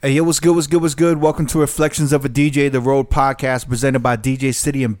Hey, yo, what's good, what's good, what's good? Welcome to Reflections of a DJ, the Road podcast presented by DJ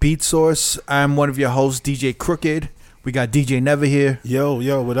City and Beat Source. I'm one of your hosts, DJ Crooked. We got DJ Never here.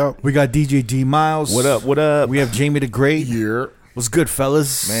 Yo, what up? We got DJ D Miles. What up? We have Jamie the Great. Yeah. What's good,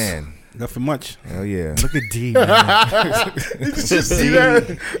 fellas? Man, Nothing much. hell yeah. Look at D, man. Did you see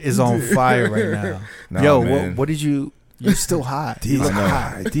that? Is on fire right now. Nah, Yo, man. what did you... You're still hot. These You look are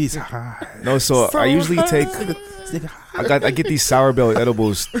hot. high. These are high. No, so I usually take. I get these sour belly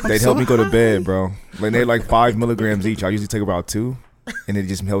edibles. They help me go to bed, bro. Like they're like 5 milligrams each. I usually take about 2, and it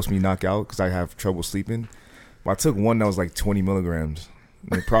just helps me knock out because I have trouble sleeping. But I took one that was like 20 milligrams.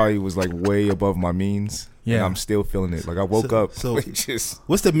 And it probably was like way above my means. Yeah. And I'm still feeling it. Like I woke up. So- like, just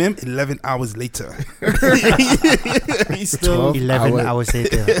What's the mem? 11 hours later. He's 12 11 hours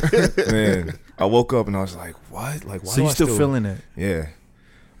later. man. I woke up and I was like, what? Like why? So do you I still feeling it? Yeah,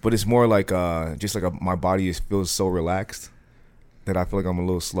 but it's more like just like my body feels so relaxed that I feel like I'm a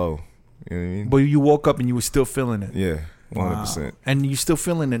little slow. You know what I mean? But you woke up and you were still feeling it. Yeah, 100%. Wow. And you still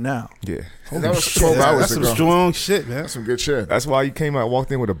feeling it now. Yeah, That was 12 That's hours some ago. strong shit, man. That's some good shit. that's why you came out,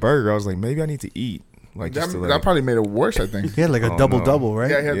 walked in with a burger. I was like, maybe I need to eat. Like just to like, That probably made it worse, I think. He had like a Oh, double-double, right?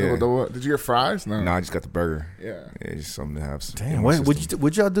 Yeah, he had Yeah. double. Did you get fries? No. Nah, I just got the burger. Yeah. Yeah, just something to have. Damn, in my what'd system.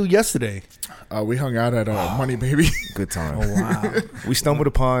 y'all do yesterday? We hung out at Money Baby. Good time. Oh, wow. We stumbled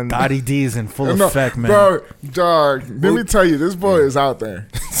upon. Gotti D is in full No, effect, man. Bro, dog, let me tell you, this boy is out there.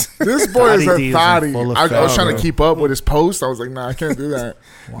 This boy is a Gotti D is in full thotty. I was effect, trying bro. to keep up with his posts. I was like, nah, I can't do that.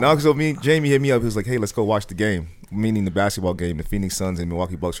 No, because Jamie hit me up. He was like, hey, let's go watch the game. Meaning the basketball game. The Phoenix Suns and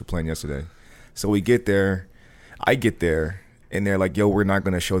Milwaukee Bucks were playing yesterday. So we get there. I get there. And they're like, yo, we're not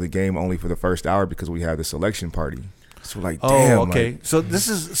going to show the game only for the first hour because we have the selection party. So we're like, damn. Oh, okay. Like, So this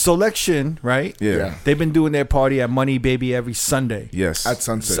is Selection, right? yeah. Yeah. They've been doing their party at Money Baby every Sunday. Yes. At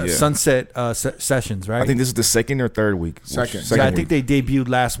Sunset. Yeah. Sunset sessions, right? I think this is the second or third week. Second. yeah, I week. think they debuted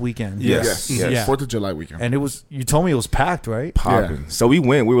last weekend. Yes. Yeah. 4th of July weekend. And you told me it was packed, right? Popping. Yeah. So we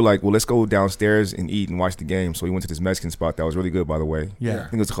went. We were like, well, let's go downstairs and eat and watch the game. So we went to this Mexican spot that was really good, by the way. Yeah. I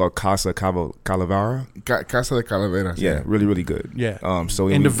think it was called Casa Calavera. Casa de Calaveras. Yeah, really, really good. Yeah. So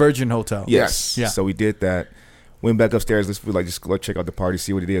In the we- Virgin Hotel. Yes. Yeah. So we did that. Went back upstairs. Let's just go check out the party,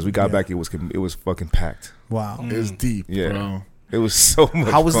 see what it is. We got Yeah. back. It was fucking packed. Wow. It's deep, Yeah. bro. It was so much.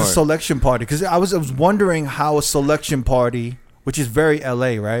 How was the fun. selection party? Because I was wondering how a selection party, which is very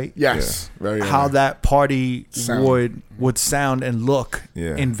LA, right? Yes. Very How that party Sound. would sound and look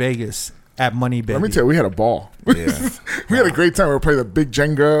Yeah. in Vegas at Money Baby. Let me tell you, we had a ball. Yeah. We had a great time. We were playing the big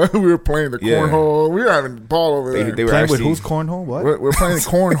Jenga. We were playing the Yeah. cornhole. We were having a ball over there. They were Playing with actually, who's cornhole? What? We're playing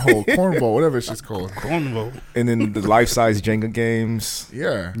cornhole, cornball, whatever it's just called. Convo. and then the life-size Jenga games.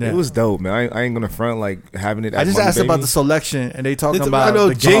 Yeah. Yeah. It was dope, man. I ain't gonna front like having it. I at just Money asked about Baby. the selection, and they talking I about know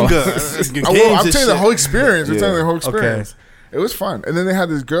the game. Jenga. I'm telling you the whole experience. I'm Yeah. telling you the whole experience. It was fun. And then they had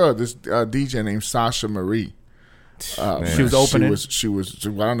this girl, this DJ named Sasha Marie. Man. She was opening? She was. I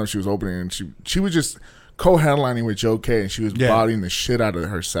don't know if she was opening. And she was just co-headlining with Joe K. And she was Yeah. bodying the shit out of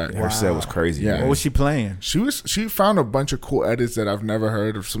her set. Her set was crazy. Yeah. man. What was she playing? She found a bunch of cool edits that I've never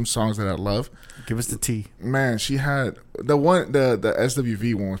heard of some songs that I love. Give us the tea. Man, she had the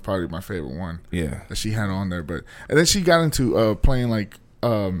SWV one was probably my favorite one Yeah. that she had on there. But and then she got into playing like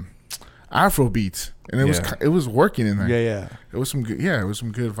Afro beats, and Yeah. it was working in there. Yeah. It was some good. Yeah, it was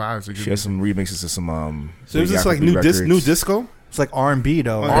some good vibes. Good She had some remixes of some. So it was big just like Afrobeat new records. disco? It's like R&B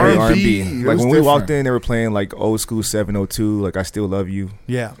though. R&B. Right? R&B. R&B. It Like was when we walked different. in, they were playing like old school 702, like I Still Love You,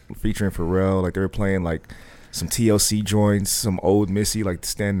 Yeah. featuring Pharrell. Like they were playing like some TLC joints, some old Missy, like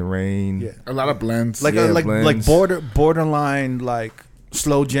Stand in the Rain. Yeah. A lot of blends. Like Yeah, like blends. borderline like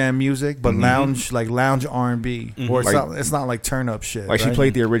slow jam music, but lounge R&B, or Like- it's not like turn up shit. Like she right?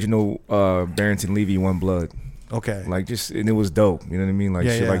 played the original Barrington Levy One Blood. Okay, Like just, and it was dope. You know what I mean? Like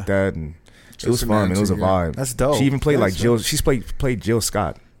Yeah, shit yeah. like that. And it was Cincinnati, fun, man. It was a yeah. vibe. That's dope. She even played like That's Jill. She's played Jill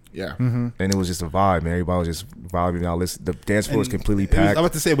Scott. yeah. And it was just a vibe, man. Everybody was just vibing out. Listen, the dance floor was And completely it was- packed. I'm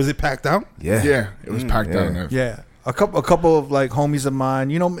about to say, was it packed out? Yeah. Yeah, it was packed out in there. yeah. A couple of like homies of mine.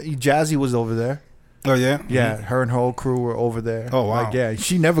 You know, Jazzy was over there. Oh, yeah? Yeah, her and her whole crew were over there. Oh, wow. Like, yeah,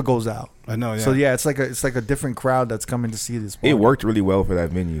 she never goes out. I know, yeah. So yeah, it's like a different crowd that's coming to see this. It party. worked really well for that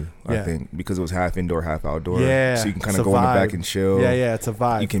venue, Yeah. I think, because it was half indoor, half outdoor. Yeah, So you can kind it's of a go in the vibe. back and chill. Yeah, it's a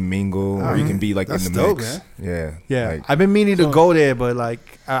vibe. You can mingle, or you can be like That's in the dope, mix. man. Yeah. Yeah, Like, I've been meaning to So- go there, but like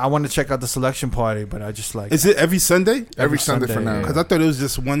I want to check out the selection party, but I just like Is it every Sunday? Every Sunday for now. Because I thought it was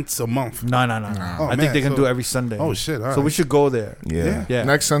just once a month. no. Oh, I think man, they can so- do every Sunday. Oh, shit. All So we right. should go there. yeah. Yeah.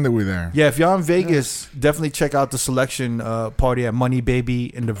 Next Sunday we're there. Yeah, if y'all in Vegas, definitely check out the selection party at Money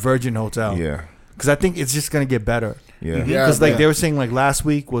Baby in the Virgin Hotel. Yeah. Because I think it's just going to get better. Yeah. Yeah, Because like yeah. they were saying like last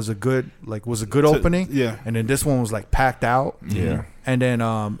week was a good opening. Yeah. And then this one was like packed out. Yeah. And then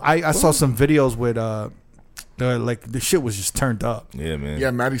I saw some videos with the shit was just turned up. Yeah, man.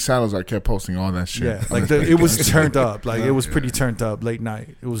 Yeah, Maddie Salazar kept posting all that shit. Yeah, like it was turned up. Like it was pretty turned up late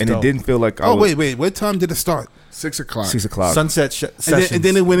night. It was And dope. it didn't feel like Oh, wait. What time did it start? 6 o'clock. 6 o'clock. Sunset sessions. And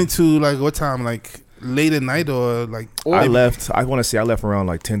then it went into like what time? Like late at night or like? I left. I want to say I left around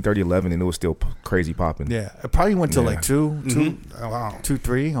like 10:30, 11, and it was still crazy popping. Yeah, it probably went till Yeah. like 2, Oh, wow. 2,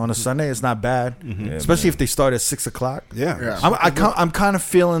 3 on a Sunday. It's not bad, Yeah, especially man. if they start at 6 o'clock. Yeah. Yeah. I'm kind of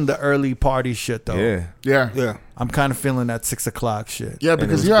feeling the early party shit though. Yeah. Yeah. Yeah. I'm kind of feeling that 6 o'clock shit. Yeah, it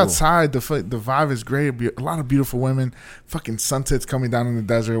because was you're cool. outside. The vibe is great. A lot of beautiful women. Fucking sunsets coming down in the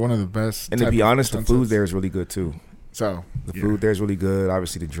desert. One of the best. And to type be of honest, the sunsets. food there is really good too. So The yeah. food there is really good.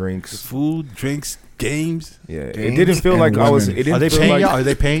 Obviously, the drinks. Food, drinks, games. Yeah, it Games didn't feel like and I was. women. It didn't Are they feel paying like, y'all? Are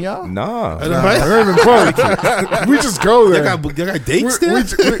they paying y'all? Nah. Nah, they're even close. We just go You there. got dates there?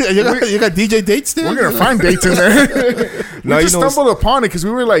 we- you got DJ dates there? We're gonna find dates in there. No, we you just know, stumbled upon it because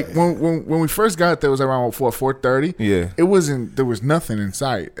we were like when we first got there, it was around 4:30. Yeah. It wasn't. There was nothing in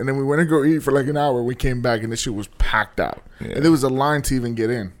sight, and then we went to go eat for like an hour. We came back and the shit was packed out, Yeah. and there was a line to even get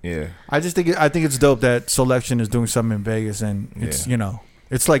in. Yeah. I think it's dope that Selection is doing something in Vegas, and it's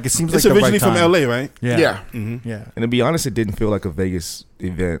it's like it seems It's like originally the right time. from LA, right? Yeah, Yeah. yeah. And to be honest, it didn't feel like a Vegas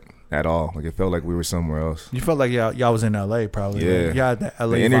event at all. Like it felt like we were somewhere else. You felt like y'all was in LA, probably. Yeah. Yeah, the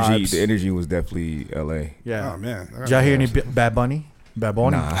LA The vibes. energy was definitely LA. Yeah. Oh man. Did y'all hear any Bad Bunny? Bad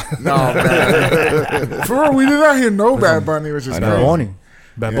Bunny. Nah. No, man. For real, we did not hear no Bad Bunny, which is I Bad know. crazy. Bunny.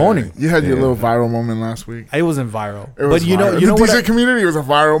 Bad Yeah. Bunny. You had your Yeah. little viral moment last week. It wasn't viral, It was but you know viral. the the what? DJ community was a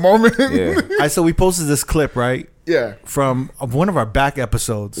viral moment. Yeah. So we posted this clip right Yeah. from one of our back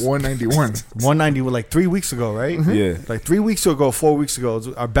episodes, 191. 190, like 3 weeks ago, right? Yeah. Like 3 weeks ago, 4 weeks ago, it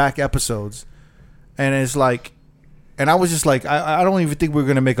was our back episodes, and it's like, and I was just like, I don't even think we are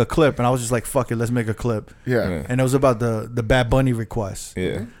gonna make a clip, and I was just like, fuck it, let's make a clip, Yeah. Yeah. and it was about the Bad Bunny request.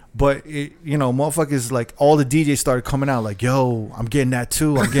 Yeah. But it, motherfuckers, like all the DJs started coming out like, yo, I'm getting that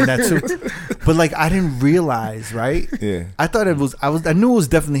too, but like I didn't realize, right? Yeah. I thought I knew it was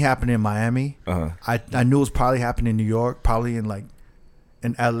definitely happening in Miami. Uh-huh. I knew it was probably happening in New York, probably in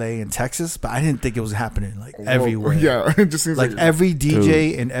LA and Texas, but I didn't think it was happening like everywhere. Yeah. It just seems Like like every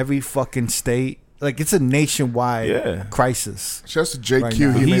DJ in every fucking state. Like it's a nationwide Yeah. crisis. Shouts to JQ. Right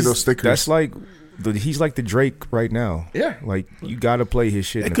now. He made He's- those stickers. That's like he's like the Drake right now. Yeah. Like you gotta play his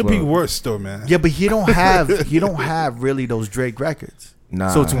shit. in It the could be club. worse though, man. Yeah, but he don't have really those Drake records. Nah.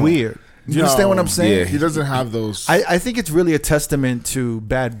 So it's weird. Do you understand what I'm saying? Yeah. He doesn't have those. I think it's really a testament to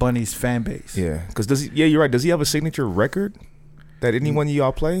Bad Bunny's fan base. Yeah. Because you're right. Does he have a signature record that anyone of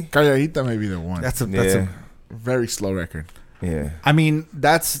y'all play? Calladita may be the one. That's Yeah. a very slow record. Yeah. I mean,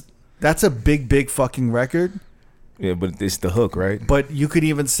 that's a big fucking record. Yeah, but it's the hook, right? But you could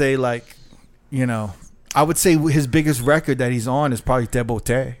even say like, I would say his biggest record that he's on is probably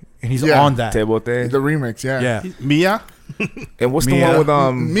Debote, and he's Yeah. on that. Tebote. The remix, yeah. Yeah. Mia? And what's Mia. the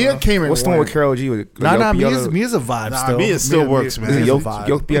one with Mia came in. What's the one with Karol G? With Nah, Yo Mia's a vibe Nah, still. Mia still works, man. Is it Mia's Yo, a vibe.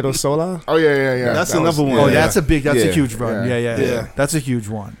 Yo Piero Sola? Oh yeah. That's that another was- one. Oh, Yeah. that's a Yeah. huge run. Yeah. Yeah. That's a huge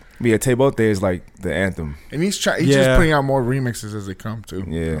one. Yeah, Tebote is like the anthem. And he's just Yeah. putting out more remixes as they come too.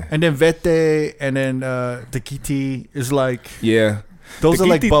 Yeah. And then Vete and then Tequiti is like, Yeah. those The are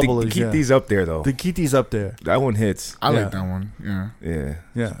like Kiti- bubblers. The Kiti's up there though. Tequiti's up there. That one hits. I Yeah. like that one. Yeah. Yeah.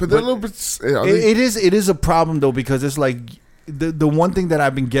 Yeah. But they're a little bit. It is a problem though, because it's like the one thing that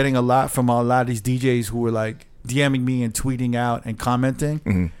I've been getting a lot from a lot of these DJs who are like DMing me and tweeting out and commenting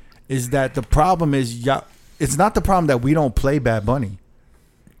hmm is that the problem is it's not the problem that we don't play Bad Bunny.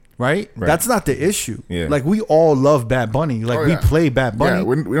 Right? Right. That's not the issue. Yeah. Like we all love Bad Bunny. Like Oh, we yeah. play Bad Bunny. Yeah,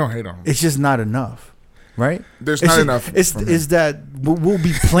 we don't hate on him. It's just not enough. Right? There's It's not just- enough. It's from him. is that we'll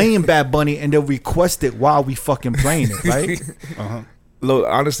be playing Bad Bunny and they'll request it while we fucking playing it, right? Uh-huh. Look,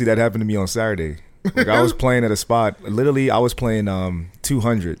 honestly, that happened to me on Saturday. Like I was playing at a spot. Literally, I was playing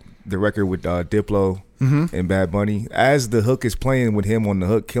 200, the record with Diplo and Bad Bunny. As the hook is playing with him on the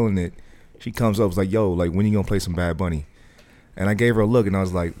hook, killing it, she comes up, was like, "Yo, like when you gonna play some Bad Bunny?" And I gave her a look, and I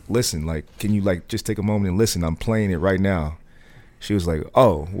was like, "Listen, like, can you like just take a moment and listen? I'm playing it right now." She was like,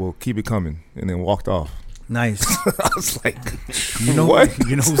 "Oh, well, keep it coming," and then walked off. Nice. I was like, You know What?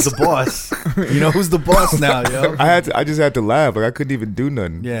 You know who's the boss. You know who's the boss now, yo. I just had to laugh. Like I couldn't even do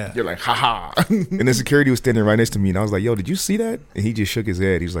nothing. Yeah. You're like, haha. And the security was standing right next to me, and I was like, "Yo, did you see that?" And he just shook his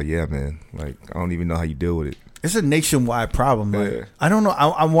head. He was like, "Yeah, man. Like I don't even know how you deal with it." It's a nationwide problem. Like, Yeah. I don't know.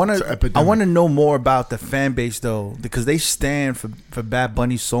 I want It's an to. epidemic. I want to know more about the fan base though, because they stand for Bad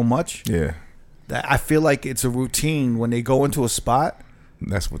Bunny so much Yeah, that I feel like it's a routine when they go into a spot.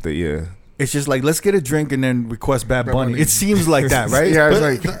 that's what they. Yeah, It's just like, let's get a drink and then request Bad Bad Bunny. Bunny. It seems like that, right? Yeah, it's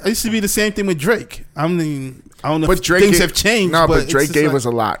But like. it used to be the same thing with Drake. I mean, I don't know But if Drake things gave- have changed. No, but it's Drake just gave like- us a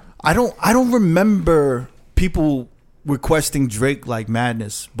lot. I don't remember people requesting Drake like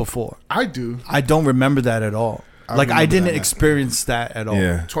madness before. I do. I don't remember that at all. I Like I remember didn't that. experience that at all.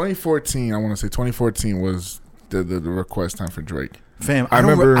 Yeah. 2014. I want to say 2014 was the request time for Drake Fam, I I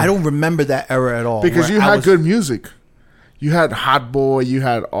remember- don't remember that era at all. because where you I had was- good music. You had Hot Boy. You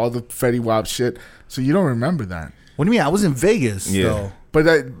had all the Fetty Wap shit. So you don't remember that. What do you mean? I was in Vegas Yeah. though. But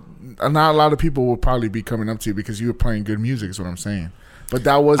that not a lot of people will probably be coming up to you because you were playing good music. Is what I'm saying. But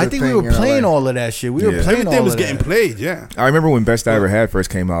that was. I a think thing we were in playing LA. all of that shit. We were Yeah. playing all Everything was of getting that. played. Yeah. I remember when Best I Ever Had first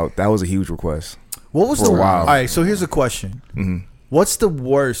came out. That was a huge request. What was For the a while. All right, so here's a question. hmm What's the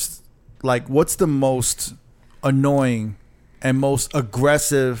worst? Like, what's the most annoying and most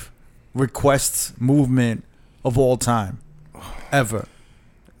aggressive requests movement of all time, ever?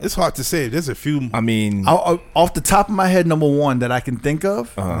 It's hard to say. There's a few. I mean, Off the top of my head, number one that I can think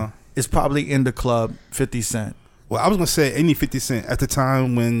of uh, is probably In the Club, 50 Cent. Well, I was gonna say any 50 Cent at the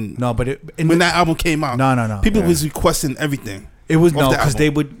time when No, but when that album came out. no. People Yeah. was requesting everything. It was off no the because album. they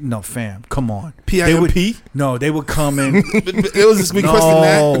would no fam. Come on, They would- PIMP. No, they would come in. It was just requesting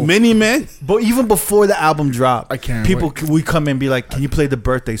No. that. Many men. But even before the album dropped, I can't people would come in and be like, "Can you play the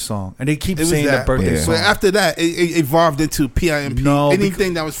birthday song?" And they keep It was saying the that. birthday Yeah. song. But after that, it evolved into PIMP. No,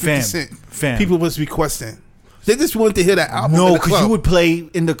 Anything that was 50 Cent, fam. people was requesting. They just wanted to hear that album. No, in the because club. you would play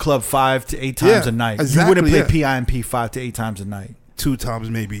In the Club 5 to 8 times Yeah, a night. exactly, you wouldn't play yeah. PIMP 5 to 8 times a night. 2 times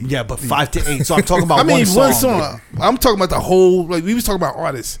maybe. Yeah, but 5 to 8. So I'm talking about I mean, one song. I'm talking about the whole. Like we was talking about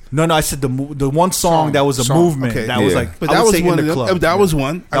artists. No, I said the one song that was a Song, movement. okay. That was Yeah. like, But I that would was say one. In Of the them. Club. That was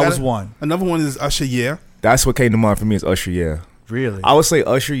one. That was one. Another one is Usher. Yeah. that's what came to mind for me is Usher. Yeah, Really? I would say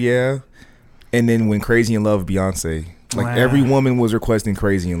Usher. Yeah, and then when Crazy in Love, Beyonce. Like Wow. every woman was requesting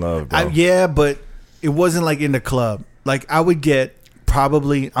Crazy in Love, bro. Yeah, but it wasn't like In the Club. Like I would get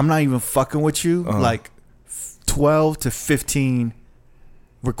probably, I'm not even fucking with you, like 12 to 15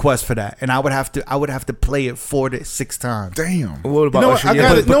 requests for that, and I would have to play it 4 to 6 times. Damn. what about You know what? Usher? I Yeah, got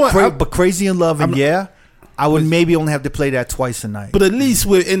but- it. No, I- But Crazy in Love and I'm- Yeah, I would maybe only have to play that twice a night. But at least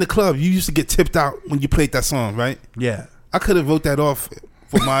we're in the club. You used to get tipped out when you played that song, right? Yeah. I could have wrote that off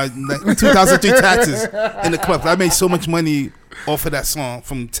for my 2003 taxes in the club. I made so much money off of that song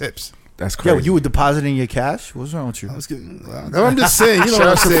from tips. that's Yo, crazy. you were depositing your cash? What's wrong with you? I was getting. I'm just saying. You know Shout what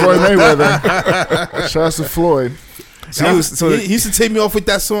out I'm to Floyd saying? Mayweather. Shout out to Floyd. So he was- so he used to take me off with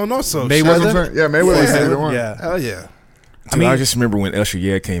that song also. Mayweather? That's what I'm saying. Yeah, Mayweather Yeah. said the one. Yeah. Hell yeah. Dude, I just remember when Usher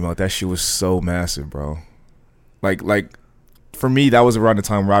Yeah came out. That shit was so massive, bro. Like for me, that was around the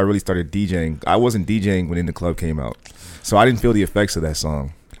time where I really started DJing. I wasn't DJing when In the Club came out, so I didn't feel the effects of that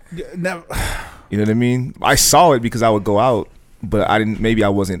song. Now, You know what I mean? I saw it because I would go out, but I didn't. Maybe I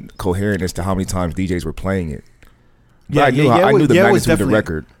wasn't coherent as to how many times DJs were playing it. But I knew I knew the was magnitude of the definitely-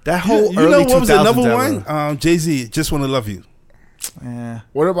 record. That whole You early know what was 2000s another era. one? Jay-Z, Just Want to Love You. Yeah.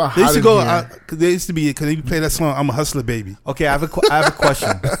 What about They used Hot to in go. Here? Cause they used to be. Cause they play that song. I'm a hustler, baby. Okay, I have a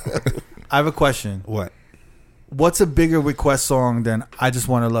question. I have a question. What? What's a bigger request song than I Just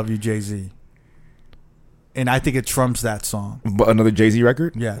Want to Love You, Jay-Z? And I think it trumps that song. But another Jay-Z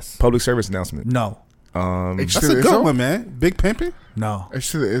record, Yes. public service announcement. No. H That's to a the good Izzo? one, man. Big Pimpin'. No.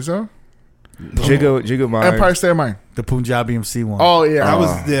 H to the Izzo? Jigga Mine. Empire State of Mind. The Punjabi MC one. Oh, yeah. I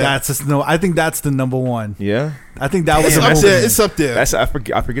was there. That's just no. I think that's the number one. Yeah, I think that was It's a up movement. there. It's up there. that's I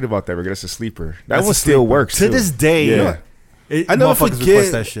forget about that record. That's a sleeper. That That's one a still sleeper. works To too. this day. Yeah. I never motherfuckers request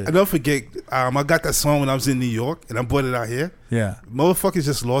forget. that shit. I never forget. I got that song when I was in New York, and I brought it out here. Yeah. Motherfuckers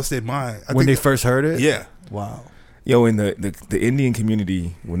just lost their mind. I When they think- first heard it. yeah. Wow. Yo, in the Indian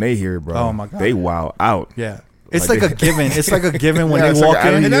community, when they hear it, bro, Oh, my God. they wow out. Yeah. It's Like like a given. It's like a given when Yeah, they it's like walk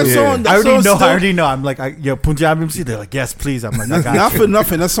an in. And that Yeah. song, that I already song know. still, I already know. I'm like, yo, Punjabi MC. They're like, yes, please. I'm like, I got not you. for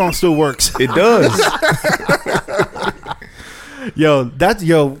nothing. That song still works. It does.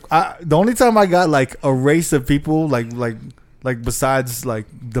 The only time I got like a race of people like besides like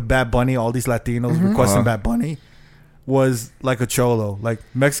the Bad Bunny, all these Latinos requesting Uh-huh. Bad Bunny was like a cholo. Like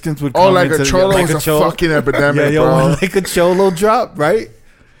Mexicans would Oh, come like into a cholo was a cholo. fucking epidemic, Yeah, yo, bro. when like a cholo drop, right?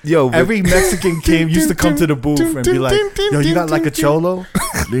 Yo, but Every Mexican used to come to the booth and be like, yo, you got like a cholo?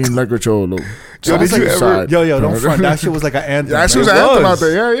 Lean like a cholo. Yo, did you ever- Yo, don't front. That shit was like an anthem. Yeah, that shit was bro. an anthem was. out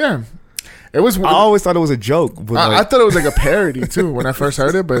there. Yeah. It was. I always thought it was a joke. But I like, thought it was like a parody too when I first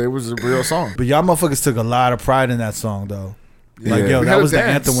heard it, but it was a real song. But y'all motherfuckers took a lot of pride in that song, though. Like, Yeah. yo, We that had a was the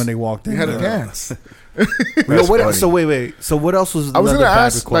dance. anthem when they walked in. We had a yo. dance. Yo, That's what funny. else? So wait. So what else was I was another gonna bad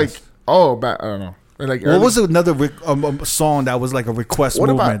ask request? like, I don't know. Like What was another song that was like a request What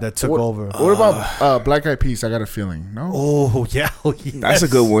movement about- that took what- over? What about Black Eyed Peas? I got a feeling. No, Oh yeah, That's a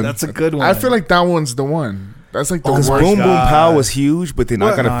good one. That's a good one. I feel like that one's the one. That's like the Oh worst. my Boom Boom God. Pow was huge, but then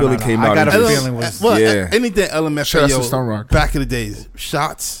I Got a Feeling came I out. Got and a just- Feeling was Well, Yeah. anything Shout out to LMFAO Stone Rock. back in the days.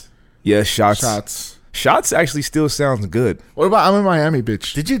 Shots. Yeah, Shots. Shots. Shots actually still sounds good. What about I'm in Miami,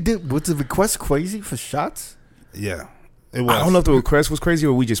 bitch? Did you was the request crazy for Shots? Yeah. It was. I don't know if the request was crazy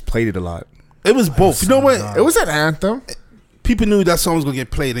or we just played it a lot. It was both. You know what? It was an anthem. People knew that song was gonna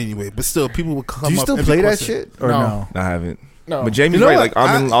get played anyway, but still, people would come Do you up still and play that request it. shit or no? I haven't. No. But Jamie's You know right. what? Like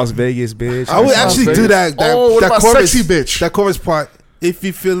I'm in Las Vegas, bitch. I would Las actually Vegas. do that. Oh, what that about chorus, Sexy Bitch? That chorus part. If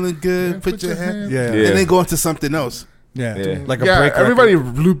you feeling good, put your hand. Yeah, Yeah. And then go into something else. yeah, Yeah. like a Yeah, break. everybody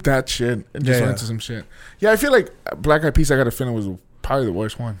record. looped that shit and just Yeah, went yeah. to some shit. Yeah, I feel like Black Eyed Peas, I Got a Feeling was probably the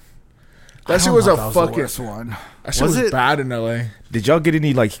worst one. I That shit don't was know a if that was the fucking. worst one. That shit Was was it? bad in LA. Did y'all get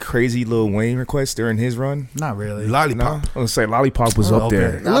any like crazy Lil Wayne requests during his run? Not really. Lollipop. I was gonna say Lollipop was A up little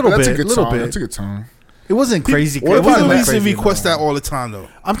there. bit. A little That's bit, a good little song. bit. That's a good song. It wasn't crazy. What it about wasn't People that used to crazy, request no. that all the time, though.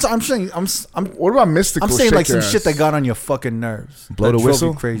 I'm saying I'm What about Mystical? saying like Shake Your some shit Ass? that got on your fucking nerves. Blow That the drove you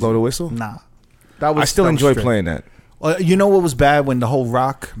whistle. Crazy. Blow the whistle. Nah, that was. I still that was enjoy straight. playing that. You know what was bad when the whole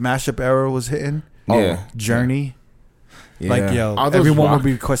rock mashup era was hitting? Yeah. Journey. Yeah. Like yo, All those everyone rock- would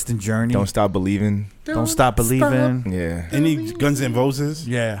be requesting Journey. Don't Stop Believing. Don't stop believing. Yeah. Any Guns N' Roses?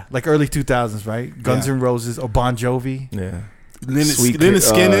 Yeah, like early 2000s, right? Guns Yeah. N' Roses or Bon Jovi. Yeah. Leonard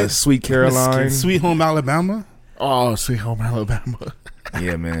Skinner? Sweet Caroline. Sweet Home Alabama? Oh, Sweet Home Alabama.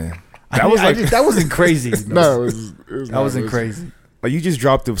 Yeah, man. That wasn't crazy. No, it was that not. wasn't It was- crazy. Like you just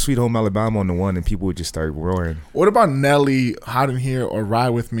dropped the Sweet Home Alabama on the one, and people would just start roaring. What about Nelly, Hot in Here, or Ride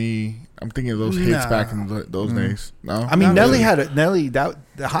with Me? I'm thinking of those hits Nah. back in those days. No, I mean, Not Nelly really. had that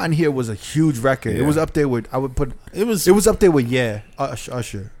the Hot in Here was a huge record. It Yeah. was up there with It was. it was up there with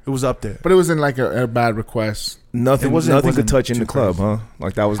Usher. It was up there. but it wasn't like a bad request. Nothing wasn't could touch in too the club, crazy. huh?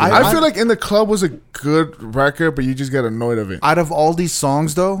 Like that was. I- I feel like In the Club was a good record, but you just get annoyed of it. Out of all these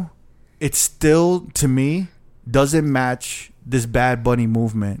songs, though, it still to me doesn't match this Bad Bunny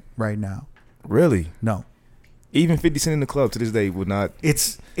movement right now. really No, even 50 Cent in the club to this day would not.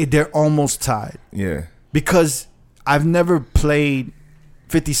 they're almost tied. Yeah. Because I've never played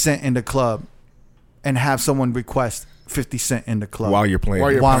 50 Cent in the club and have someone request 50 Cent in the club While you're playing.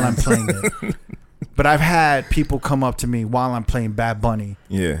 While you're while I'm playing it. But I've had people come up to me while I'm playing Bad Bunny,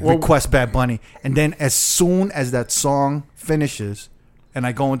 Yeah. request Bad Bunny, and then as soon as that song finishes and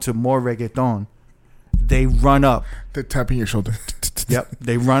I go into more reggaeton, they run up. They're tapping your shoulder. Yep,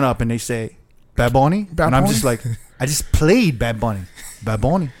 they run up and they say, Bad Bunny? Bad And I'm Bunny? just like, I just played Bad Bunny. Bad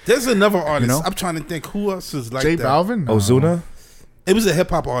Bunny. There's another artist. know? I'm trying to think who else is like J that. Balvin? No. Ozuna. It was a hip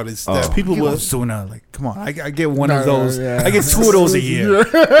hop artist that Oh. people Give was. Ozuna, like, come on, I get one No, of those. yeah. I get two of those a year.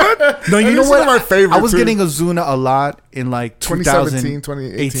 No, you And know he's what? one of my favorite, I was too. getting Ozuna a lot in like 2017,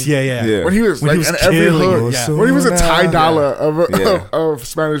 2008. 2018. Yeah. Yeah. When he was When like he was in every killing hood. it, yeah. When he was a Ty Yeah. Dolla of, Yeah. of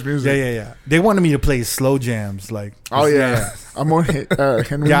Spanish music. Yeah. They wanted me to play slow jams, like. Oh yeah. I'm on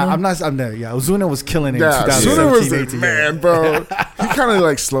Henry. Yeah, I'm there. Yeah, Ozuna was killing it Yeah, in Ozuna 2017, was the 18. man, bro. He kind of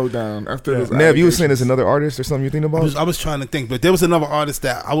like slowed down after this. Nev, you were saying there's another artist or something you think about? I was trying to think, but there was another artist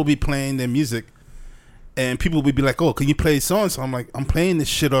that I would be playing their music, and people would be like, "Oh, can you play songs?" So I'm like, "I'm playing this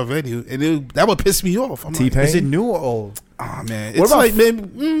shit already," and that would piss me off. I'm like, T-Pain? Is it new or old? "Oh man, What it's about- like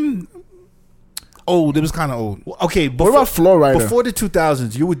maybe old. It was kind of old. Okay, What about Flowrider? before the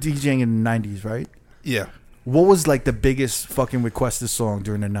 2000s? You were DJing in the 90s, right? Yeah, What was like the biggest fucking requested song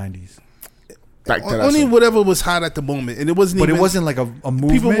during the 90s? Back to that only song. whatever was hot at the moment, and it wasn't. But even, it wasn't like a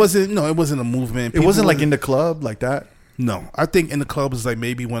movement. People wasn't. No, it wasn't a movement. It wasn't like in the. the club like that. No, I think in the club was like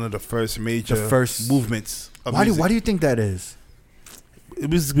maybe one of the first major movements. Of Why do music. you think that is? It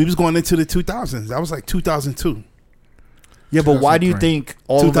was we was going into the 2000s. That was like 2002. Yeah, but why do you 2003. think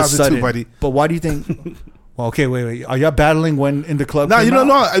all of a 2002, sudden? buddy. But why do you think? Well, okay, wait. Are y'all battling when in the club? No, came you don't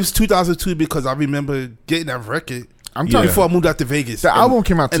out? know. It was 2002 because I remember getting that record. I'm Yeah. talking. Before I moved out to Vegas. The album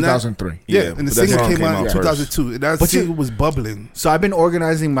came out and that- 2003. Yeah, Yeah, and the but that single song came out in first. 2002. And that But you- single was bubbling. So I've been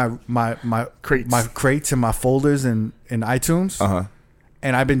organizing my Crates. crates and my folders in iTunes, Uh-huh.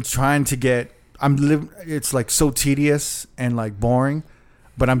 and I've been trying to get. It's like so tedious and like boring,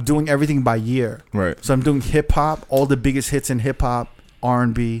 but I'm doing everything by year. Right. So I'm doing hip hop, all the biggest hits in hip hop,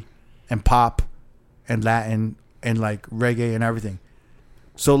 R&B, and pop, and Latin, and like reggae and everything.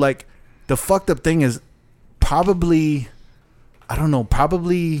 So like, the fucked up thing is, probably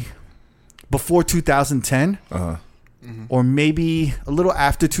before 2010, Uh-huh. or maybe a little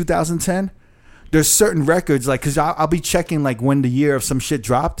after 2010. There's certain records like, cause I'll be checking like when the year of some shit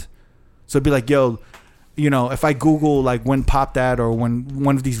dropped. So it'd be like, yo, you know, if I Google like when Pop That or when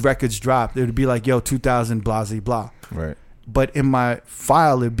one of these records dropped, it would be like, yo, 2000 blah, blah, blah. Right. But in my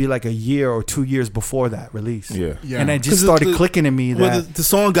file, it'd be like a year or 2 years before that release. Yeah. And it just started clicking in me that. Well, the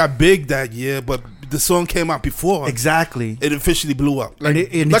song got big that year, but the song came out before. Exactly. It officially blew up. Like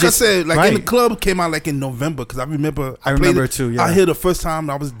I said, like in the club came out like in November because I remember. I remember it too. Yeah. I heard the first time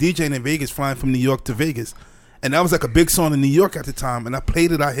I was DJing in Vegas, flying from New York to Vegas, and that was like a big song in New York at the time. And I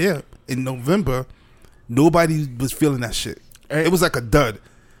played it out here in November. Nobody was feeling that shit. It was like a dud.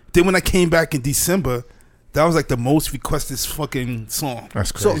 Then when I came back in December, that was like the most requested fucking song.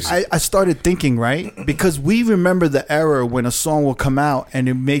 That's crazy. So I started thinking, right? Because we remember the era when a song will come out and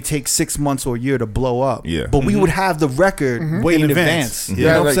it may take 6 months or a year to blow up. Yeah. But we would have the record way in advance. You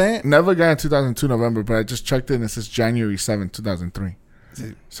know what I'm saying? Never got in 2002 November, but I just checked it and it says January 7th, 2003.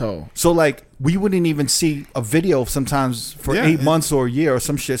 So like we wouldn't even see a video sometimes for 8 months or a year or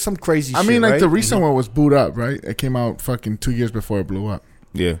some shit, some crazy shit. I mean, like right? the recent one was Boot Up, right? It came out fucking 2 years before it blew up.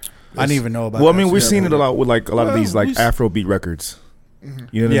 Yeah. I didn't even know about. Well, that. I mean, we've seen it a lot with like a lot of these like Afrobeat records. You know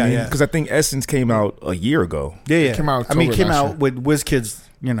what I mean? Yeah. Because I think Essence came out a year ago. Yeah. It came out I mean, it came October last out with WizKid's,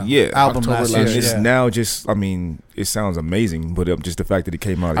 you know, Yeah, album October last And year. it's Yeah. now just, I mean, it sounds amazing, but just the fact that it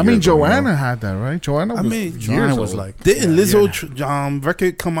came out. I mean, Joanna had that, right? Joanna was mean, years Joanna old. was like, Didn't Lizzo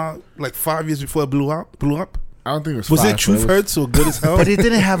record come out like 5 years before it blew up? I don't think it was. Was 5, it Truth Hurts or Good as Hell? but it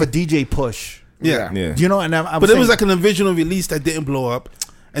didn't have a DJ push. Yeah. Yeah. You know, and I But was it was saying, like an original release that didn't blow up,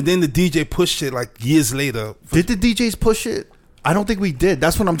 and then the DJ pushed it like years later. did the DJs push it? I don't think we did.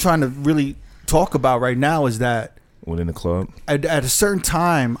 That's what I'm trying to really talk about right now. Is that Within the club. at a certain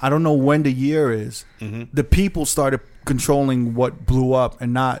time, I don't know when the year is, the people started controlling what blew up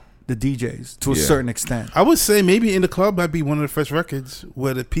and not the DJs to a Yeah. certain extent. I would say maybe In the Club might be one of the first records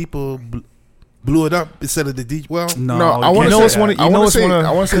where the people blew it up instead of the DJ. Well, No, I you want can't to say say. that. I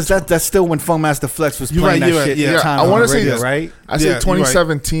want to say. Because that's still when Funkmaster Flex was You're playing right, that you're shit. right, yeah. at the time I on wanna the say radio, this. right? I said Yeah, you're right.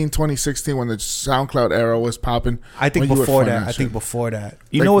 2017, 2016 when the SoundCloud era was popping. I think when you were before fun that. and I think shit. before that.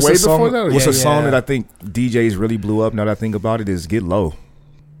 You Like, know what's way a song? before that, or What's yeah? a song Yeah. that I think DJs really blew up? Now that I think about it, is Get Low,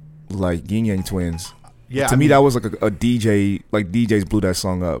 like Yin Yang Twins. Yeah, To me, that was like a DJ. Like DJs blew that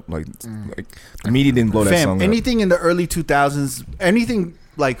song up. Like the media didn't blow that song up. anything in the early 2000s, anything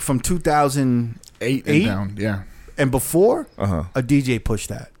like from 2008 8 and down. Yeah. and before, Uh-huh. a DJ pushed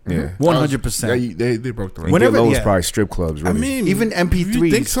that. Yeah. 100%. Yeah, they broke the record. And Whenever- Get Low was yeah. probably strip clubs. Really. I mean, Even MP3s.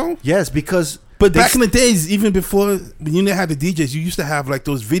 You think so? Yes, because But they back in the days, even before when you didn't have the DJs, you used to have like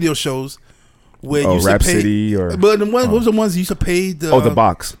those video shows where you used to Rhapsody pay. or But the one, what was the ones you used to pay? The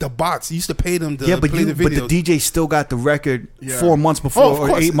box. The box. You used to pay them to yeah, but play the but videos. the DJ still got the record Yeah. 4 months before Oh, of or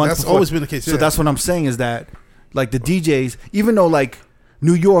course. 8 months That's before. always been the case, So yeah. that's what I'm saying is that like the DJs, even though like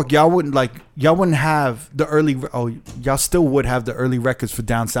New York, y'all wouldn't have the early. Oh, y'all still would have the early records for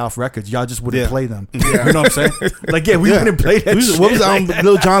Down South Records. Y'all just wouldn't Yeah. play them. You know what I'm saying? Like, yeah, we wouldn't play that. We used- shit. what was like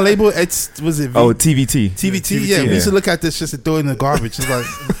Lil Jon label? Was it TVT. TVT? TVT, Yeah, we used to yeah. look at this just to throw it in the garbage. It's like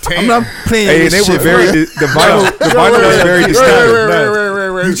I'm not playing. Hey, this they were shit, very bro. the vinyl was very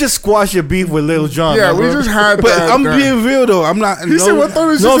distinctive. You just squash your beef with Lil Jon. Yeah, man, we bro. just had. But I'm being real though. I'm not. He said, "What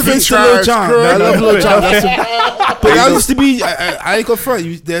those no used to be offense to Lil trash, Jon. girl." I love Lil Jon. But I used to be. I ain't gonna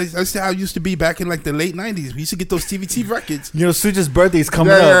front. That's how I used to be back in like the late '90s. We used to get those TVT records. You know, Suja's birthday's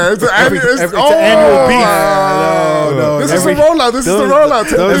coming Yeah, up. it's an It's an annual beef. No, This is every- the rollout. This is the rollout.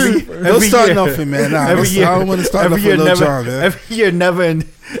 to Don't the beef. start year. nothing, man. Nah, Every year, I don't want to start every nothing year, with Lil never, Jon, man. every year, never, and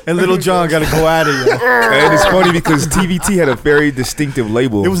Little John got to go at it. Yo. And it's funny because TVT had a very distinctive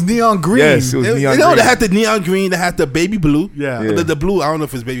label. It was neon green. Yes, it was neon You know, green. they had the neon green, they had the baby blue. Yeah. Yeah. The blue, I don't know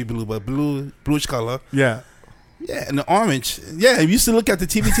if it's baby blue, but bluish color. Yeah, Yeah, and the orange. Yeah, we used to look at the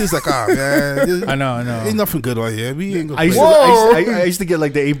TVT, it's like, ah, man. I know. Ain't nothing good on here. We ain't gonna I used, to, play. Whoa. I used to get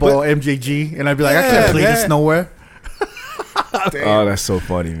like the 8-ball MJG, and I'd be like, I Yeah, can't play this man. nowhere. Oh, that's so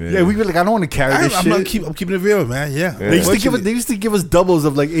funny, man. Yeah, we'd be like, I don't want to carry this I'm shit. keeping it real, man. Yeah. They used to give us doubles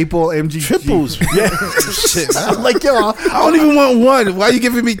of like 8-ball MGG. triples. Yeah. Shit, man. I'm like, yo, I don't even want one. Why are you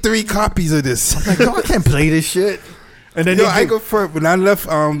giving me 3 copies of this? like, yo, I can't play this shit. And then Yo, they I give- go for when I left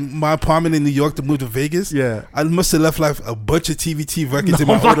my apartment in New York to move to Vegas. Yeah. I must have left like a bunch of TVT records in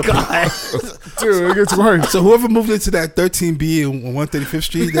Oh my my older God. Dude, it gets worse. So whoever moved into that 13B on 135th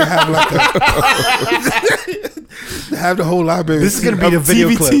Street, they have like they have the whole library. This is gonna be of the video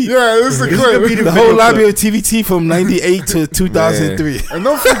TVT. clip. Yeah, this is the This is gonna be clip. The video whole library clip. of TVT from 98 to 2003. And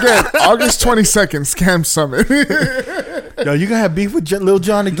don't forget, August 22nd, Scam Summit. Yo, you gonna have beef with Lil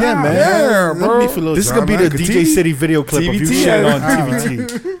Jon again, Nah, man. yeah, Let bro. me for Lil This is Jon, gonna be man. the DJ City video clip of you TVT, shitting yeah.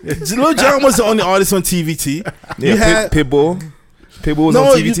 on TVT. Lil Jon was the only artist on TVT. Yeah, You had Pitbull. Pitbull was no.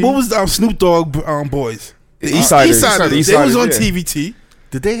 on TVT. What was Snoop Dogg boys? The East Siders. East Siders. The East They was Siders, on yeah. TVT.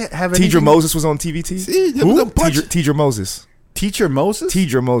 Did they have Teacher anything? Moses was on TVT. See, there was a bunch. Teacher Moses. Teacher Moses?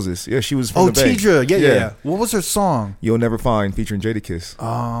 Teacher Moses. Yeah, she was from the Bay. Teacher. Yeah. What was her song? You'll Never Find, featuring Jadakiss.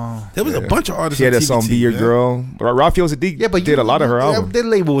 Oh. There was a bunch of artists. She had on that song TBT, "Be Your man. Girl." Raphael Sadiq did a lot of her albums. Their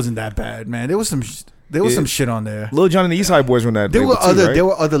label wasn't that bad, man. There was some some shit on there. Lil Jon and the East Side Boys were on that. There label were too, right? there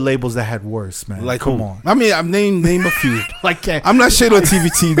were other labels that had worse, man. Like come who? on. I mean, I've name a few. Like I'm not shit on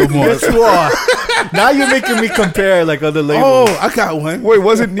TBT no more. yes, you are. Now you're making me compare like other labels. Oh, I got one. Wait,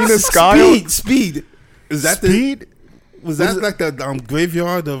 was it Nina Sky? Speed. Is that Speed? Was that like the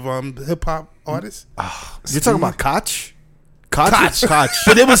graveyard of hip hop artists? You're talking about Koch? Koch.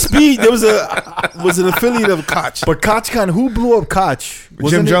 But there was Speed. There was an affiliate of Koch. But Koch who blew up Koch?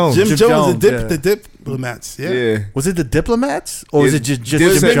 Jim Jones. Jim Jones, yeah. the Diplomats. Yeah. Yeah. Was it the Diplomats? Or was Yeah, it just Dipset.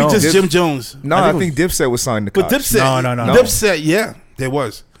 Jim Maybe Jones? just Jim Jones. No, I think Dipset was signed to But Koch. Dipset. No. Dipset, yeah, there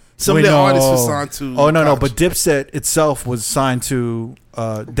was. Some Wait, of their no. artists were signed to. Oh no, Koch. but Dipset itself was signed to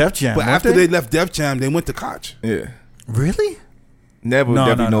Def Jam. But weren't after they left Def Jam, they went to Koch. Yeah. really? Never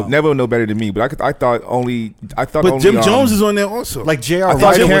would know better than me. But I thought only. But Jim Jones is on there also. Like J.R. I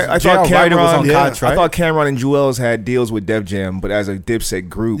thought, Ryder was on Koch, right? I thought Cameron and Jewels had deals with Def Jam, but as a Dipset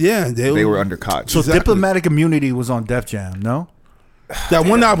group, yeah, they were under Koch. so exactly. Diplomatic Immunity was on Def Jam, no? that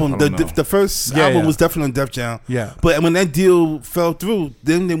one album, I don't know. the first Yeah, album yeah. was definitely on Def Jam. Yeah. But when that deal fell through,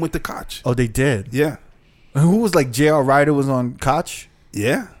 then they went to Koch. Oh, they did. Yeah. Who was like J.R. Ryder was on Koch?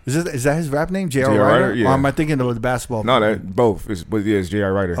 Yeah. Is that his rap name? J.R. J.R. Ryder? Ryder, yeah. Or am I thinking of the basketball? No, that both. But yeah, it's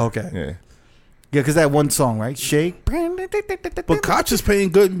J.R. Ryder. Okay. Yeah. Yeah, because that one song, right? Shake. But Koch is paying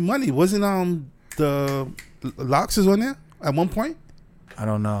good money. Wasn't the Locks is on there at one point? I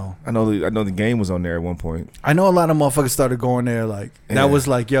don't know. I know the game was on there at one point. I know a lot of motherfuckers started going there like Yeah. that was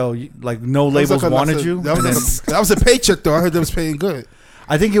like, yo, like no labels wanted you. That And then- that was a paycheck though. I heard that was paying good.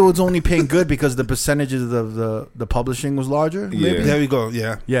 I think it was only paying good because the percentages of the publishing was larger. Yeah. Maybe. There we go.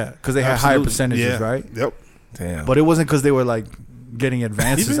 Yeah. Yeah, because they had higher Absolutely. percentages, Yeah. right? Yep. Damn. But it wasn't because they were like getting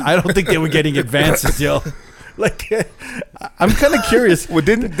advances. I don't think they were getting advances, yo. Like, I'm kind of curious. Well,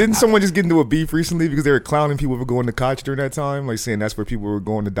 didn't someone just get into a beef recently because they were clowning people for going to Koch during that time, like saying that's where people were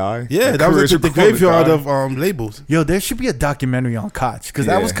going to die? Yeah, Like, that was careers like the were going to graveyard die. of labels. Yo, there should be a documentary on Koch because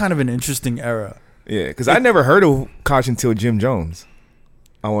that Yeah. was kind of an interesting era. Yeah, because I never heard of Koch until Jim Jones.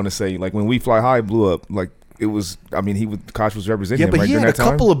 I want to say, like when We Fly High blew up, like it was. I mean, Koch was representing Yeah, him but right he during had a that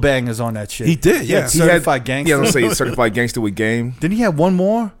time. couple of bangers on that shit. He did, He had yeah. Certified Gangster. Yeah, I was gonna say Certified Gangster with Game. Didn't he have one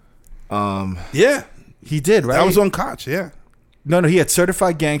more? Yeah. He did, right? That was on Koch, yeah. No, he had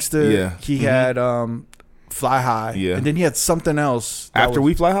Certified Gangster. Yeah. He had Fly High. Yeah. And then he had something else. that After was-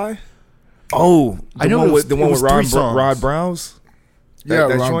 We Fly High. Oh, I know it was- the one it with was 3 songs. Rod Browse. Yeah,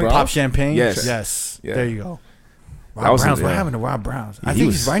 that Ron joint? Brown. Pop Champagne? Yes. Yes. Yeah. There you go. That Rob was Browns. What yeah. happened to Rob Browns? I He think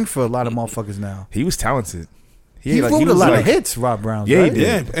was- he's writing for a lot of motherfuckers now. He was talented. He like, wrote a was lot like- of hits, Rob Browns. Yeah, he right?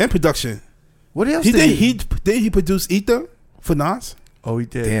 did. Yeah, and production. What else He did did he produce Ether for Nas? Oh, he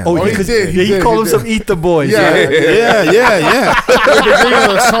did. Damn. Oh, Oh, he because did, he yeah, he did, called he himself did. Eat the Boys. Yeah. Yeah.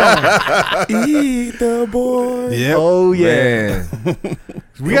 Eat the boy. Yeah. Oh, yeah. Man.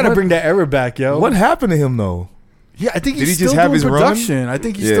 We got to bring that era back, yo. What happened to him though? Yeah, I think he's Did he still just have doing his run? production. I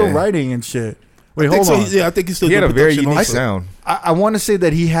think he's still Yeah. writing and shit. Wait, I think hold so. on. Yeah, I think he's still He had a doing very production unique also. sound. I want to say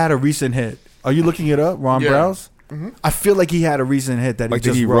that he had a recent hit. Are you looking it up, Ron Yeah. Browse? I feel like he had a recent hit that Like, he that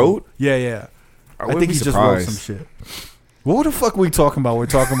just he wrote. wrote? Yeah, yeah. I wouldn't think be he just wrote surprised. some shit. What the fuck are we talking about? We're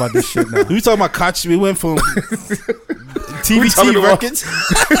talking about this shit now. We talking about Koch. We went from talking TBT about- records.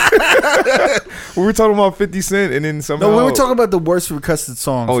 We were talking about 50 Cent and then somehow. No, we were talking about the worst requested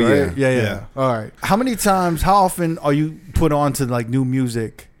songs. Oh, right? yeah. yeah. Yeah. All right. How often are you put on to like new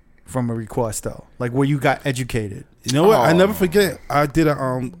music from a request though? Like where you got educated? You know what? I Oh. never forget. I did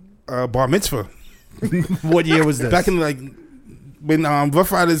a bar mitzvah What year was this? back in like when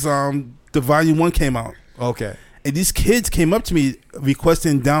Rough Riders the Volume 1 came out, Okay. and these kids came up to me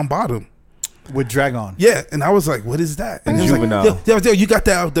requesting Down Bottom. With Dragon. Yeah, and I was like, "What is that?" And he was Juvenile. like, yo, you got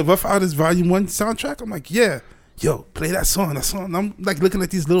that the Rough Riders Volume 1 soundtrack? I'm like, "Yeah." Yo, play that song. And I'm like looking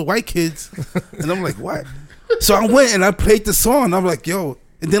at these little white kids, and I'm like, "What?" So I went and I played the song. I'm like, "Yo."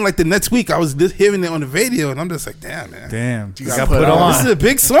 And then like the next week, I was just hearing it on the radio, and I'm just like, "Damn, man, Damn. You got got put put on. this is on. a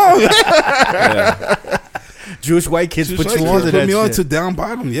big song." Jewish white kids put you on to put that me on shit. to Down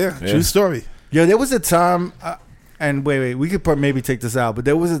Bottom. Yeah, Yeah. true story. Yo, there was a time, and wait, we could maybe take this out, but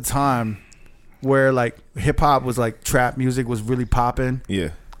there was a time where like hip hop was like trap music was really popping, Yeah.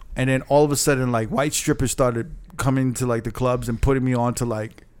 and then all of a sudden like white strippers started coming to like the clubs and putting me on to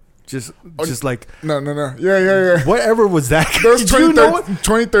like just like No. Yeah. whatever was that. That was Did you know it?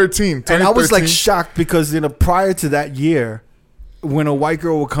 2013. And I was like 2013. shocked because prior to that year, when a white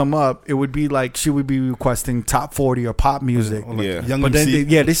girl would come up, it would be like she would be requesting top 40 or pop music. Or like Yeah. Young But then MC.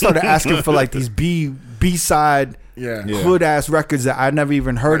 they started asking for like these B-side Yeah. Yeah. hood ass records that I'd never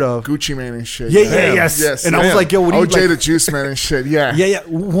even heard of. Gucci Man and shit. Yeah, yes. And I was like, yo, what do you OJ like? the Juice Man and shit. Yeah. Yeah.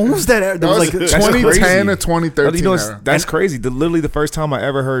 When was that? That was like That's 2010 crazy. to 2013. You know, era. that's crazy. Literally the first time I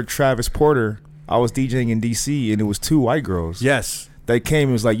ever heard Travis Porter, I was DJing in DC, and it was 2 white girls. yes. They came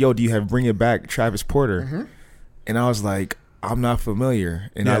and was like, "Yo, do you have Bring It Back, Travis Porter?" And I was like, "I'm not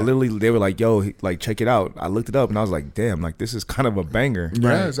familiar." And Yeah. they were like, "Yo, like check it out." I looked it up, and I was like, "Damn, like this is kind of a banger."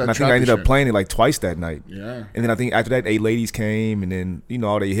 Yeah, it's that And I think I trap ended up shit. playing it like twice that night. Yeah. And then I think after that, 8 Ladies came, and then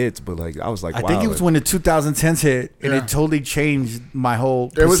all they hits. But like I was like, I wow, think it was like, when the 2010s hit, and Yeah. it totally changed my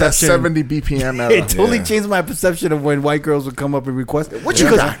whole It was at perception. 70 BPM era. It totally Yeah. changed my perception of when white girls would come up and request. What you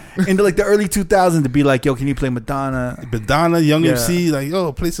Because got? in the, like the early 2000s, to be like, yo, can you play Madonna? Madonna, Young Yeah. MC, like,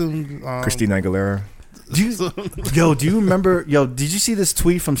 yo, play some. Christina Aguilera. Do you remember? Yo, did you see this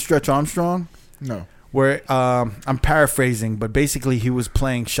tweet from Stretch Armstrong? No. Where I'm paraphrasing, but basically he was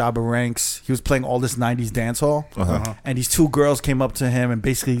playing Shabba Ranks. He was playing all this 90s dancehall. Uh-huh. And these 2 girls came up to him and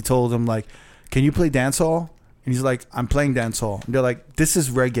basically told him, like, can you play dancehall? And he's like, I'm playing dancehall. And they're like, this is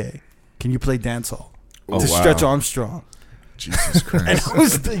reggae. Can you play dancehall? Oh, to wow. Stretch Armstrong. Jesus Christ.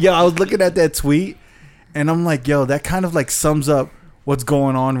 And I was looking at that tweet and I'm like, yo, that kind of like sums up what's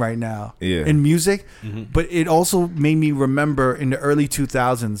going on right now Yeah. in music. But it also made me remember in the early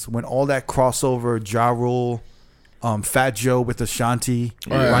 2000s when all that crossover, Ja Rule, Fat Joe with Ashanti,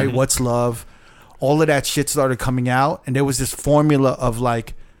 yeah. right? What's Love? All of that shit started coming out, and there was this formula of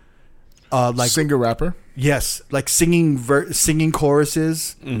like Singer rapper. yes, like singing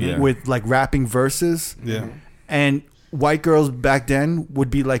choruses Yeah. with like rapping verses, Yeah. and white girls back then would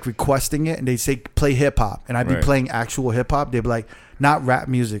be like requesting it, and they'd say play hip hop, and I'd be Right. playing actual hip hop. They'd be like, not rap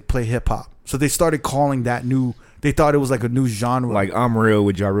music, play hip hop. So they started calling that new. They thought it was like a new genre. Like I'm Real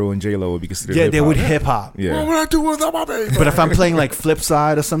with Ja Rule and J Lo would be considered. yeah, hip-hop. they would hip hop. What Yeah, would I do without my baby? But if I'm playing like Flip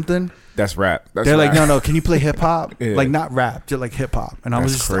Side or something, that's rap. That's they're like, rap. no, can you play hip hop? Yeah. Like not rap, just like hip hop. And I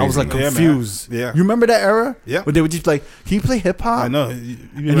was That's like crazy. Yeah, man. confused. Yeah. You remember that era? Yeah. Where they would just like, can you play hip hop? I know. And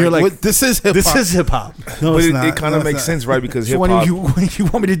you're like, what? This is hip hop. This is hip hop. No, But it's it, not. it kind No, of it's makes not. sense, right? Because So hip when hop. you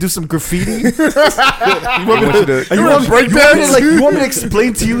want me to do some graffiti? you want you to- You want you want me to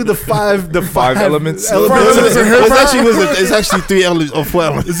explain to you the five elements? It's actually 3 elements or 4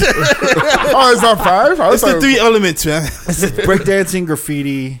 elements. Oh, it's not 5? I It's was the 3 elements, man. breakdancing,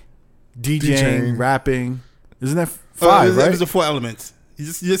 graffiti, DJing, rapping. Isn't that 5, It right? was the 4 elements. You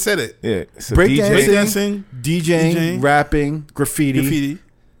just said it. Yeah, so Breakdancing, DJ. Dancing, DJing, rapping, graffiti, graffiti.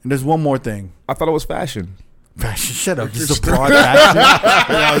 and there's one more thing. I thought it was fashion. Fashion. Shut up. This is a broad fashion.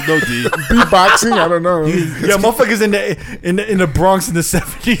 Yeah, no D. beatboxing. I don't know. Yeah, motherfuckers in the Bronx in the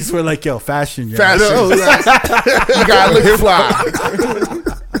 70s were like, yo, fashion. Yo. Fashion. You gotta look fly.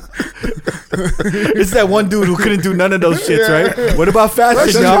 It's that one dude who couldn't do none of those shits, right? What about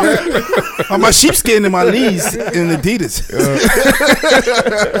fashion, y'all? On my sheepskin and my knees in Adidas.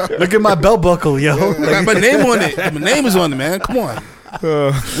 Look at my belt buckle, yo. Got my name on it. My name is on it, man. Come on.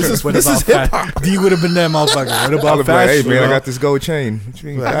 This is hip hop. D would have been that motherfucker. What I about was like, fashion? hey man, I yo? got this gold chain. What you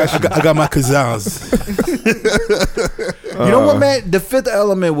mean fashion? I got my Kazals. You know what, man? The fifth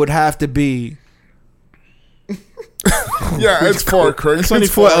element would have to be. Yeah, it's 4, Craig. It's only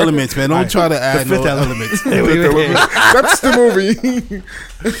It's 4 4. elements, man. Don't try to add fifth no element. elements. That's the movie.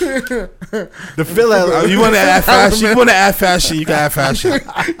 The fifth element. You want to add fashion? You want to add fashion? You can add fashion.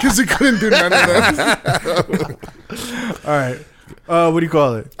 Because he couldn't do none of that. All right. What do you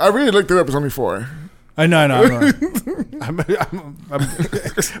call it? I really looked it up. It's only 4. I know. I'm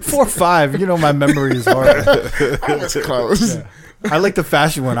 4 or 5. You know my memory is hard. That's close. Yeah. I like the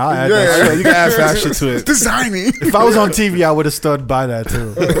fashion one. I'll add that. Yeah, Yeah, you can add fashion to it. Designing. If I was on TV, I would have stood by that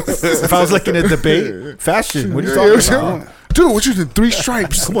too. If I was looking at debate, fashion. What are you talking about? Dude, what you did? 3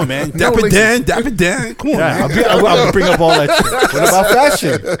 stripes. Come on, man. No, Dap it listen. down. Dap it down. Come on, Yeah, man. I'll bring up all that shit. What about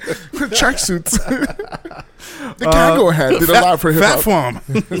fashion? Tracksuits. The Cago hat did a lot for hip Fat hop. Farm.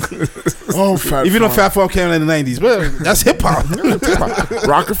 Oh, Fat Even though Farm. Fat Farm came in the 90s, but that's hip hop.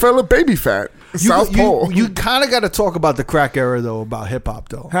 Rockefeller Baby Fat. South Pole. You kind of got to talk about the crack era though, about hip hop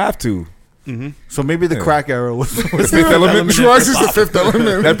though. Have to. So maybe the crack era was Fifth element. Drugs is the 5th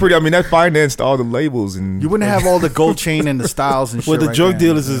element. That pretty. I mean, that financed all the labels and you wouldn't have all the gold chain and the styles and shit. Well, the right drug there.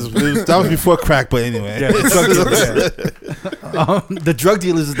 dealers that was before crack, but anyway. Yeah, the drug dealers. Yeah. The drug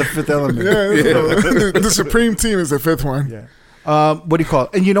dealers is the 5th element. Yeah, the Supreme Team is the 5th one. Yeah. What do you call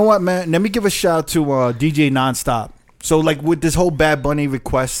it? And you know what, man? Let me give a shout out to DJ Nonstop. So like with this whole Bad Bunny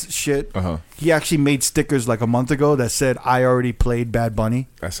request shit, he actually made stickers like a month ago that said I already played Bad Bunny.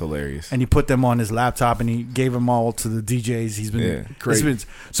 That's hilarious. And he put them on his laptop and he gave them all to the DJs. He's been great.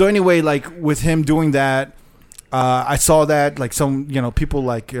 So anyway, like with him doing that, I saw that like some people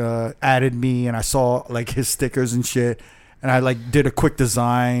like added me and I saw like his stickers and shit, and I like did a quick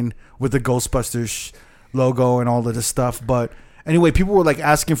design with the Ghostbusters logo and all of this stuff, but. Anyway, people were like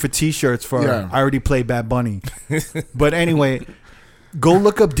asking for T-shirts for I already played Bad Bunny. But anyway, go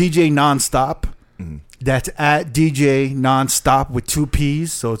look up DJ Nonstop. That's at DJ Nonstop with 2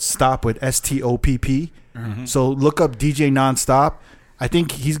 P's. So it's stop with STOPP. So look up DJ Nonstop. I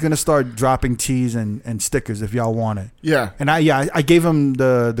think he's going to start dropping tees and stickers if y'all want it. Yeah. And I gave him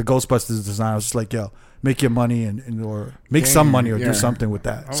the Ghostbusters design. I was just like, yo, make your money or make some money or do something with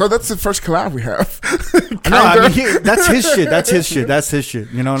that. So that's the first collab we have. No, I mean, that's his shit. That's his shit. That's his shit.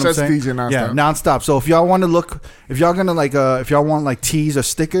 You know what I'm saying? DJ Nonstop. Yeah, Nonstop. So if y'all want to look, if y'all gonna like, if y'all want like tees or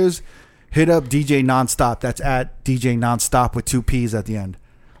stickers, hit up DJ Nonstop. That's at DJ Nonstop with 2 P's at the end.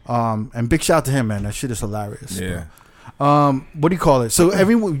 And big shout out to him, man. That shit is hilarious. Yeah. What do you call it? So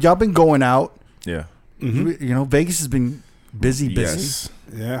y'all been going out. Yeah. Vegas has been busy. Yes.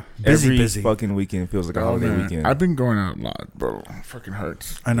 Yeah. Every fucking weekend feels like a holiday weekend. I've been going out a lot, bro. It fucking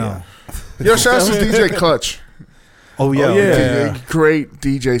hurts. I know. Yeah. Yo, shout out to DJ Clutch. Oh yeah. DJ, great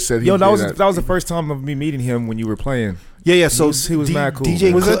DJ said he that was the first time of me meeting him when you were playing. Yeah. So he was mad cool.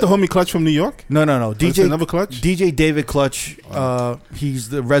 DJ was that the homie Clutch from New York? No. DJ another Clutch. DJ David Clutch. He's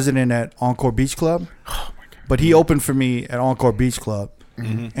the resident at Encore Beach Club. Oh my God. But he opened for me at Encore Beach Club,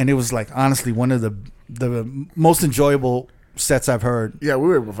 and it was like honestly one of the most enjoyable sets I've heard. Yeah, we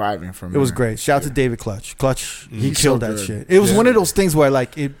were reviving from it. It was great. Shout out to David Clutch. Clutch, he killed that shit. It was one of those things where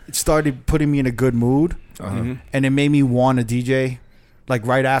like it started putting me in a good mood, and it made me want to DJ like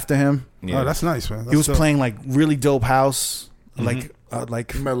right after him. Yeah. Oh, that's nice, man. He was playing like really dope house, like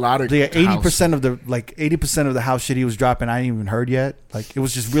melodic. Yeah, 80% of the 80% of the house shit he was dropping I ain't even heard yet. Like it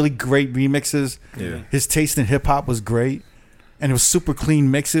was just really great remixes. Yeah, his taste in hip hop was great, and it was super clean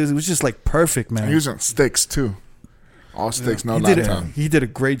mixes. It was just like perfect, man. And he was on sticks too. All sticks, no laptop. He did a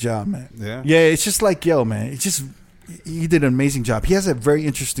great job, man. Yeah. Yeah, it's just like, yo, man. He did an amazing job. He has a very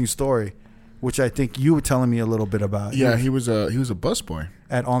interesting story, which I think you were telling me a little bit about. Yeah, he was a busboy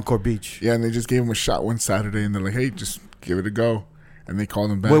at Encore Beach. Yeah, and they just gave him a shot one Saturday, and they're like, hey, just give it a go. And they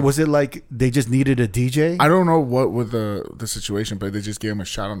called him back. Wait, was it like they just needed a DJ? I don't know what was the situation, but they just gave him a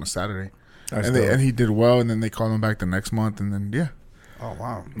shot on a Saturday. And he did well, and then they called him back the next month, and then, yeah. Oh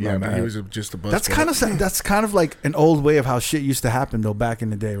wow! Yeah, man, he was just a buzz. That's kind of like an old way of how shit used to happen though back in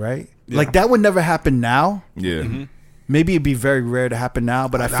the day, right? Yeah. Like that would never happen now. Yeah, maybe it'd be very rare to happen now,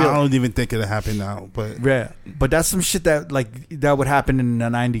 but I don't even think it'll happen now. But yeah, but that's some shit that that would happen in the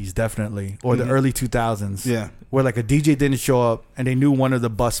 90s definitely, or the early 2000s. Yeah, where like a DJ didn't show up and they knew one of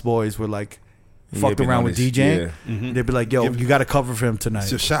the bus boys were like fucked around with DJing. Yeah. They'd be like, "Yo, you got to cover for him tonight."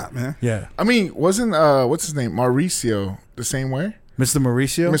 It's your shot, man. Yeah, I mean, wasn't what's his name, Mauricio, the same way? Mr.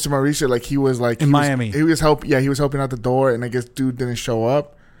 Mauricio, like he was like in Miami. He was he was helping out the door, and I guess dude didn't show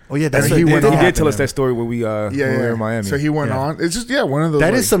up. Oh yeah, that's he did tell us that story when we when we were in Miami. So he went on. It's just one of those.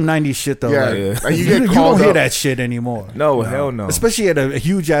 That is some 90s shit though. Yeah, like you don't hear that shit anymore. No, hell no. Especially at a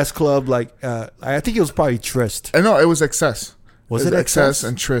huge ass club like I think it was probably Trist. No, it was Excess. Was it Excess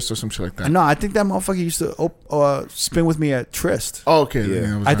and Trist or some shit like that? No, I think that motherfucker used to spin with me at Trist. Oh, okay.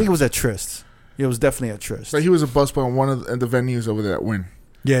 Yeah. I think it was at Trist. It was definitely at Trist. But he was a busboy on one of the venues over there at Wynn.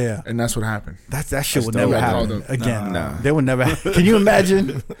 Yeah. And that's what happened. That shit would never happen again. No. They would never happen. Can you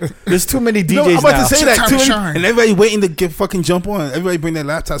imagine? There's too many DJs now. I'm about to say that too. And everybody waiting to get fucking jump on. Everybody bring their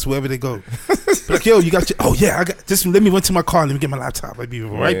laptops wherever they go. Like, yo, you got your... Oh, yeah, I got... Just let me run to my car and let me get my laptop. I'll be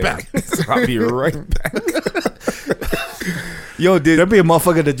right back. I'll be right back. Yo, dude, there'd be a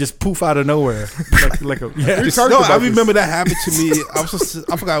motherfucker that just poof out of nowhere. I remember that happened to me.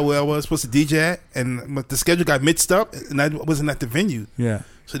 I forgot where I was supposed to DJ at, and the schedule got mixed up, and I wasn't at the venue. Yeah.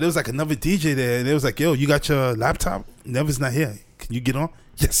 So there was like another DJ there, and it was like, yo, you got your laptop? Never's not here. Can you get on?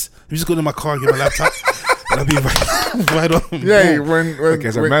 Yes. Let me just go to my car and get my laptop. And I'll be right on. Yeah,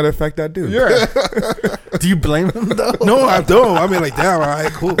 as a matter of fact, I do. Yeah. Do you blame him though? No, I don't. I mean, like, damn, all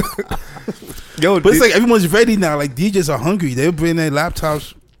right, cool. Yo, but it's like everyone's ready now. Like DJs are hungry. They'll bring their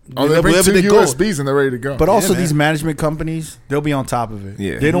laptops. They bring two USBs and they're ready to go. But also these management companies, they'll be on top of it.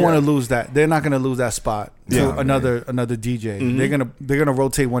 Yeah. They don't want to lose that. They're not going to lose that spot. to another DJ. They're gonna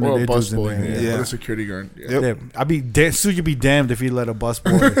rotate one of their dudes in there. Yeah, a security guard. Yeah. I'd be Suge be damned if he let a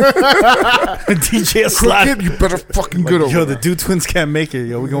busboy DJ a slide. You better fucking good over. Yo, the Dude Twins can't make it.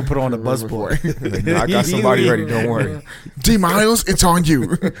 Yo, we gonna put on a busboy. I got somebody ready. Don't worry. D Miles, it's on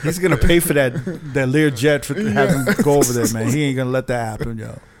you. He's gonna pay for that Learjet for having him go over there, man. He ain't gonna let that happen,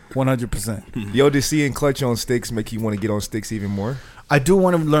 yo. 100%. Yo, did seeing Clutch on Sticks make you want to get on Sticks even more? I do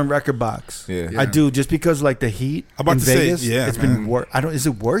want to learn record box. Yeah. I do, just because like the heat about in to say, Vegas. yeah, it's man. been worse. Is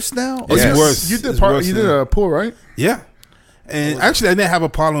it worse now? It's Yes. worse. You did It's worse you did now. a pool, right? Yeah. And actually, I didn't have a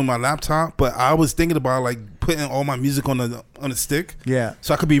problem with my laptop, but I was thinking about like putting all my music on a stick, Yeah.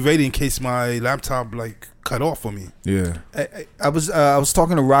 so I could be ready in case my laptop like cut off for me. Yeah. I was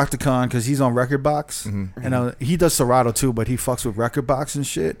talking to Rock the Con because he's on Record Box, and he does Serato too, but he fucks with Record Box and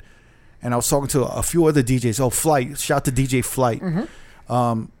shit. And I was talking to a few other DJs. Oh, Flight! Shout out to DJ Flight.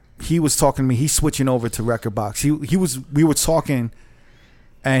 He was talking to me. He's switching over to Record Box. We were talking,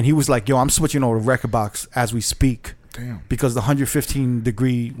 and he was like, "Yo, I'm switching over to Record Box as we speak." Damn. Because the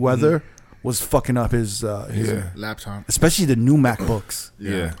 115-degree weather was fucking up his Laptop. especially the new MacBooks.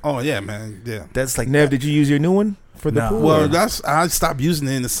 Yeah. Oh yeah, man. Yeah. That's like Nev, did you use your new one for the No. pool? Well, or- I stopped using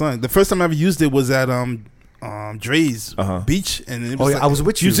it in the sun. The first time I ever used it was at Dre's beach, and it was Oh, yeah, I was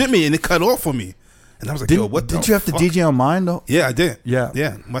with you. was me, and it cut off for me, and I was like, "Yo, what? Did you have to fuck? DJ on mine though? Yeah, I did.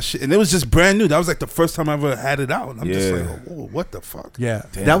 Yeah. My shit, and it was just brand new. That was like the first time I ever had it out. And I'm just Yeah. like, "Whoa, what the fuck?" Yeah,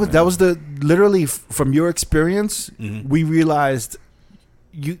 Damn, that was the literally from your experience. We realized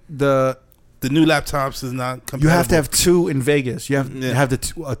The new laptops is not compatible. you have to have two in Vegas. You have Yeah. have the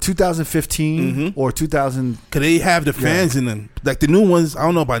 2015 or 2000. Cause they have the fans in them. Like the new ones, I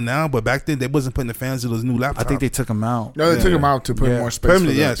don't know about now, but back then they wasn't putting the fans in those new laptops. I think they took them out. No, they took them out to put Yeah. more space.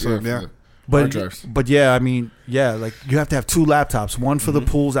 Permanent, for yeah, the, so, for yeah. the hard But drives. yeah, I mean, yeah, like you have to have two laptops, one for the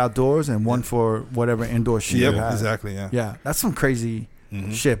pools outdoors and one for whatever indoor shit you Yep, have. exactly. Yeah. Yeah, that's some crazy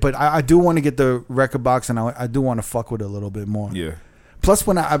shit. But I do want to get the Record Box, and I do want to fuck with it a little bit more. Yeah. Plus,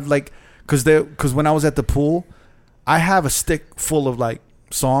 when I've like, because when I was at the pool, I have a stick full of like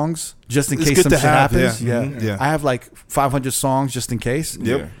songs just in It's case good some to shit have, happens. yeah. Yeah. Mhm. Yeah. I have like 500 songs just in case.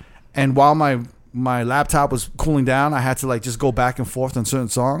 Yep. And while my laptop was cooling down, I had to like just go back and forth on certain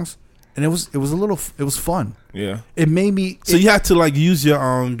songs, and it was fun. Yeah. It made me. So you had to like use your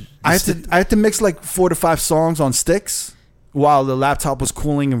I had to mix like 4 to 5 songs on sticks while the laptop was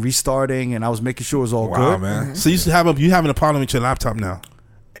cooling and restarting, and I was making sure it was all Wow, good. man. So you having a problem with your laptop now?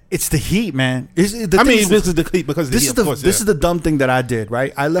 It's the heat, man. This is the heat because of the heat, of course, this is the dumb thing that I did,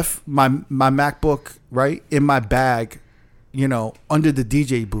 right? I left my MacBook right in my bag, under the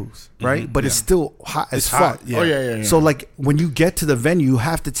DJ booth, right? But it's still hot as It's fuck. hot, yeah. Oh yeah. So like when you get to the venue, you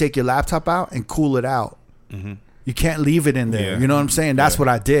have to take your laptop out and cool it out. You can't leave it in there. Yeah. You know what I'm saying? That's what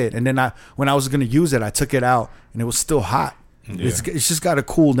I did. And then when I was gonna use it, I took it out and it was still hot. It's just got to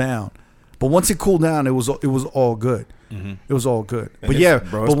cool down. But once it cooled down, it was all good. It was all good. But yeah,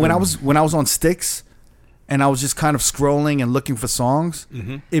 bro, but when I was on sticks, and I was just kind of scrolling and looking for songs,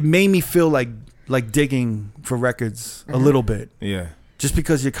 it made me feel like digging for records a little bit. Yeah. Just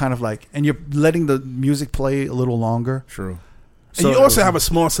because you're kind of like, and you're letting the music play a little longer. True. And you also have a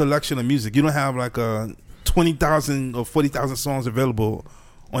small selection of music. You don't have like 20,000 or 40,000 songs available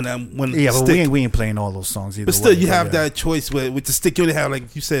on that one. Yeah, but stick. we ain't playing all those songs either. But still, way, you have yeah. that choice with the stick. You only have,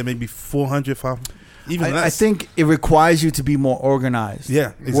 like you said, maybe 400, 500, even less. I think it requires you to be more organized.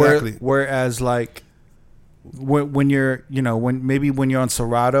 Yeah, exactly. Whereas like when you're, when you're on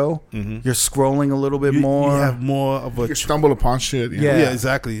Serato, you're scrolling a little bit more. You have more of a You stumble upon shit. Yeah. yeah,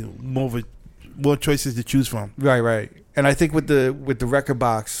 exactly. More choices to choose from. Right. And I think with the Record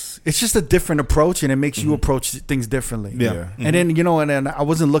Box, it's just a different approach, and it makes you approach things differently. Yeah. And then and then I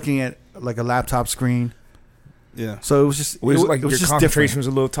wasn't looking at like a laptop screen, Yeah. so it was just Was it it like was your just concentration different. was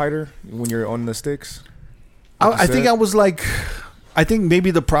a little tighter when you're on the sticks? I think I was like, I think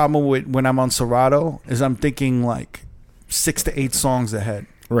maybe the problem with when I'm on Serato is I'm thinking like 6 to 8 songs ahead,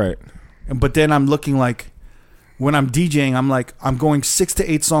 Right. but then I'm looking like when I'm DJing, I'm like I'm going 6 to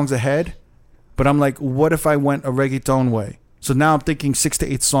 8 songs ahead. But I'm like, what if I went a reggaeton way? So now I'm thinking 6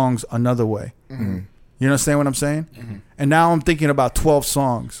 to 8 songs another way. You understand what I'm saying? And now I'm thinking about 12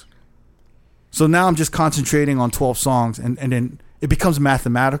 songs. So now I'm just concentrating on 12 songs, and then it becomes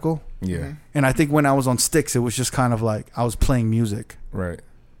mathematical. Yeah. And I think when I was on sticks, it was just kind of like I was playing music. Right.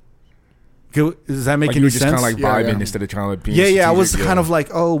 Does that make Like you any were just sense? kind of like Yeah, vibing yeah. instead of trying to be. Yeah, I was strategic, kind of like,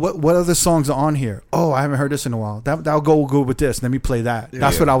 oh, what other songs are on here? Oh, I haven't heard this in a while. That'll go good with this. Let me play that.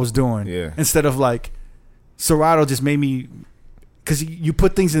 That's what I was doing. Yeah. Instead of like, Serato just made me because you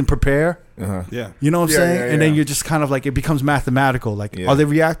put things in prepare. Uh-huh. Yeah. You know what I'm saying? Yeah, And then yeah. you're just kind of like, it becomes mathematical. Like, Yeah. are they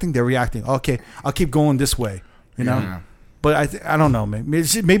reacting? They're reacting. Okay, I'll keep going this way. You know? Yeah. But I don't know, man.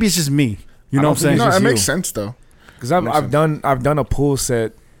 Maybe it's just me. You know what I'm saying? No, just it makes you. sense though. Because Makes I've done a pool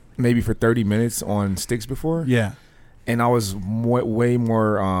set maybe for 30 minutes on sticks before, Yeah. and I was way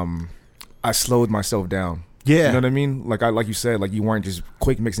more. I slowed myself down. Yeah. You know what I mean? Like you said, like you weren't just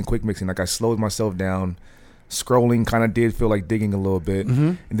quick mixing. Like I slowed myself down. Scrolling kind of did feel like digging a little bit,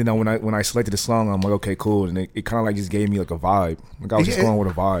 and then when I selected the song, I'm like, okay, cool, and it kind of like just gave me like a vibe. Like I was just going with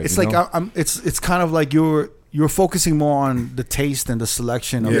a vibe. It's you like know? it's kind of like you're focusing more on the taste and the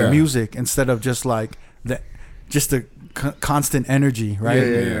selection of Yeah. the music instead of just like the constant energy, right?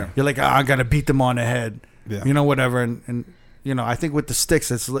 Yeah. You're like, I gotta beat them on the head, Yeah. you know, whatever. And you know, I think with the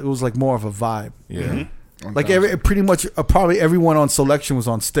sticks, it was like more of a vibe. yeah. Like pretty much, probably everyone on Selection was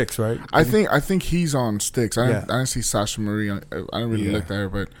on sticks, right? I think he's on sticks. I Yeah. didn't see Sasha Marie. I didn't really Yeah. look there,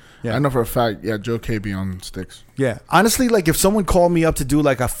 but Yeah. I know for a fact. Yeah, Joe K be on sticks. Yeah. Honestly, like if someone called me up to do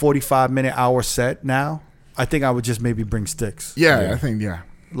like a 45-minute hour set now, I think I would just maybe bring sticks. Yeah, Yeah. I think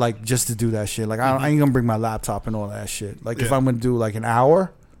Like just to do that shit. Like I ain't gonna bring my laptop and all that shit. Like if Yeah. I'm gonna do like an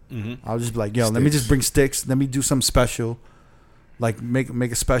hour, Mm-hmm. I'll just be like, yo, let me just bring sticks. Let me do something special. Like make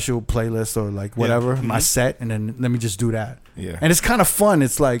a special playlist or like whatever, my set, and then let me just do that. Yeah. And it's kind of fun.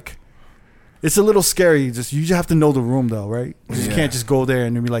 It's like, it's a little scary. You just have to know the room though, right? You just Yeah. can't just go there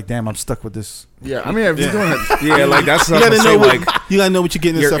and then be like, damn, I'm stuck with this. Yeah, I mean, if you're doing it, Yeah, like that's You what I'm gotta know saying. what Like you gotta know what you're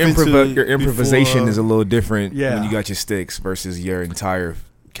getting your yourself into. your improvisation before, is a little different Yeah. when you got your sticks versus your entire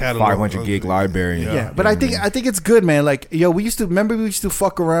catalog 500 gig library. Yeah, but I think it's good, man. Like, yo, we used to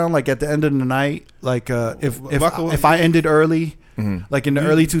fuck around like at the end of the night. Like, if I ended early, like in the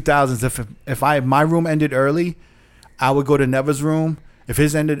early 2000s, if my room ended early, I would go to Never's room. If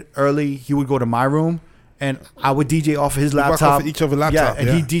his ended early, he would go to my room, and I would DJ off of his rock laptop. off of each other's laptop, Yeah, and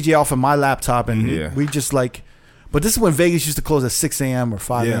yeah. he'd DJ off of my laptop, and Yeah. we just like. But this is when Vegas used to close at 6 a.m. or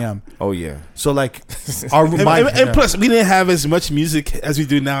 5 Yeah. a.m. Oh yeah. So like, our And plus, we didn't have as much music as we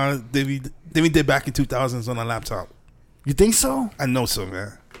do now that we did back in 2000s on a laptop. you think so? I know so,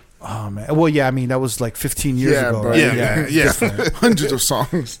 man. Oh man. Well, yeah. I mean, that was like 15 years Yeah, ago. bro. Right? Yeah. hundreds of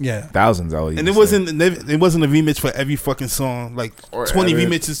songs. Yeah. Thousands, I would And even it say. wasn't a remix for every fucking song. Like Or 20 edit.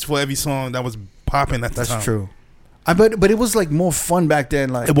 remixes for every song that was popping at the time. That's true. But it was like more fun back then.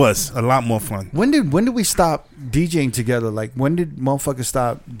 Like It was a lot more fun. when did we stop DJing together? Like when did motherfuckers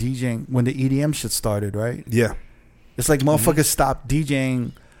stop DJing? When the EDM shit started, right? Yeah. It's like motherfuckers stopped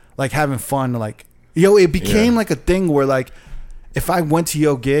DJing, like having fun. Like yo, it became Yeah. like a thing where like if I went to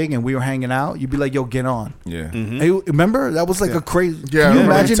your gig and we were hanging out, you'd be like, yo, get on. Yeah. Hey, remember that was like a crazy. Yeah, I Can you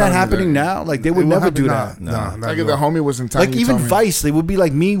remember imagine you that telling me happening that. now? Like they would never do that. Nah, Like if the homie was in town. Like he even told me. Vice, they would be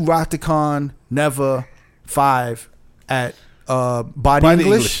like me, Rockticon, Never, 5 at Body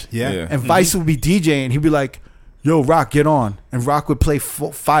English. Yeah. Yeah. And Vice would be DJing. He'd be like, yo, Rock, get on. And Rock would play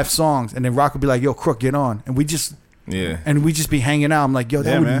 5 songs. And then Rock would be like, yo, Crook, get on. And we just be hanging out. I'm like, yo, that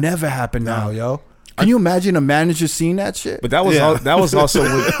Yeah, would man. never happen now, yo. Can you imagine a manager seeing that shit? But that was Yeah. that was also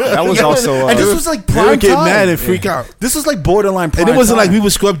that was also and this was like They prime would get time. mad and freak out. This was like borderline prime And it wasn't time. like we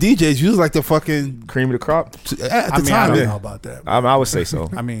would scrub DJs. We was like the fucking cream of the crop. at the I mean, I time. don't Yeah. know about that. I would say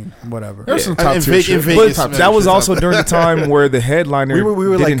so. I mean, whatever. There's some Yeah. top In tier Vegas- shit. in Vegas, But man. that was also during the time where the headliner We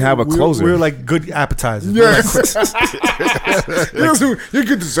were didn't like have a closer. We were like good appetizers. Yeah. You could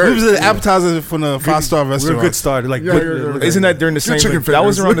We deserve was it. an appetizer from a 5-star We were a restaurant. good starter. Like, Yeah, good- yeah. Isn't that during the same? chicken That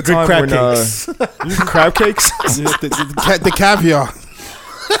was fingers. around the Good time crab when cakes. crab cakes. The caviar.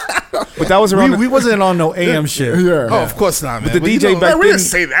 But that was around. we wasn't on no AM shit. Yeah. Oh, of course not, man. the you DJ know, back Man, we then, didn't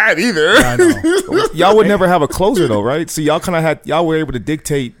say that either. I know. y'all would never have a closer though, right? So y'all kind of y'all were able to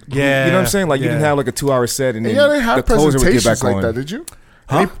dictate. Yeah. You know what I'm saying? Like you Yeah. didn't have like a 2-hour set and then Yeah, they the have closer would get back presentations like on. that. Did you?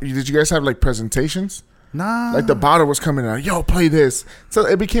 Huh? Did you guys have like presentations? Nah. Like the bottle was coming out. Yo, play this. So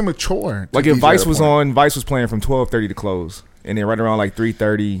it became a chore. to Like if DJ Vice at a was point. on, Vice was playing from 12:30 to close, and then right around like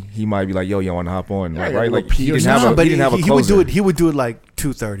 3:30, he might be like, "Yo, you want to hop on?" Yeah, Like, yeah, right? a Like little he pee or didn't have something. a he didn't have a he would closer. do it. He would do it like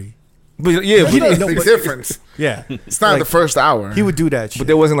 2:30. But yeah, He but, didn't know, Big but- difference. Yeah, It's not Like, the first hour. he would do that shit. but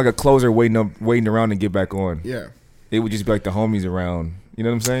there wasn't like a closer waiting around to get back on. Yeah. It would just be like the homies around. You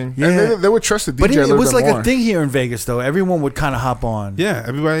know what I'm saying? yeah, And they would trust the DJ but a it little was bit like more. a thing here in Vegas though. Everyone would kind of hop on. Yeah,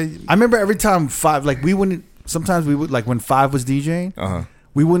 everybody. I remember every time 5, like we wouldn't. Sometimes we would like when 5 was DJing,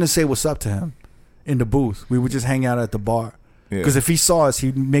 we wouldn't say what's up to him in the booth. We would just hang out at the bar Yeah. because if he saw us,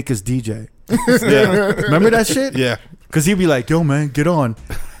 he'd make us DJ. Yeah. Remember that shit? Yeah. Because he'd be like, "Yo, man, get on,"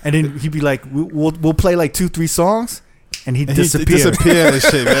 and then he'd be like, "We'll play like 2-3 songs," and he He disappeared. disappeared and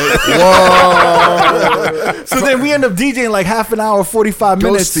shit, man. So then we end up DJing like half an hour, 45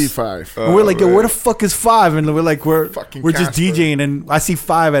 Go minutes. Steve 5. And we're like, yo, where the fuck is 5? And we're like, we're Fucking just Casper. DJing, and I see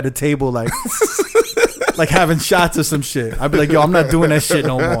 5 at a table, like like having shots or some shit. I'd be like, yo, I'm not doing that shit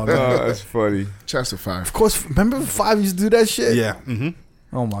no more, man. Oh, that's funny. Chester 5. Of course, remember 5 used to do that shit? Yeah. Mm-hmm.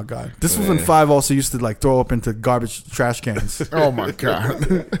 Oh my god, this was when 5 also used to like throw up into garbage trash cans. Oh my god.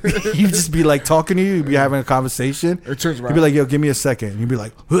 He'd just be like talking to you, you'd be having a conversation. It turns He'd around. be like, yo, give me a second. You'd be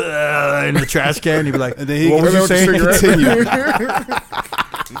like, in the trash can. You'd be like, And then he what was you saying? continue.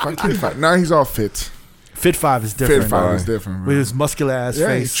 Fucking 5. Now he's all fit. Fit 5 is different. Fit 5 bro. is different, With bro. his muscular ass Yeah,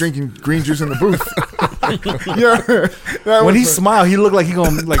 face. he's drinking green juice in the booth. Yeah. That When was he smile, he look like he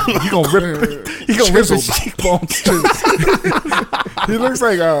gonna rip his Chiseled. cheekbones. He looks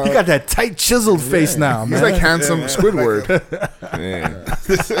like He got that tight chiseled face now, man. he's like handsome Squidward. Man.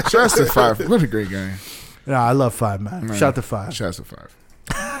 Chester 5. What a great guy. Nah, I love 5, man. Man. Shout to 5. Chester 5.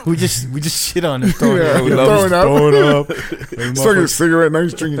 We just shit on him. Throwing Yeah, it. we throwing up. Throwing up. Smoking a cigarette. Now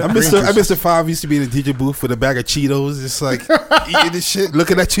he's drinking I green missed juice. Mr. 5 used to be in the DJ booth with a bag of Cheetos, just like eating this shit,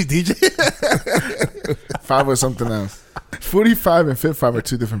 looking at you, DJ. 5 was something else. 45 and Fit 5 are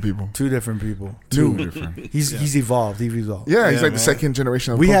two different people. Two different people. Two different. He's evolved. He's evolved. Yeah, he's Yeah, like man. the second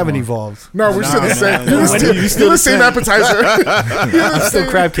generation of We Pokemon. haven't evolved. No, we're still the same. no, He's no. still the same appetizer. I'm still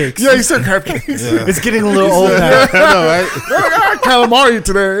crab cakes. Yeah, he's still crab cakes. It's getting a little old now. I know, right? Calamari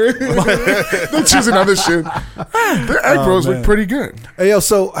today. They're choosing other shit. Their egg rolls man. look pretty good. Hey, yo,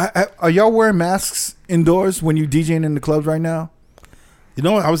 so are y'all wearing masks indoors when you DJing in the clubs right now? You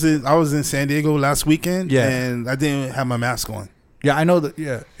know what? I was in San Diego last weekend, Yeah. and I didn't have my mask on. Yeah, I know that.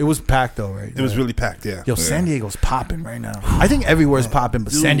 Yeah, it was packed though, right? It was really packed, yeah. Yo, San Diego's popping right now. I think everywhere's popping,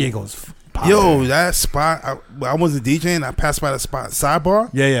 but San Diego's popping. Yo, that spot, I wasn't DJing. I passed by the spot, Sidebar.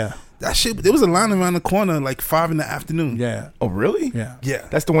 Yeah. That shit, there was a line around the corner like 5 in the afternoon. Yeah. Oh, really? Yeah. Yeah.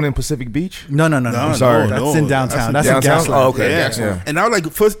 That's the one in Pacific Beach? No. No, sorry. That's no, in downtown. That's Downtown? in Gaslamp. Oh, okay. Yeah. Yeah. And I was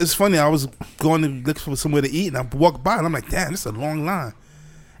like, first, it's funny. I was going to look for somewhere to eat, and I walked by, and I'm like, damn, this is a long line.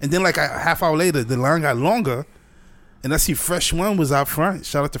 And then, like a half hour later, the line got longer, and I see Fresh One was out front.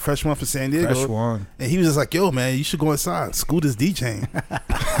 Shout out to Fresh One for San Diego. Fresh One. And he was just like, yo, man, you should go inside. Scooter's DJing.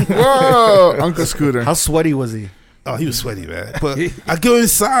 Whoa, Uncle Scooter. How sweaty was he? Oh, he was sweaty, man. But I go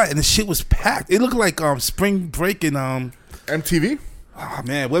inside, and the shit was packed. It looked like spring break in MTV? oh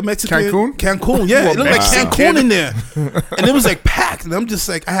man, what Mexican? Cancun? Cancun, yeah. It looked like Mexican? Cancun in there. And it was like packed. And I'm just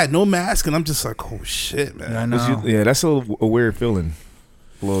like, I had no mask, and I'm just like, oh shit, man. Yeah, I know. Yeah, that's a weird feeling.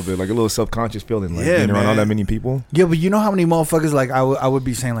 A little bit, like a little subconscious feeling, like Yeah, being around all man. that many people. Yeah, but you know how many motherfuckers like I would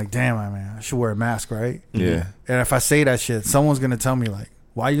be saying like, damn, man, I should wear a mask, right? Yeah. And if I say that shit, someone's gonna tell me like,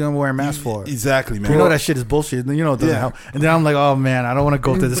 why are you gonna wear a mask for? Exactly, man. You know that shit is bullshit. You know it doesn't Yeah. help. And then I'm like, oh man, I don't want to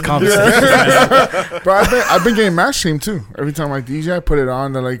go through this conversation. But I've been getting mask shame too. Every time I DJ, I put it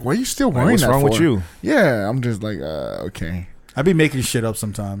on. They're like, "Why are you still wearing What's that wrong for?" with you? Yeah, I'm just like, okay. I be making shit up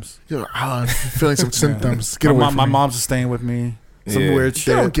sometimes. You're like, I'm feeling some symptoms. Get away my from my me. mom's staying with me. Some Yeah. weird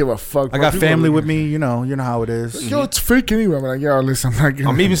They don't shit. give a fuck. I bro. got People family are with like, me. You know how it is. Yo, it's fake anyway. I'm like, yo, listen, I'm not gonna.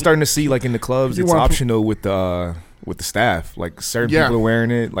 I'm even starting to see, like in the clubs, You it's wanna put- optional with the staff. Like certain Yeah. people are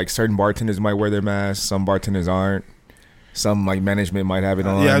wearing it. Like certain bartenders might wear their masks. Some bartenders aren't. Some like management might have it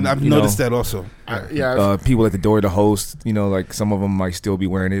on. Yeah, I've you know. noticed that also. People at the door to host, you know, like some of them might still be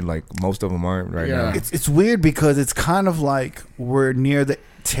wearing it. Like most of them aren't right Yeah. now. It's weird because it's kind of like we're near the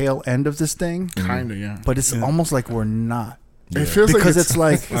tail end of this thing, Kinda, yeah. but it's almost like we're not. It feels Because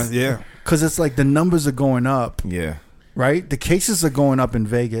like it's like Yeah. because it's like the numbers are going up, Yeah. right? The cases are going up in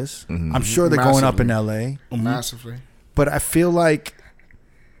Vegas. Mhm. I'm sure they're going up in Massively. LA, massively. but I feel like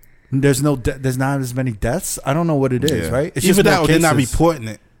there's not as many deaths. I don't know what it is, Yeah. right? It's Either more that or they're not cases. reporting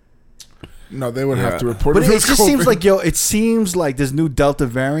it. No, they would Yeah. have to report But it. it just seems like it seems like this new Delta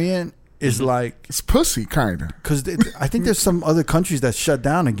variant is like it's pussy, kinda. because I think there's some other countries that shut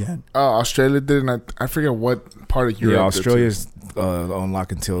down again. Australia did, and I forget what part of Europe. Yeah, did, too. Australia's on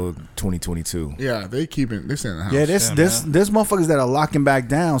lock until 2022. Yeah, they keep it. They stay in the house. Yeah, there's motherfuckers that are locking back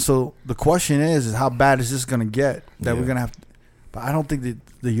down. So the question is how bad is this gonna get that we're Yeah. gonna have? But I don't think that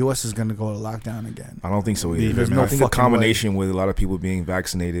the U.S. is gonna go to lockdown again. I don't think so either. There's man. no I think the fucking combination with a lot of people being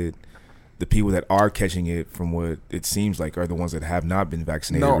vaccinated, the people that are catching it, from what it seems like, are the ones that have not been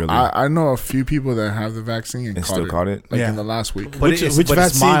vaccinated. No, really, I know a few people that have the vaccine and and caught still it, caught it. like Yeah. in the last week. But Which it's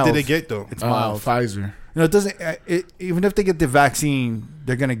vaccine mild. did they get though? It's mild. Pfizer. It doesn't. Even if they get the vaccine,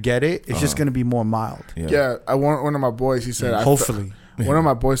 they're gonna get it. It's just gonna be more mild. Yeah, I want one of my boys. He said, Hopefully. one of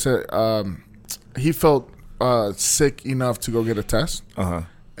my boys said he felt sick enough to go get a test,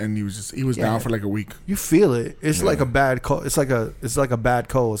 and he was down for like a week. You feel it. It's like a bad cold. It's like a bad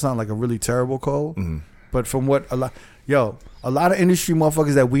cold. It's not like a really terrible cold. But from what yo, a lot of industry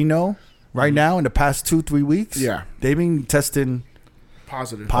motherfuckers that we know right now in the past 2-3 weeks, Yeah. they've been testing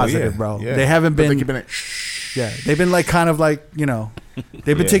Positive. positive, yeah, bro. yeah. They haven't But they been. keep it like, shh. Yeah, they've been like kind of like, you know,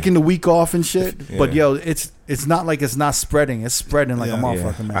 they've been Yeah. taking the week off and shit. But Yeah. yo, it's not like it's not spreading. It's spreading like a Yeah.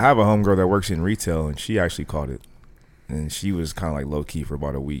 motherfucker, man. I have a homegirl that works in retail, and she actually caught it, and she was kind of like low key for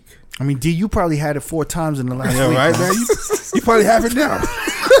about a week. I mean, D, you probably had it 4 times in the last Yeah, week. right, man. You probably have it now.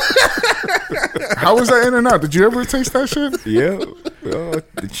 How was that in and out? Did you ever taste that shit? Yeah,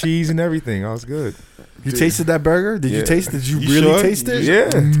 the cheese and everything. I was good. You tasted that burger? Did you Yeah. taste it? Did you You really sure? taste it?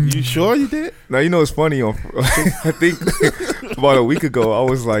 Yeah. You sure you did? Now you know it's funny. I think about a week ago, I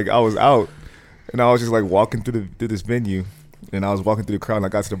was out, and I was just like walking through this venue, and I was walking through the crowd, and I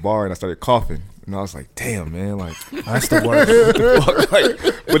got to the bar, and I started coughing, and I was like, "Damn, man!" Like, That's the worst.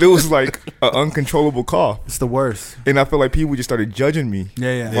 like, but it was like an uncontrollable cough, It's the worst. and I felt like people just started judging me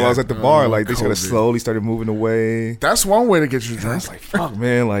Yeah. while I was at the bar. Like they COVID. slowly started moving away. That's one way to get your I drink. was like, "Fuck,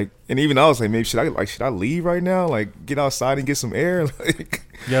 man!" Like, and even I was like, "Maybe should I leave right now? Like, get outside and get some air?" Like,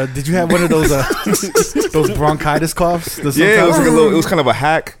 Yeah, did you have one of those those bronchitis coughs? yeah, it was like it was kind of a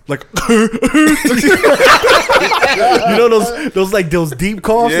hack. like you know those deep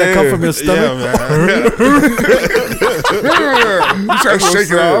coughs that come from your stomach. You try to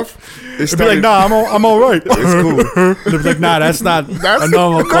shake it off. It'd be like, nah, I'm all right. It's cool. They'd be like, nah, that's not That's a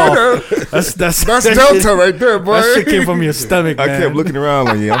normal cough. That's That's that Delta shit, right there, boy. that shit came from your stomach, I man. kept looking around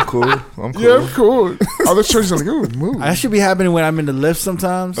like, yeah, I'm cool. I'm cool. Yeah, I'm cool. Other churches are like, ooh, move. That should be happening when I'm in the lift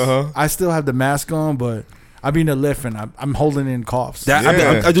sometimes. Uh-huh. I still have the mask on, but I be in the lift and I'm holding in coughs.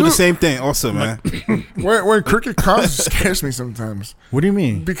 I do the same thing also, man. When cricket comes, it scares me sometimes What do you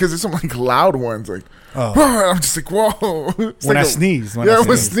mean? because it's some like loud ones. Like, Oh. I'm just like, whoa. It's When like I sneeze. yeah,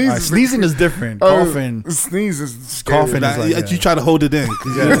 when sneeze. sneeze All right, is- sneezing is different. Oh, Coughing. sneeze is scary. Coughing is like, You try to hold it in.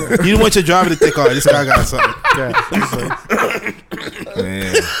 'Cause you don't want your driver to think, "Oh, this guy got something." Yeah. It's like-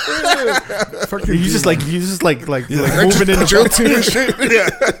 Man. Fucking you just like moving in the jolting and shit.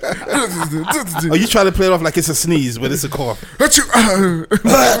 Or you try to play it off like it's a sneeze, but it's a cough. Let you.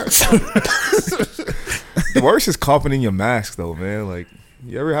 The worst is coughing in your mask, though, man. Like,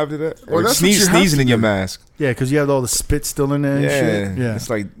 you ever have to that? Well, Or that's what you have sneezing to in your do. mask. Yeah, because you have all the spit still in there and shit. Yeah. It's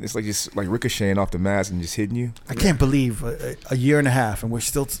like just like ricocheting off the mask and just hitting you. I can't believe a year and a half and we're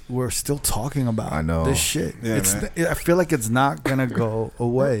still talking about I know. this shit. Yeah, It's man. I feel like it's not gonna go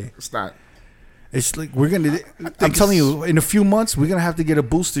away. It's not. It's like we're gonna. I'm telling you, in a few months we're gonna have to get a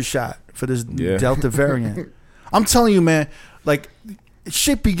booster shot for this Yeah. Delta variant. I'm telling you, man. Like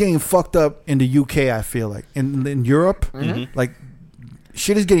shit be getting fucked up in the UK. I feel like in Europe, like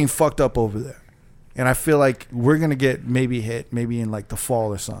shit is getting fucked up over there. And I feel like we're gonna get hit in like the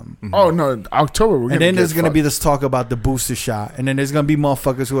fall or something. Oh no, October. We're And then there's gonna be this talk about the booster shot, and then there's gonna be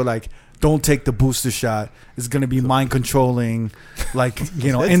motherfuckers who are like, "Don't take the booster shot. It's gonna be mind controlling, like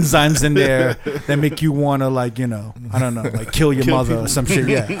enzymes in there that make you wanna like I don't know, like kill your mother or some shit."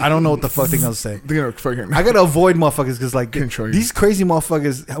 Yeah, I don't know what the fuck they're gonna say. They're gonna fucking. I gotta avoid motherfuckers because like Control you. these crazy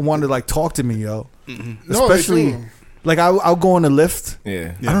motherfuckers want to like talk to me, yo. No, Especially they do. like I'll go in the lift.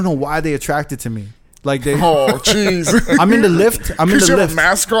 Yeah. I don't know why they attracted to me. Like they, Oh jeez. I'm in the lift. I'm in Because the you have lift. a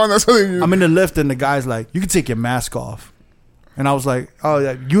mask on. That's what you. I'm in the lift and the guy's like, "You can take your mask off," and I was like, "Oh,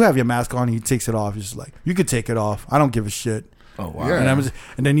 yeah, you have your mask on." He takes it off. He's just like, "You can take it off. I don't give a shit." Oh wow. Yeah.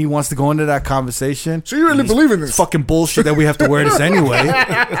 And then he wants to go into that conversation. So you really believe in It's this? fucking bullshit that we have to wear this anyway.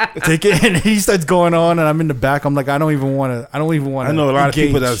 Take it, and he starts going on, and I'm in the back. I'm like, I don't even want to. I know a lot of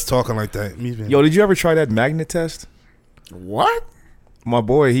people that's talking like that. Yo, did you ever try that magnet test? What? My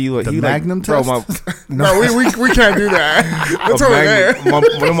boy, he Magnum bro, test? No, we can't do that. That's over there.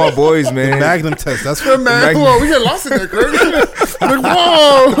 one of my boys, man. Magnum test. That's Good man. Magnum. Whoa, we get lost in there, Craig. Like,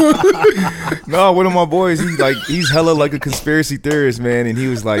 whoa. No, one of my boys, he's hella like a conspiracy theorist, man. And he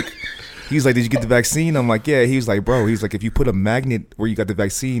was like, did you get the vaccine? I'm like, yeah. He was like, bro, he's like, if you put a magnet where you got the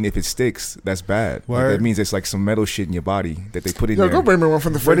vaccine, if it sticks, that's bad. Like, Word. that means it's like some metal shit in your body that they put in Yo, there. go bring me one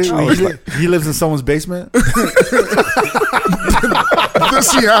from the What fridge. he lives in someone's basement.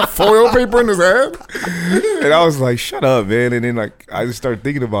 Does he have foil paper in his head? And I was like, shut up, man. And then like I just started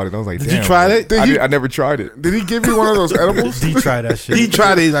thinking about it. I was like, Did damn, you try man. it? I never tried it. Did he give you one of those edibles? D try that shit. He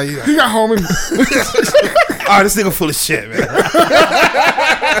tried it. He's like, He got home and "Oh, this nigga full of shit, man."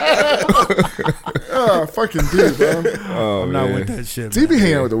 fucking dude, bro. Oh, I'm not man. with that shit. D Man. be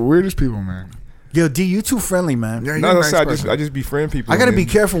hanging out with the weirdest people, man. Yo, D, you too friendly, man. Yeah, No, you're a that's nice I person. just befriend people. I gotta man. be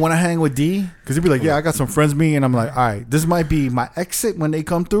careful when I hang with D because he'd be like, "Yeah, I got some friends with me," and I'm like, "All right, this might be my exit when they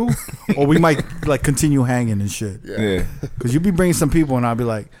come through, or we might like continue hanging and shit." Yeah. Because you be bringing some people, and I'll be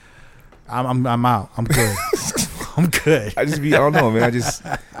like, "I'm out. I'm good." I'm good. I don't know, man. I just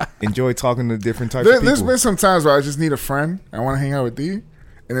enjoy talking to different types of people. There's been some times where I just need a friend. I want to hang out with D, and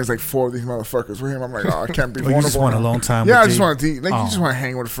there's like 4 of these motherfuckers with him. I'm like, oh, I can't be vulnerable. You just want alone time. Yeah, with I just D? want to D. Like, you just want to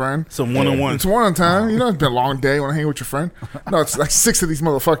hang with a friend. Some one-on-one. It's one time. You know, it's been a long day. Want to hang with your friend? No, it's like 6 of these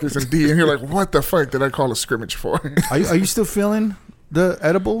motherfuckers in D, and you're like, what the fuck did I call a scrimmage for? Are you still feeling the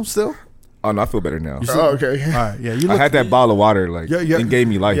edible still? Oh no, I feel better now. Oh, okay. All right, yeah. You I had that bottle of water, like, it gave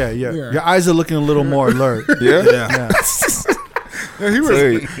me life. Yeah. Your eyes are looking a little more alert. Yeah? Yeah. Yeah,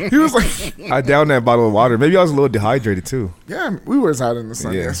 he was like, I downed that bottle of water. Maybe I was a little dehydrated too. yeah, we was out in the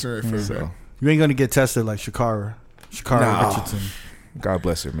sun Yeah. yesterday. For So, You ain't gonna get tested like Shakara Richardson. God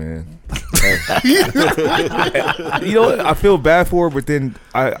bless her, man. You know, I feel bad for her, but then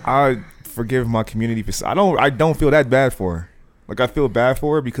I forgive my community. I don't feel that bad for her. Like, I feel bad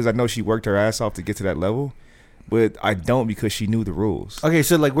for her because I know she worked her ass off to get to that level, but I don't because she knew the rules. Okay,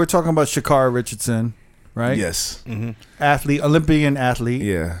 so like we're talking about Shakara Richardson, right? Yes. Athlete, Olympian athlete.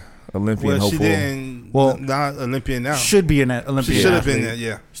 Yeah. Olympian Well, she hopeful. didn't. Well, not Olympian now. Should be an Olympian. She should have been athlete. there.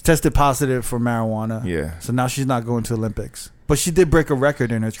 Yeah. She tested positive for marijuana. Yeah. So now she's not going to Olympics. But she did break a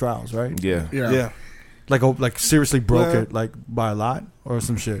record in her trials, right? Yeah. Yeah. Like seriously broke Well- it like by a lot or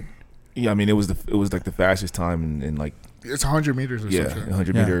some shit. Yeah, I mean, it was like the fastest time in like, it's 100 meters or yeah, something.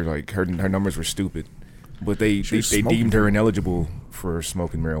 100 Yeah. meter. Like, her numbers were stupid, but they She was deemed smoking. her ineligible for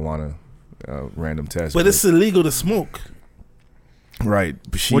smoking marijuana. Random test. But it's illegal to smoke right.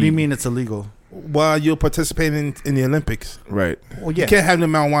 But What do you mean it's illegal? while you're participating in the Olympics. Right. Well, You can't have the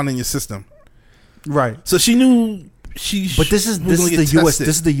marijuana in your system. Right. So she knew she. But this is was gonna the get US. tested.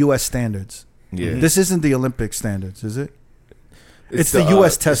 This is the US standards. Yeah. This isn't the Olympic standards, is it? It's the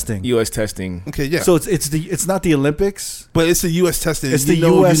US testing. U.S. testing. Okay, yeah. So it's not the Olympics, but it's the U.S. testing. It's You the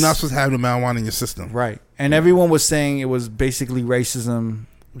know US You're not supposed to have the marijuana in your system. right? And everyone was saying it was basically racism,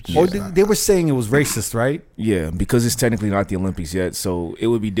 or they were saying it was racist, right? Yeah, because it's technically not the Olympics yet, so it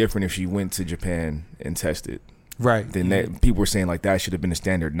would be different if she went to Japan and tested. Right. Then people were saying like that should have been a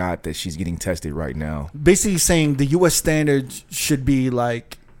standard, not that she's getting tested right now. Basically saying the U.S. standards should be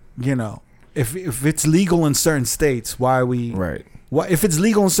like, you know, if it's legal in certain states, why are we? Right. Why, if it's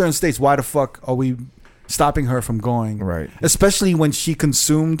legal in certain states, why the fuck are we stopping her from going? Right. Especially when she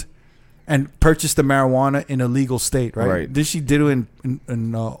consumed and purchased the marijuana in a legal state, right? Right. Did she do it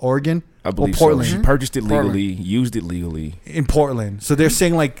in Oregon? I believe or Portland? so. She purchased it Portland. legally, used it legally. In Portland. So they're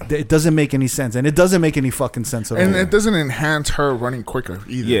saying like it doesn't make any sense, and it doesn't make any fucking sense at all. And it doesn't enhance her running quicker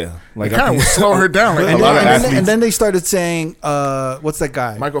either. Yeah, like It kind of would slow her down. Like, A lot of athletes- and then they started saying, what's that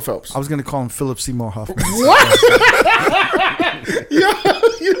guy? Michael Phelps. I was gonna call him Philip Seymour Hoffman.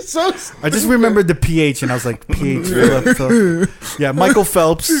 You're so I just remembered the PH, and I was like, PH Philip. Yeah, Michael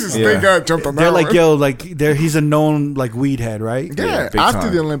Phelps. Jesus, Yeah. thank God jumped on that They're like, one. yo, like he's a known like weed head, right? Yeah, big after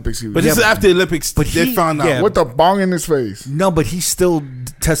time. the Olympics, he was. But this is after the Olympics. But They he- found out. yeah. with the bong in his face. No, but he still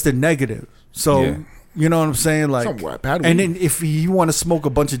tested negative. So Yeah. you know what I'm saying? Like, Some bad and weed. then if you want to smoke a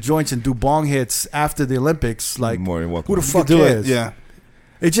bunch of joints and do bong hits after the Olympics, like, More than welcome. who the You fuck do cares? it. Yeah.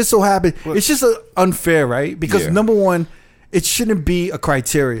 It just so happened. It's just unfair, right? Because Yeah. number one, it shouldn't be a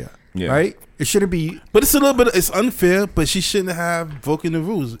criteria, Yeah. right? It shouldn't be. But it's a little bit. It's unfair. But she shouldn't have broken the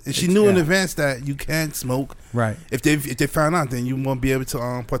rules. And she knew in yeah. advance that you can't smoke. Right. If they found out, then you won't be able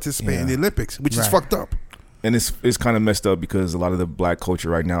to participate in Yeah. the Olympics, which is Right. fucked up. And it's kind of messed up because a lot of the black culture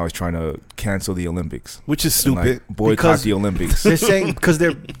right now is trying to cancel the Olympics. Which is And, stupid. like, boycott Because- the Olympics. They're saying because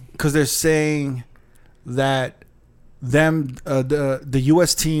they're saying that the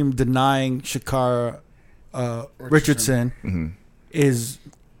U.S. team denying Shakara Richardson hmm is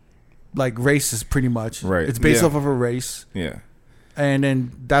like racist, pretty much. Right. It's based Yeah. off of a race, Yeah. and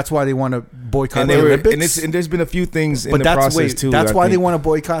then that's why they want to boycott And, the Olympics. and there's been a few things in but the that's process too. that's I why they think- want to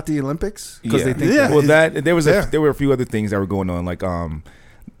boycott the Olympics because Yeah. they think Yeah. that- Well, that there was Yeah. there were a few other things that were going on, like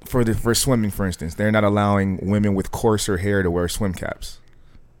for swimming, for instance, they're not allowing women with coarser hair to wear swim caps.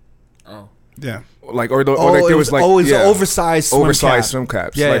 Oh. Yeah. Like or it there was like always yeah, oversized swim oversized cap. swim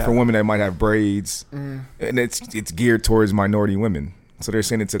caps, Yeah, like yeah. for women that might have braids, and it's geared towards minority women. So they're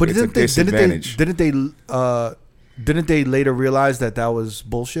saying it's a But it's a disadvantage. didn't they later realize that was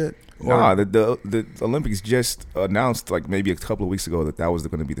bullshit? Nah, the Olympics just announced like maybe a couple of weeks ago that was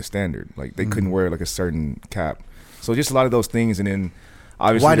going to be the standard. Like they couldn't wear like a certain cap. So just a lot of those things, and then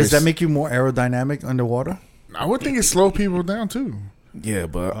obviously Why does that there's- make you more aerodynamic underwater? I would think it slow people down too. Yeah,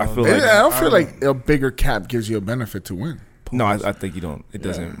 but I feel I like don't feel like a bigger cap gives you a benefit to win. no, I think you don't. It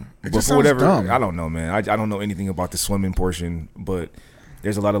doesn't. It But just for sounds whatever, dumb. I don't know, man. I don't know anything about the swimming portion, but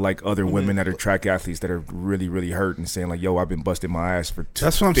there's a lot of like other women that are track athletes that are really, really hurt and saying like, "Yo, I've been busting my ass for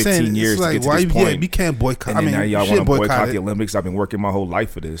That's what I'm 15 saying. years It's like, to get why to this point." you can't boycott. And then now y'all want to boycott it. the Olympics. I've been working my whole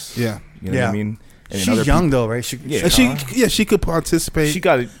life for this. Yeah. You know what Yeah. I mean? She's young though, right? And she could participate. She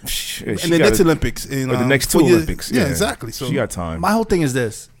got it. In the next Olympics, or the next 2 Olympics. Yeah, exactly. So she got time. My whole thing is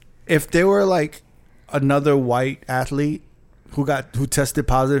this: if there were like another white athlete who tested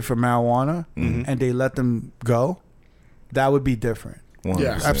positive for marijuana and they let them go, that would be different. 100%.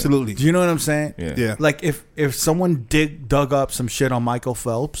 Yeah, absolutely. Do you know what I'm saying? Yeah. Like if someone dug up some shit on Michael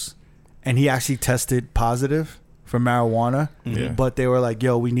Phelps and he actually tested positive for marijuana, but they were like,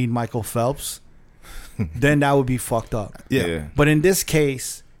 "Yo, we need Michael Phelps," then that would be fucked up. Yeah. But in this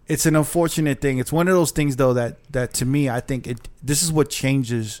case, it's an unfortunate thing. It's one of those things though that to me, I think this is what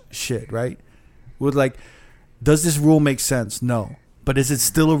changes shit, right? With like, does this rule make sense? No. But is it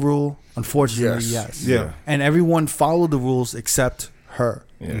still a rule? Unfortunately, yes. Yeah. And everyone followed the rules except her.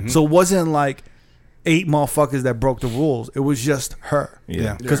 Yeah. So it wasn't like 8 motherfuckers that broke the rules. It was just her.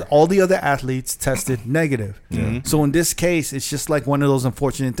 Yeah. Because all the other athletes tested negative. Mm-hmm. So in this case, it's just like one of those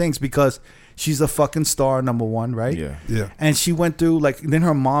unfortunate things because she's a fucking star, number one, right? Yeah. And she went through then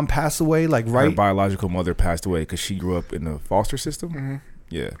her mom passed away, like Her right. biological mother passed away because she grew up in the foster system.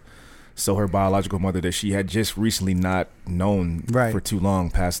 Yeah. So her biological mother that she had just recently not known for too long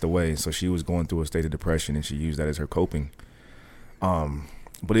passed away. So she was going through a state of depression and she used that as her coping.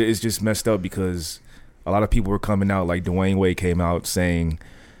 But it's just messed up because a lot of people were coming out, like Dwayne Wade came out saying,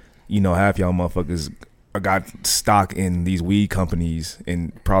 half y'all motherfuckers got stock in these weed companies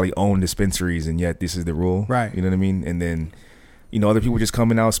and probably own dispensaries, and yet this is the rule. Right. You know what I mean? And then, other people just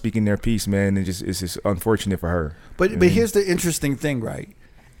coming out speaking their piece, man. And it's just unfortunate for her. But here's the interesting thing, right?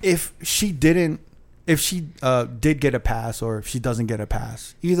 If she did get a pass or if she doesn't get a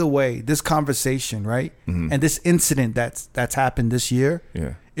pass, either way, this conversation, right, and this incident that's happened this year,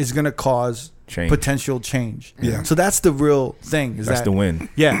 is gonna cause potential change. Yeah. So that's the real thing. That's the win.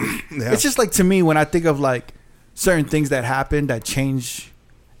 Yeah. It's just like, to me, when I think of like certain things that happen that change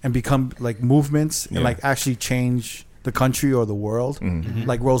and become like movements and like actually change the country or the world,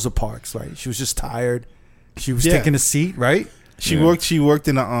 like Rosa Parks, right? She was just tired. She was taking a seat, right? She worked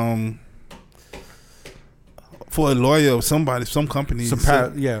in a for a lawyer or some company. So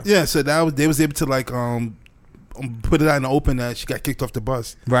they was able to like put it out in the open that she got kicked off the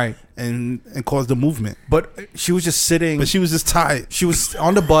bus, right, and caused the movement. But she was just sitting. But she was just tired. She was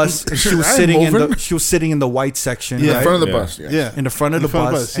on the bus. And she was sitting in the white section, right? In front of the bus. Yeah, in the front of the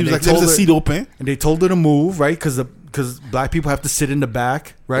bus. She was like, "There's a seat open," and they told her to move, right? Because black people have to sit in the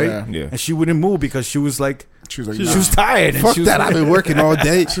back, right? Yeah. And she wouldn't move because she was like. She was tired. Fuck that! I've been working all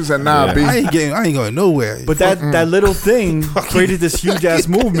day. She was like, "Nah, B. I ain't going nowhere." But that little thing created this huge ass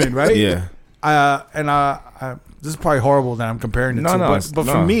movement, right? Yeah. This is probably horrible that I'm comparing it to, but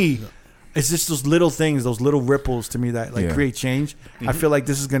for me, it's just those little things, those little ripples to me that create change. I feel like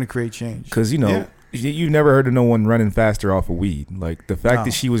this is going to create change because you've never heard of no one running faster off of weed. Like the fact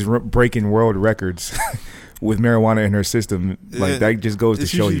that she was breaking world records. With marijuana in her system, like that just goes to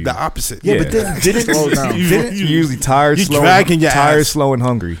show you the opposite. Yeah, but didn't you're usually tired, slow, and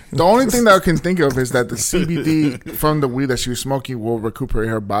hungry. The only thing that I can think of is that the CBD from the weed that she was smoking will recuperate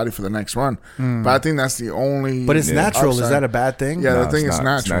her body for the next run. But I think that's the only. But it's natural. Upside. Is that a bad thing? Yeah, I think it's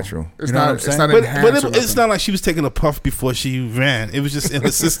natural. It's not. It's not enhanced. But it's not like she was taking a puff before she ran. It was just in her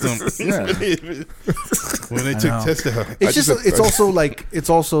system. When they tested her, it's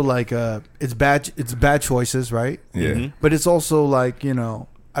also like it's bad choices. Right? Yeah. But it's also like,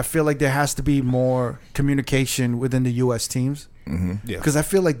 I feel like there has to be more communication within the U.S. teams. Mm-hmm. Yeah. Because I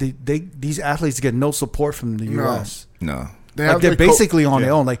feel like these athletes get no support from the U.S. No. They're basically on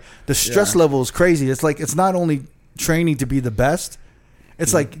their own. Like the stress level is crazy. It's like it's not only training to be the best.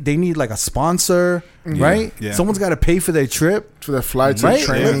 It's like they need like a sponsor, right? Yeah. Someone's got to pay for their trip, for their flights, right? And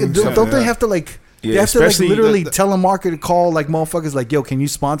training. Don't they have to like? Yeah, they have to like literally telemarket call like motherfuckers like, yo, can you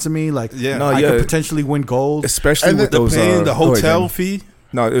sponsor me? Like, I could potentially win gold. Especially with those paying the hotel fee.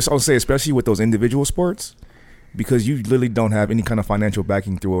 No, I'll say especially with those individual sports, because you literally don't have any kind of financial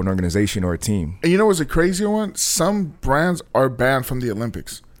backing through an organization or a team. And you know what's a crazier one? Some brands are banned from the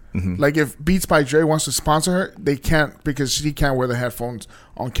Olympics. Mm-hmm. Like if Beats by Dre wants to sponsor her, they can't because she can't wear the headphones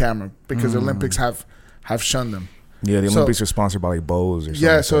on camera because the Olympics have shunned them. Yeah, the Olympics are sponsored by like Bose or something.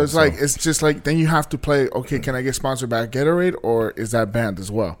 Yeah, so it's like it's just like then you have to play. Okay, can I get sponsored by Gatorade or is that banned as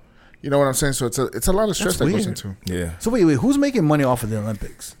well? You know what I'm saying? So it's a lot of stress that goes into. Yeah. So wait, who's making money off of the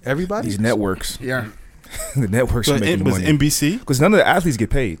Olympics? Everybody? These networks. Yeah. The networks are making money. NBC? Because none of the athletes get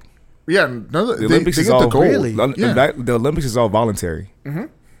paid. Yeah, the Olympics is all really. The Olympics is all voluntary. Mm-hmm.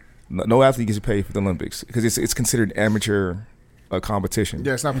 No athlete gets paid for the Olympics because it's considered amateur competition.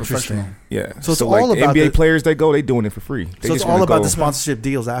 Yeah, it's not professional. Yeah, so it's like all about NBA players they doing it for free. So it's all about the sponsorship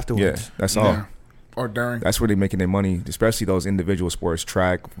deals afterwards. Yeah, that's all. Yeah. Or during. That's where they're making their money, especially those individual sports: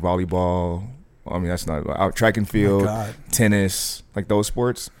 track, volleyball, I mean, that's not out track and field, God. tennis, like those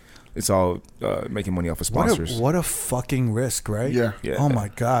sports. It's all making money off of sponsors. What a fucking risk, right? Yeah. Yeah. Oh my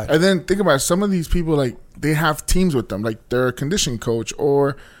God. And then think about it, some of these people, like they have teams with them, like they're a conditioning coach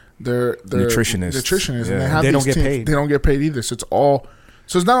or they're Nutritionists. and Yeah. they have They don't these get teams. paid. They don't get paid either. So it's all.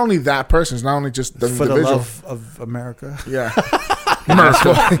 So it's not only that person. It's not only just the For the individual. love of America. Yeah.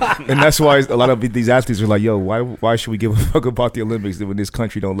 And that's why a lot of these athletes are like, "Yo, why should we give a fuck about the Olympics when this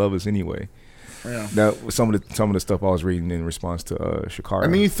country don't love us anyway?" Yeah. That was some of the stuff I was reading in response to Shakara.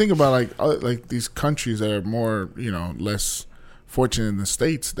 And then you think about like these countries that are more, less fortunate in the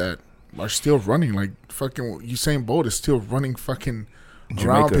States that are still running. Like fucking Usain Bolt is still running fucking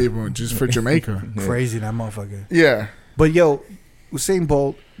around Jamaica. people just for Jamaica. Crazy, that motherfucker. Yeah. But yo, Usain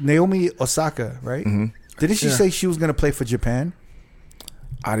Bolt, Naomi Osaka, right? Didn't she Yeah. say she was going to play for Japan?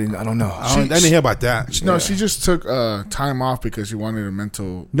 I don't know. I didn't hear about that. No, she just took time off because she wanted a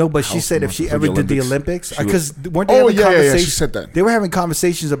mental. No, but she health said if she for ever the did the Olympics. Olympics, She because weren't they Oh having yeah, conversations? she said that. They were having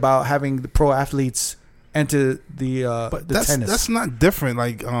conversations about having the pro athletes enter the But the that's tennis. that's not different.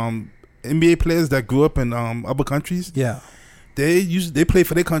 Like NBA players that grew up in other countries, yeah. they play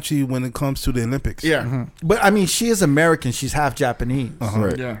for their country when it comes to the Olympics. Yeah. Mhm. But I mean, she is American. She's half Japanese.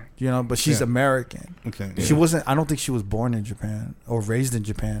 Right. Yeah. But she's Yeah. American. Okay. She wasn't. I don't think she was born in Japan or raised in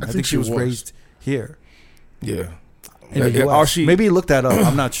Japan. I think she was raised here Yeah. in the Yeah, U.S. Maybe look that up.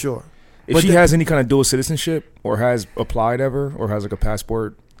 I'm not sure. If But she the- has any kind of dual citizenship or has applied ever or has like a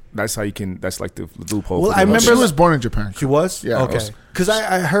passport, that's how you can. That's like the loophole. Well, for I the remember She Olympics. was born in Japan. She was. Yeah. Okay. Because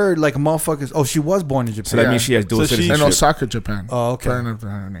I heard like motherfuckers. Oh, she was born in Japan. So that Yeah. means she has dual So she- citizenship. In Osaka, Japan. Oh, okay. Fair enough to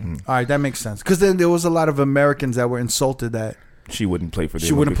her name. All right, that makes sense. Because then there was a lot of Americans that were insulted that She wouldn't play for the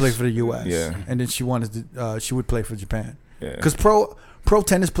she wouldn't play Olympics. for the U.S. Yeah. and then she wanted to. She would play for Japan. Yeah. Because pro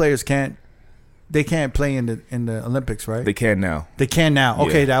tennis players can't. They can't play in the Olympics, right? They can now. They can now. Yeah.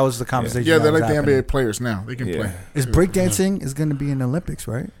 Okay, that was the conversation. Yeah, that they're was like the happening. NBA players now. They can Yeah. play. Is breakdancing is going to be in the Olympics,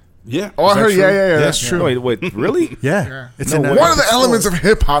 right? Yeah. Oh, I Is that heard. true? Yeah. That's true. Wait, really? Yeah, Yeah. it's No in way. the One of the Olympic elements sport. of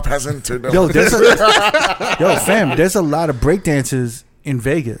hip hop has entered. Yo, fam, there's a lot of breakdancers in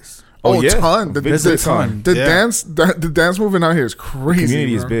Vegas. Oh, yeah. ton. There's a ton. The Yeah. the dance movement out here is crazy.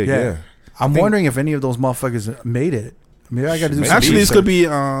 Community is bro. big. Yeah. I'm think- wondering if any of those motherfuckers made it. Maybe I got to do some Actually, it's research.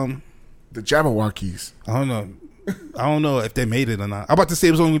 gonna be The Jabberwockies. I don't know. I don't know if they made it or not. I'm about to say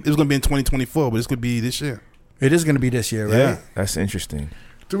it was gonna be in 2024, but it's gonna be this year. It is going to be this year, right? Yeah. That's interesting.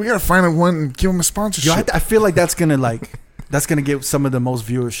 Dude, we gotta find a one and give them a sponsorship. Yo, I feel like that's gonna get some of the most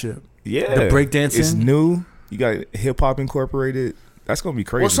viewership. Yeah. The breakdancing? It's new. You got hip hop incorporated. That's gonna be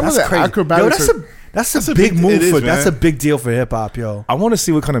crazy. Well, some of That's the crazy. Yo, acrobatics. that's a a big big- move it is, for. That's a man. big deal for hip hop, yo. I want to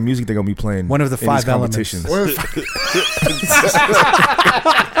see what kind of music they're gonna be playing. One of the in five these competitions.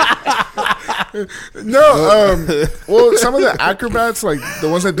 Well, some of the acrobats, like the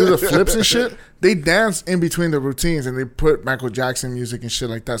ones that do the flips and shit, they dance in between the routines and they put Michael Jackson music and shit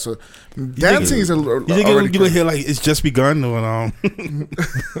like that. So dancing is a You think you're gonna hear like it's just begun or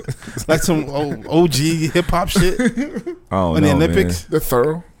like some OG hip hop shit Oh in no, the Olympics? the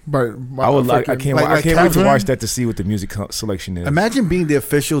thorough. But I would like. I can't. Like- I like can't wait to Catherine? watch that to see what the music selection is. Imagine being the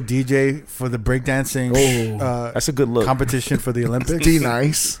official DJ for the breakdancing That's a good look. competition for the Olympics, D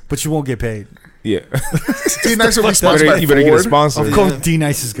Nice. but you won't get paid. Yeah. D Nice will be you sponsored by better get a Ford. sponsor. Of course, D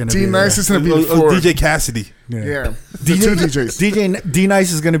Nice is gonna be D Nice is gonna be Oh, Ford. DJ Cassidy. there. Yeah, the two DJs. D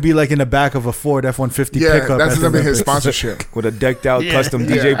Nice is gonna be like in the back of a Ford F-150 Yeah, pickup. that's at the gonna be his Olympics. sponsorship. With a decked out custom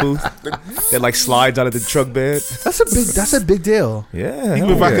DJ booth that like slides out of the truck bed. That's a big deal. Yeah. He hell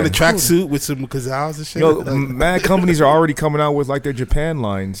was rocking yeah. a tracksuit with some kazals and shit. Yo, mad companies are already coming out with like their Japan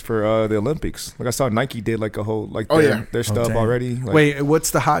lines for the Olympics. Like I saw Nike did like a whole like their stuff damn. already. Like, Wait, what's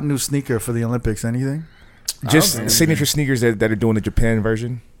the hot new sneaker for the Olympics? Anything? just signature sneakers that are doing the Japan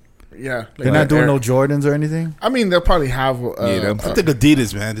version. Yeah, They're not doing no Jordans or anything. I mean, they'll probably have. them- I think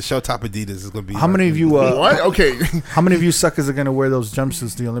Adidas, man. The show top Adidas is gonna be. How many of you? What? Okay, How many of you suckers are gonna wear those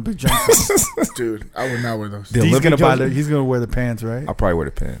jumpsuits, the Olympic jumpsuits? dude, I would not wear those. The he's Olympic gonna buy. jumpsuit? He's gonna wear the pants, right? I'll probably wear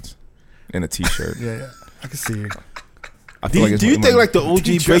the pants and a t-shirt. Yeah, I can see you. I Do feel you, like it's do you my- think like the OG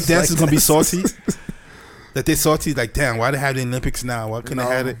He dressed breakdancers like is gonna be salty? That they salty? Like, damn, why they have the Olympics now? Why couldn't they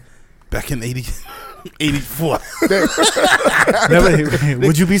have it back in 84? Never,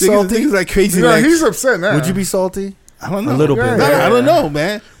 would you be salty? Niggas like crazy. Yeah, like, he's upset now. Would you be salty? I don't know. A little bit, Nah, right? I don't know,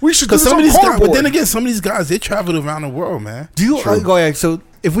 man. We should do Because this some on of these guys, but cardboard. then again, some of these guys they traveled around the world, man. Do you go ahead? So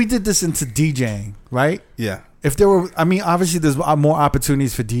if we did this into DJing, right? Yeah. If there were, I mean, obviously there's more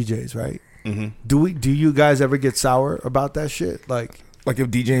opportunities for DJs, right? Mm-hmm. Do you guys ever get sour about that shit? Like if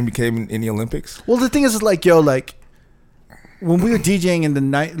DJing became in the Olympics. well, the thing is like, yo, like when we were DJing in the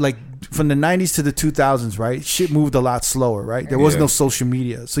night, like from the 90s to the 2000s, right? Shit moved a lot slower, right? There was Yeah. no social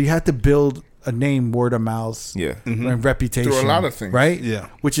media. So you had to build a name word of mouth, and reputation Through a lot of things. right? Yeah.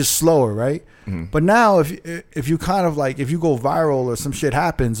 Which is slower, right? But now if you kind of like, if you go viral or some shit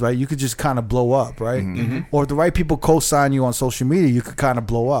happens, right, you could just kind of blow up, right? Or if the right people co-sign you on social media, you could kind of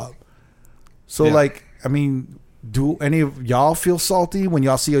blow up. So like, I mean, do any of y'all feel salty when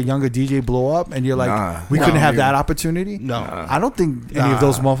y'all see a younger DJ blow up and you're like, we couldn't have that opportunity? No. I don't think any of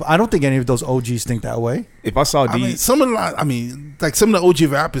those I don't think any of those OGs think that way. If I saw I mean, some of the OG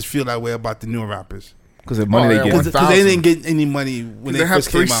rappers feel that way about the newer rappers. because of money they get. Because they didn't get any money when they have first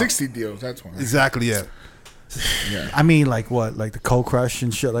came out. 360 deals. That's why. Exactly, yeah. I mean, like what? Like the Cold Crush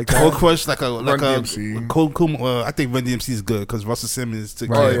and shit like that? Cold Crush, like Run a DMC. Cool. I think Run DMC is good because Russell Simmons took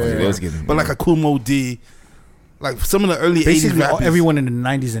Oh, care yeah, of it. yeah. Let's get it. But like a Kumo D, like some of the early 80s Basically, rappers. everyone in the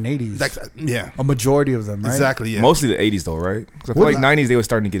 90s and 80s. Like, yeah. A majority of them, right? Exactly, yeah. Mostly the 80s though, right? Because I feel What- like 90s they were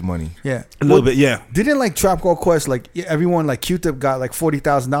starting to get money. Yeah. A little bit, yeah. Didn't like Trap Called Quest, like everyone, like Q-Tip got like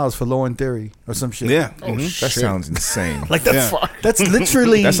 $40,000 for Low End Theory or some shit. Yeah. Oh, Mhm. That shit. sounds insane. Like that's Yeah. that's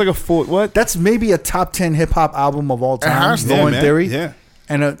literally That's like a full what? that's maybe a top 10 hip hop album of all time. has to Low Yeah, End man. Theory. Yeah.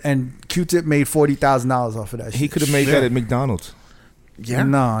 And Q-Tip made $40,000 off of that. He shit. could have made that at McDonald's. Yeah.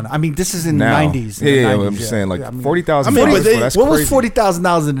 No, I mean this is in Now. the 90s. in Yeah, the yeah, 90s, I'm just saying like I mean, $40,000. I mean, but they- that's what was crazy.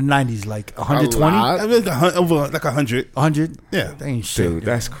 $40,000 in the 90s? Like 120, lot. I mean, over like 100. 100. Yeah. That ain't shit. Dude,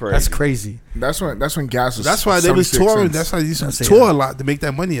 that's crazy. That's crazy. That's when gas was. That's why they was 76 touring. cents. That's why they used That's to it, tour yeah. a lot to make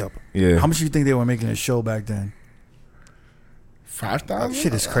that money up. Yeah. How much do you think they were making a show back then? 5,000.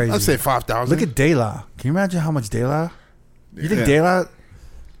 Shit is crazy. I'd say 5,000. Look at De La. Can you imagine how much De La? You think Yeah. De La?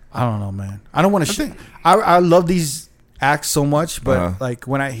 I don't know, man. I don't want to. think- I love these acts so much, but Uh-huh. like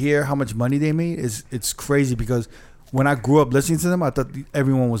when I hear how much money they made, it's crazy because when I grew up listening to them, I thought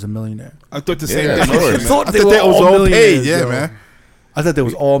everyone was a millionaire. I thought the same Yeah, thing. of course. I I thought thought they that were was all all paid. millionaires, Yeah, yo. man. I thought they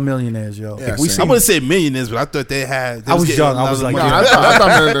was all millionaires, yo. Yeah, we same. seen, I wouldn't say millionaires, but I thought they had. They I was getting young. a I lot was of like, money. No, I thought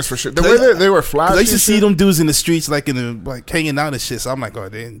millionaires for sure. The way they were flashy. I used to and see shit. them dudes in the streets, like like hanging out and shit. So I'm like, oh,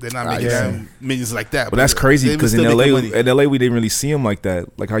 they're not making yeah. that millions like that. But that's crazy they because in still making LA, money. in LA we didn't really see them like that.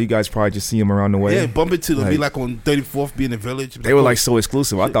 Like how you guys probably just see them around the way. Yeah, bump into them. Be Like- like on 34th, be in the village. They were like so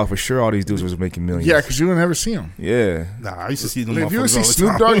exclusive. I thought for sure all these dudes was making millions. Yeah, because you would never see them. Yeah. nah. I used to see them. Like, if you would motherfuckers see all the Snoop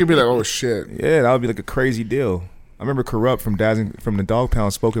time. Dogg, you'd be like, oh shit. Yeah, that would be like a crazy deal. I remember Corrupt from from the Dog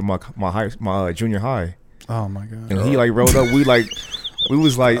Pound spoke at my junior high, oh my god. and he like rolled up. We was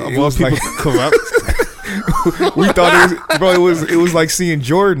like, Of it all was people like corrupt. we thought it was, bro. It was like seeing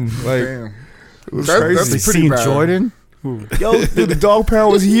Jordan. Like Damn. it was That- crazy. that's They pretty seen bad. Jordan, Yo, dude, the Dog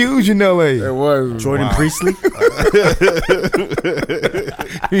Pound was huge in LA. It was. Jordan Priestley,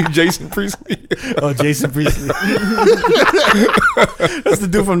 Jason Priestley. oh Jason Priestley. That's the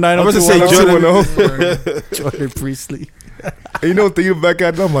dude from I was to 90210. say Jordan. Jordan Priestley. And you know, thinking back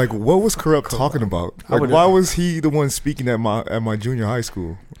at it, I'm like, what was Corrupt talking about? Like, would've- why was he the one speaking at my junior high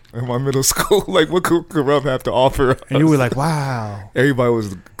school, at my middle school? Like, what could Corrupt have to offer? And you were like, wow. Everybody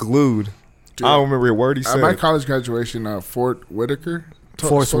was glued. Dude, I don't remember a word he At said. my college graduation, Fort Whitaker.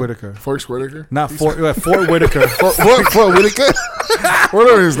 Forrest Whitaker. Forrest Whitaker. Not Fort Whitaker. Fort Whitaker.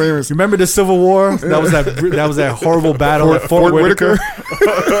 Whatever his name is. You remember the Civil War? That was that horrible battle at Fort Whitaker.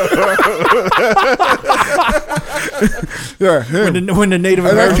 Yeah, him. When the Native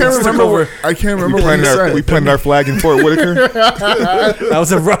And I Americans can't took remember. over. I can't we remember what he planted, said. we planted our flag in Fort Whitaker. That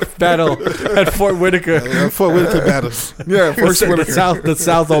was a rough battle at Fort Whitaker. Fort Whitaker battles. Yeah, Forrest The Whitaker.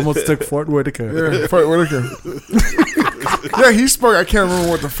 South almost took Fort Whitaker. Yeah, Fort Whitaker. Yeah, he spoke. I can't remember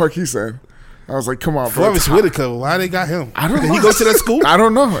what the fuck he said. I was like, come on, bro. Forrest Whitaker. Why they got him? I don't Did know. he go to that school? I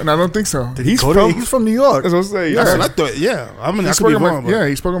don't know, and I don't think so. He's from New York. That's what I'm saying. That's what I thought. Yeah, I mean, He I could spoke be at my, wrong. But yeah,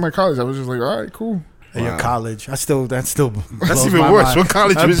 he spoke at my college. I was just like, all right, cool. At your college. That's still that's blows even my worse. mind. What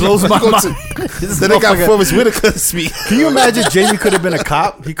college That was blows you my go mind. to? This Then they got motherfucker- Forrest Whitaker to speak. Can you imagine Jamie could have been a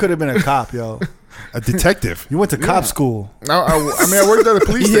cop? He could have been a cop, yo. A detective. You went to cop school. Now, I mean, I worked at a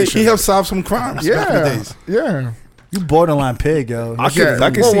police station. He helped solve some crimes back in the yeah, days. yeah. You borderline pig, yo. I can Whoa,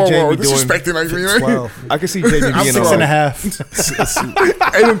 see whoa, Jamie whoa, doing. disrespecting like me. Right? 12. I can see Jamie I'm being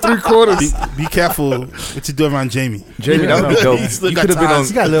 6.5. 8 3/4. Be careful what you do around Jamie. Jamie, that would be dope. He still You got could have been on. ties.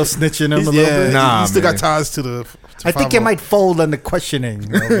 He got a little snitch in him a little Yeah, bit. Nah, he still man. got ties to the. I think it might fold under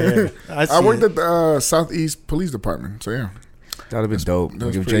questioning. I worked at the Southeast Police Department, so yeah. That would have been dope. that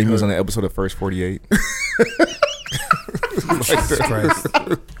was If pretty Jamie was good. on the episode of First 48. Jesus Christ.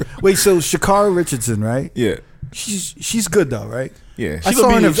 Wait, so Shakara Richardson, right? Yeah, She's good though, right? yeah. I She saw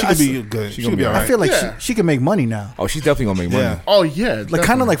her in could a- be. I She could be good. She could be gonna all be- I right. feel like Yeah. she can make money now. Oh, she's definitely gonna make money. Yeah. Oh yeah, Like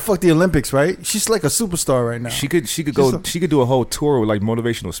kind of like fuck the Olympics, right? She's like a superstar right now. She could go. She could do a whole tour with like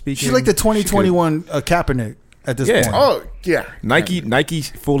motivational speaking. She's like the 2021 Kaepernick. at this Yeah. point. Oh yeah, Nike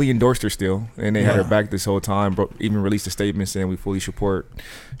fully endorsed her still, and they had her Yeah. back this whole time. Bro, even released a statement saying we fully support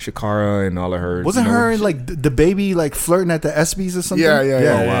Shakira and all of her. Wasn't you know, her like the baby like flirting at the ESPYs or something? yeah.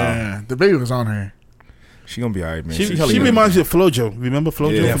 Oh, wow. Yeah. The baby was on her. She gonna be alright, man. She hella young. reminds you of Flojo. Remember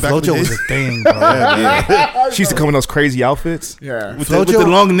Flojo? Yeah, from back in the FloJo was day? a thing, bro. Yeah. She used to come in those crazy outfits. Yeah, with the FloJo-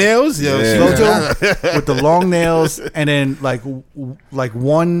 long nails. Yeah, Yeah. she was- FloJo with the long nails and then like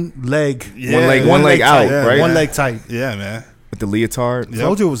one leg, Yeah. One leg out, tight. right? one leg tight. Yeah, man. With the leotard. Yep.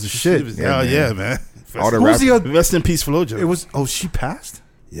 FloJo was the shit. She was- Yeah, hell man. yeah, man. All the Who was the other? Rest in peace, Flojo. It was. Oh, she passed.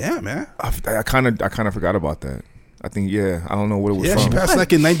 Yeah, man. I kind of forgot about that. I think I don't know what it was Yeah, she from. passed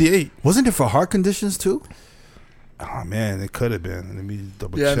like in '98. Wasn't it for heart conditions too? Oh man, it could have been. Let me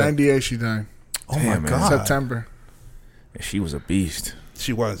double yeah. check. 98, she died. Oh Damn, my man. god! September. She was a beast.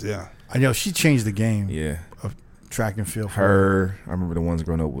 She was, yeah. I know she changed the game. Yeah, Track and field. her. I remember the ones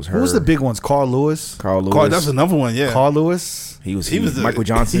growing up was her. Who was the big ones? Carl Lewis. Carl Lewis. Carl, that's another one, yeah. Carl Lewis. he was the- Michael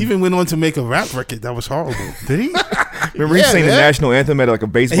Johnson. He even went on to make a rap record that was horrible. Did he? Remember he Yeah, sang the man. national anthem at like a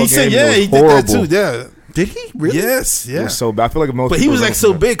baseball And he game. said, and yeah, it he was did horrible. that too. Yeah. Did he really? Yes, It yeah. was so bad. I feel like most. But he people was like don't so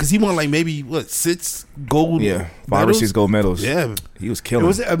remember. big because he won like maybe 6 gold. Yeah, 5 or medals? 6 gold medals. Yeah, he was It killing.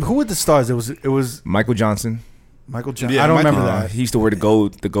 was. Who were the stars? It was Michael Johnson. Michael Johnson. Yeah, I don't Michael- remember that. He used to wear the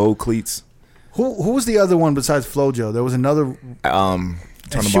gold cleats. Who was the other one besides FloJo? There was another.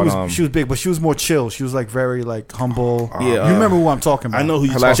 Talking And she about was big, but she was more chill. She was like very like humble. Yeah, you remember who I'm talking about? I know who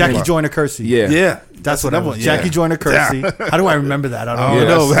you Her talking last Jackie name- about. Joyner Kersey. yeah. Yeah, That's what another I one. was. Jackie yeah. Joyner Kersey. How do I remember that? I I don't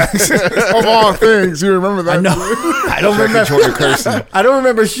don't know. know. Of all things, you remember that? I know. I don't remember. Jordan Kersey. I don't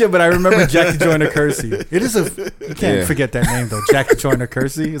remember shit, but I remember Jackie Joyner Kersey. It is a. You can't Yeah. forget that name though. Jackie Joyner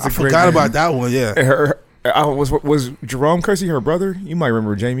Kersey. It's a I great forgot name. about that one. Yeah. Was Jerome Kersey her brother? You might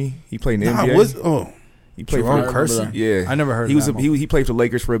remember Jamie. He played in the NBA. He played Jerome for Kersey. that. Yeah, I never heard He of was that he played for the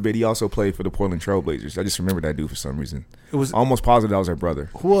Lakers for a bit. He also played for the Portland Trailblazers. I just remember that dude for some reason. It was. Almost positive that was her brother.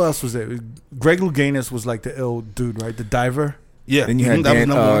 Who else was there? Greg Louganis was like the ill dude, right? The diver. Yeah. Then you had that was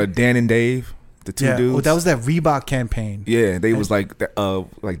number one. Dan and Dave, the two dudes. Oh, that was that Reebok campaign. Yeah, they was like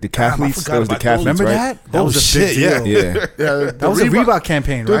decathletes. forgot That was about decathletes, those. Remember right? that? That Oh, was a shit, big deal. Yeah, Yeah, That was a Reebok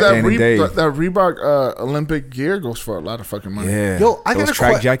campaign, Dude, right? that, Dan and Dave. that Reebok Olympic gear goes for a lot of fucking money. yeah. Yo, I Those got a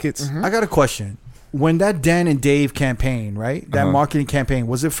track que- jackets. I got a question. When that Dan and Dave campaign, right? That Uh-huh. marketing campaign,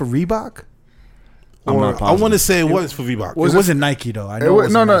 was it for Reebok? I'm not I positive. want to say it was for Reebok. It wasn't Nike though. I know It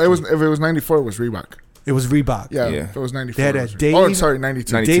was, no, wasn't it Nike. was. If it was 94, it was Reebok. It was Reebok. Yeah, Yeah. if it was 94. They had it a was Reebok. Dave- Oh, sorry,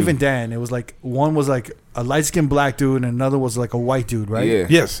 92. 92. Dave and Dan. It was like one was like a light skinned black dude and another was like a white dude, right? Yeah.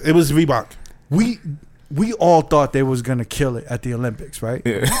 Yes, it was Reebok. We all thought they was gonna kill it at the Olympics, right?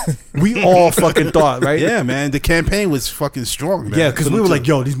 Yeah. We all fucking thought, right? Yeah, man. The campaign was fucking strong, man. Yeah, because we were like,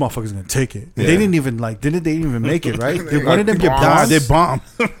 "Yo, these motherfuckers gonna take it." Yeah. They didn't even didn't they even make it? Right? Did one of them get Nah, nah, bronze? they bombed.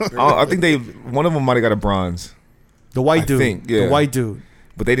 I think one of them might have got a bronze, The white I dude, think, yeah. the white dude.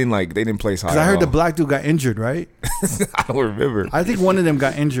 but they didn't place high. Because I at heard the all. black dude got injured, right? I don't remember. I think one of them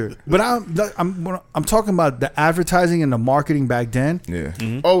got injured. But I'm talking about the advertising and the marketing back then. Yeah,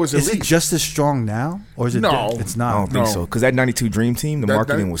 Oh, it was Is it elite. just as strong now, or is it? No. It's I not. don't think No. so. Because that '92 Dream Team, the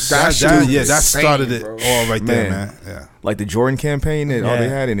marketing was that shit That, was yeah, that insane, started it bro. all right there, Man. man. Yeah. like the Jordan campaign that all Yeah. they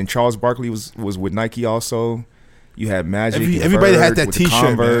had, and then Charles Barkley was with Nike also. You had Magic. and Everybody had Bird that with the T-shirt,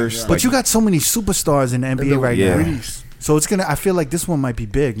 man. Converse. Yeah. But like- you got so many superstars in the NBA right Yeah. now. Grease. So it's gonna. I feel like this one might be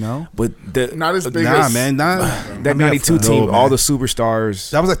big. No. but Not as big Nah, as man. Nah. that '92 No, team, man. all the superstars.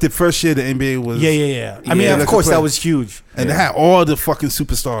 That was like the first year the NBA was. Yeah. I mean, Yeah, of like course, a that play. was huge. And Yeah. they had all the fucking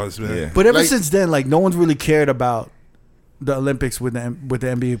superstars, man. Yeah. But ever Like- since then, like no one's really cared about the Olympics with the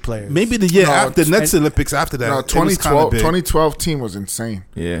NBA players. Maybe the year No, after the next and- Olympics after that. No, it was kinda 2012, big. 2012 team was insane.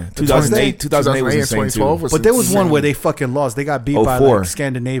 Yeah, 2008 2008 was and insane 2012 too. was But there was one insane. where they fucking lost. They got beat by 04. like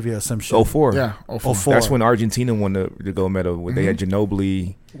Scandinavia or some shit. 04. Yeah, 04. 04. That's when Argentina won the gold medal. When They had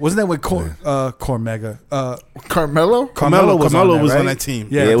Ginobili. Wasn't that with Cormega? Carmelo? Carmelo was on that, was right? on that team.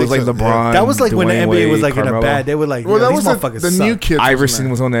 Yeah, Yeah, I it was think like so. LeBron. That was like when the Dwayne NBA was Wade, like in a Carmelo. bad. They were like, Well, yo, that these was motherfuckers the suck. new kids. Iverson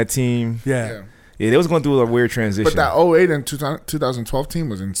was on that team. Yeah. Yeah, they was going through a weird transition. But that 08 and 2012 team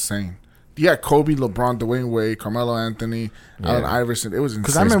was insane. Yeah, Kobe, LeBron, Dwayne Wade, Carmelo Anthony, Allen Iverson. It was insane.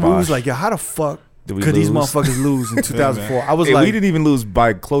 Because I remember we was Bosh. like, yo, how the fuck Did we could these lose? motherfuckers lose in 2004? I was Hey, like, we didn't even lose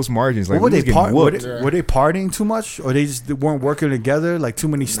by close margins. Like, what were we they, was getting whooped. Yeah. were they partying too much, or they just weren't working together? Like too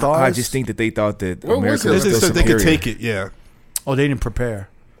many stars. I just think that they thought that What was America it? was They still just said they could superior. take it. Yeah. Oh, they didn't prepare.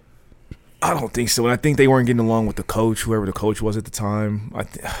 I don't think so. And I think they weren't getting along with the coach, whoever the coach was at the time. I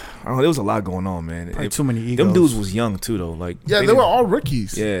don't know. There was a lot going on, man. Probably too many egos. Them dudes was young too, though. Like, Yeah, they didn't- were all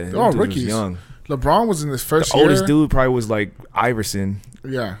rookies. Yeah, they them were all dudes was rookies. young. LeBron was in his The first oldest year. dude probably was like Iverson.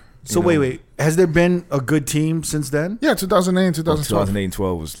 Yeah. So wait. Has there been a good team since then? Yeah, 2008 and 2012. 2008 and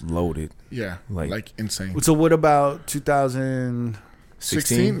 12 was loaded. Yeah, like insane. So what about 2016?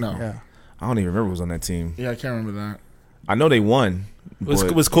 16? No. Yeah. I don't even remember who was on that team. Yeah, I can't remember that. I know they won.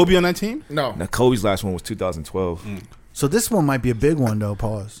 Was Kobe on that team? No. Now Kobe's last one was 2012. So this one might be a big one though.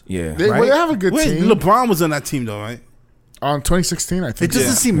 Pause. Yeah. They have a good Wait, team. LeBron was on that team though, right? On 2016, I It think.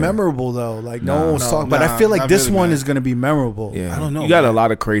 doesn't seem memorable though. Like no one was talking, but nah, I feel like not this really, one man. is going to be memorable. Yeah. I don't know, You got man. a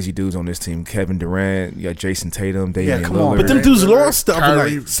lot of crazy dudes on this team. Kevin Durant, you got Jason Tatum, Damian come on. Lillard. But them dudes lost the other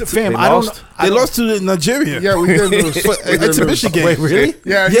Kyrie. night. So, fam, They I don't. lost? I They don't- lost to Nigeria. Yeah, we did lose. We did Exhibition lose. game. Wait, really?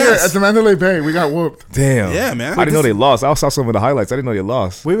 Yeah, Yes. here at the Mandalay Bay, we got whooped. Damn. Yeah, man. I didn't know they lost. I saw some of the highlights. I didn't know they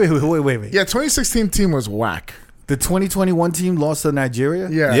lost. Wait. Yeah, 2016 team was whack. The 2021 team lost to Nigeria.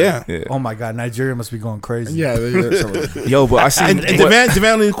 Yeah. Yeah. Yeah. Oh my God, Nigeria must be going crazy. Yeah. Yo, but I seen And Durant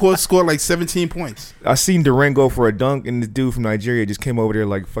only scored like 17 points. I seen Durant go for a dunk, and the dude from Nigeria just came over there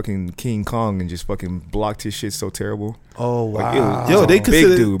like fucking King Kong and just fucking blocked his shit so terrible. Oh Like, it was- wow. Yo, they Big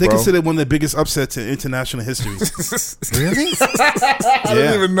consider dude, they bro. consider one of the biggest upsets in international history. Really? I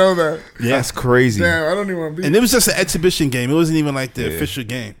didn't even know that. That's crazy. Damn, I don't even want to be. And it was just an exhibition game. It wasn't even like the Yeah. official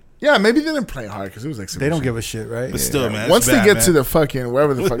game. Yeah, maybe they didn't play hard because it was like They don't give a shit, right? But still, man. Once it's they bad, get man. to the fucking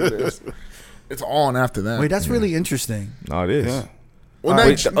wherever the fuck it is, it's on after that. Wait, that's really interesting. No, it is. Yeah. well,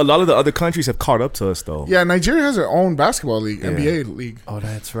 But a lot of the other countries have caught up to us though. yeah, Nigeria has their own basketball league, Yeah. NBA league. Oh,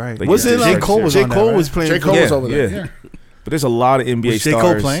 that's right. Like, Was yeah, it J. Cole was J. on that, Cole right? was playing. J. Cole Yeah, was over there. yeah. Yeah. But there's a lot of NBA Was J. stars.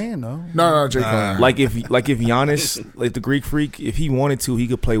 Cole playing? No. No, J. Cole. Like if Giannis, like the Greek freak, if he wanted to, he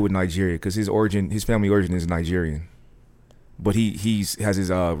could play with Nigeria because his family origin is Nigerian. But he has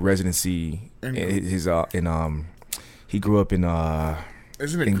his residency he grew up in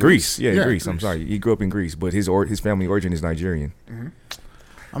Isn't it in Greece. Yeah, Yeah, Greece. I'm sorry, he grew up in Greece, but his family origin is Nigerian.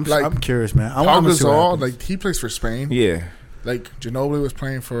 I'm Like, curious, man. I Pau want to see what Gasol, happens. like he plays for Spain. Yeah, Like Ginobili was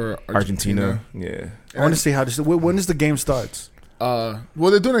playing for Argentina. Yeah, I want to see how this. When does the game starts? Well,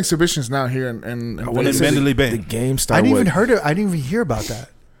 they're doing exhibitions now here in In Vegas. Mandalay the Bay. game I started. didn't even heard it. I didn't even hear about that.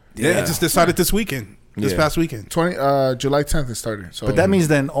 Yeah, it just decided this weekend. This Yeah. past weekend. July 10th it started. So, But that means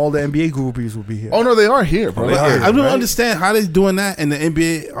then all the NBA groupies will be here. oh no, they are here, bro. they are. I don't right? understand how they're doing that and the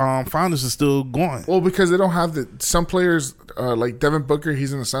NBA finals is still going. Well, because they don't have some players like Devin Booker.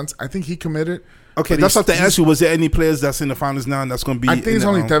 He's in the Suns. I think he committed. Okay, but that's he's- what to ask you. Was there any players that's in the finals now and that's going to be? I think in it's the,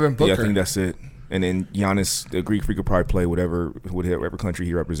 only Devin Booker. Yeah, I think that's it. And then Giannis, the Greek freak, could probably play whatever country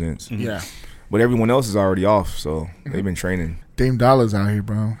he represents. Yeah. But everyone else is already off, so they've been training. Dame Dollars out here,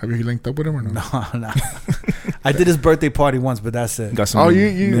 bro. Have you linked up with him or no? No. I did his birthday party once, but that's it. Got some Oh, new-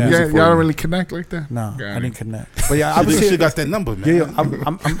 you new music y'all for don't him. really connect like that. No, Got I it. didn't connect. But yeah, I I was she here. got that number, man.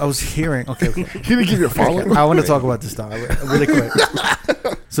 Yeah, I was hearing. Okay. He didn't give you a follow. I want to talk about this stuff really quick.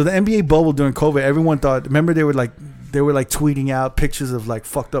 So the NBA bubble during COVID, everyone thought. Remember, they were like tweeting out pictures of like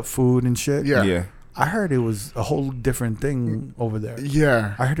fucked up food and shit. Yeah. Yeah. I heard it was a whole different thing over there.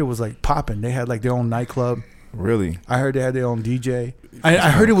 Yeah. I heard it was like popping. They had like their own nightclub. Really? I heard they had their own DJ. I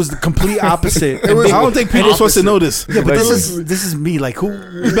heard it was the complete opposite. I don't think people are supposed to know this. Yeah, but Like- this is me. Like who?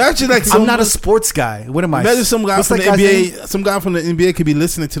 Imagine like I'm not a sports guy. What am I? Imagine some guy What's from the that guy's name? NBA. Some guy from the NBA could be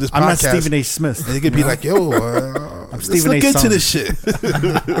listening to this podcast. I'm not Stephen A. Smith. And he could be like, "Yo, let's Stephen look A. into Son. this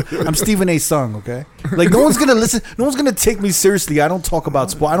shit." I'm Stephen A. Sung. Okay, like no one's gonna listen. No one's gonna take me seriously. I don't talk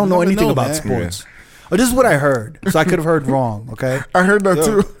about sport. I don't know never anything know, about man. sports. Oh, this is what I heard. So I could have heard wrong. Okay, I heard that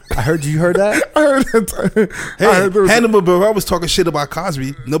too. I heard you heard that. I heard that. Hey, I heard there was Hannibal Buress was talking shit about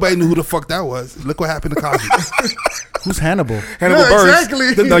Cosby. Nobody knew who the fuck that was. Look what happened to Cosby. Who's Hannibal? Hannibal Yeah, Buress.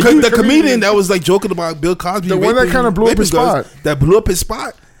 exactly. The comedian that was like joking about Bill Cosby. The one that raping- kinda blew up raping his girls, spot. That blew up his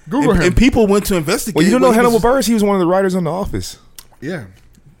spot. Google him. And people went to investigate. Well, you don't know when he Hannibal was- Buress? He was one of the writers on The Office. Yeah.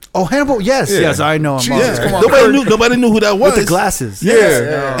 Oh, Hannibal. Yes, Yeah. yes, I know him. Jesus, Yeah, come on. nobody knew who that was. With the glasses.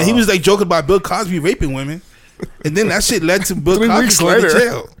 Yeah. And he was like joking about Bill Cosby raping women. And then that shit led to Bill 3 Cosby weeks going to later.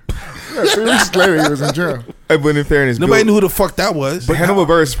 jail. Yeah, 3 weeks later, he was in jail. Hey, but in fairness, Nobody Bill- knew who the fuck that was. But Hannibal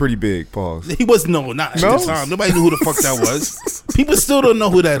Buress is pretty big. Pause. He was not at No? the time. Nobody knew who the fuck that was. People still don't know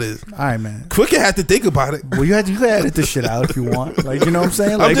who that is. All right, man. Cricket had to think about it. Well, you can edit this shit out if you want. Like, you know what I'm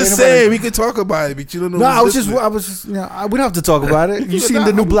saying? Like, I'm just ain't nobody- saying we can talk about it, but you don't know. No, who's I listening. was just, we don't have to talk about it. You seen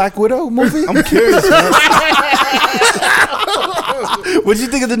the new Black Widow movie? I'm curious. Man. What'd you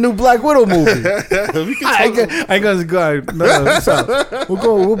think of the new Black Widow movie? We can I talk. ain't gonna go. No, what's up?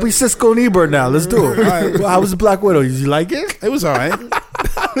 We'll be Cisco and Ebert now. Let's do it. All right. Well, how was the Black Widow? Did you like it? It was all right.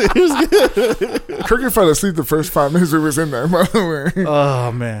 Cricket fell asleep the first 5 minutes we was in there, by the way.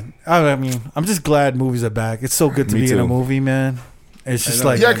 Oh man, I mean, I'm just glad movies are back. It's so good to Me be in a too. movie, man. It's just know.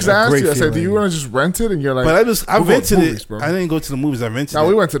 like Yeah, because I asked great you, I said, do you feeling. want to just rent it? And you're like, But I "We'll go rented movies, it. bro." I didn't go to the movies. I rented No, it.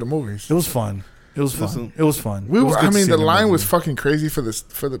 we went to the movies. It was fun. It was fun. It was fun. We It was were, good I to mean, see the them line movie. was fucking crazy for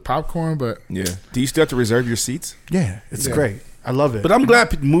the popcorn, but Yeah. Do you still have to reserve your seats? Yeah, it's Yeah. great. I love it. But I'm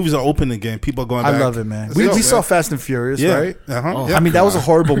glad movies are open again. People are going back. I love it, man. Let's We go, saw man. Fast and Furious, Yeah. right? Uh-huh. I mean, that was a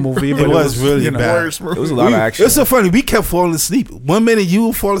horrible movie, but It was really you know, bad. worst movie. It was a lot of action. It's so funny. We kept falling asleep. 1 minute you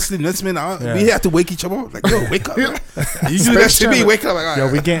will fall asleep. Next minute we Yeah. had to wake each other up. Like, yo, wake up. You do Space that to me. Jam. Wake up. Like, all Yo,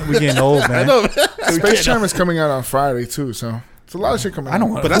 right. we getting old, man. I know. Space Jam is coming out on Friday too, so it's a lot of shit coming out. I don't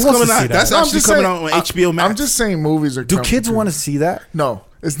want. But that's who wants coming to see out. that? That's No, I'm actually just coming saying- out on HBO Max. I'm just saying movies are. Do coming kids too. want to see that? No,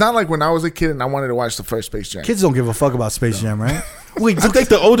 it's not like when I was a kid and I wanted to watch the first Space Jam. Kids don't give a fuck about Space Jam, right? Wait, I think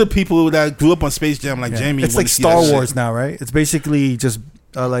the older people that grew up on Space Jam, like yeah. Jamie, It's wanna like see Star that shit. Wars now, right? It's basically just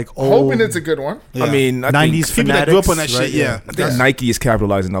like old. Hoping it's a good one. Yeah. I mean, I 90s think, people that grew up on that fanatics, shit. right? Yeah, I think Nike is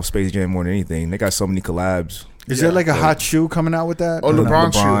capitalizing off Space Jam more than anything. They got so many collabs. Is there like a hot shoe coming out with that? Oh, Or no?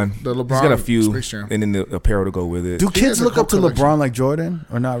 LeBron shoe. The LeBron. He's got a few, Space Jam. and then the apparel to go with it. Do He kids has a look up to whole collection. LeBron like Jordan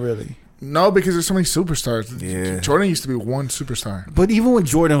or not really? No, because there's so many superstars. Yeah. Jordan used to be one superstar, But even when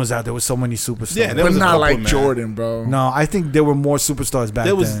Jordan was out, there was so many superstars. Yeah, there but was a not couple, like man. Jordan, bro. No, I think there were more superstars back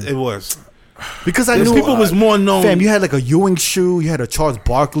There was. then. It was. Because I Those knew people was more known. Fam, you had like a Ewing shoe, you had a Charles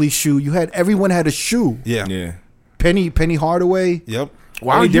Barkley shoe, you had everyone had a shoe. Yeah. Yeah. Penny Hardaway. Yep.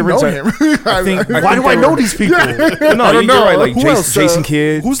 Why Only do you know difference him? I think, I why think do I they know were- these people? No, you're know. right. Like Who Jason, else? Jason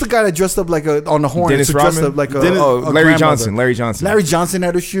Kidd, Who's the guy that dressed up like on the Hornets? Dennis who dressed Rodman? up like a, Dennis- a Larry grandmother? Johnson. Larry Johnson. Larry Johnson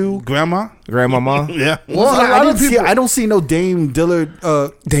had a shoe. Grandma. Grandmama. Yeah. Well, a I, lot didn't of see, people. I don't see no Dame Dillard.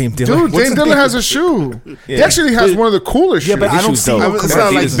 Dame Dillard. Dude, What's Dame his Dillard name? has a shoe. He Yeah. actually has one of the coolest shoes. Yeah, but I His don't shoes see dope. no I mean, It's not like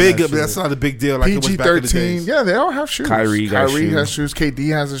comparison big. to But that that's shit. not a big deal. Like it was PG back in the 13. days. Yeah, they all have shoes. Kyrie got a shoe. has shoes. KD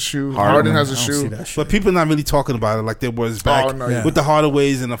has a shoe. Harden. Harden has a I don't see shoe. that shit. But people not really talking about it like there was back Oh, no, yeah. with the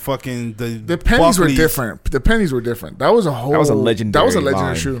Hardaways and the fucking The pennies were Barclays. different. The pennies were different. That was a whole. That was a legendary That was a legendary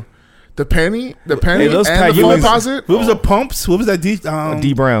line. shoe. The penny, Hey, and those the Pat phone Ewing's- deposit. What was the pumps? What was that?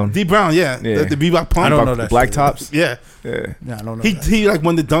 D Brown. D Brown. Yeah. Yeah. The Reebok pump. I don't know that Black shit. tops. Yeah. Yeah. Yeah, I don't know. He that. he like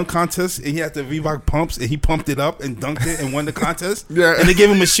won the dunk contest and he had the Reebok pumps and he pumped it up and dunked it and won the contest. Yeah. And they gave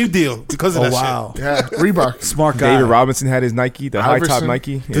him a shoe deal because of Oh that wow, Yeah, Reebok. smart guy. David Robinson had his Nike, the high top Iverson.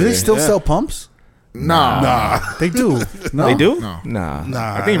 Nike. Do they Yeah. still Yeah. sell pumps? Nah. shit. Nah. They do. No? They do? No. Nah.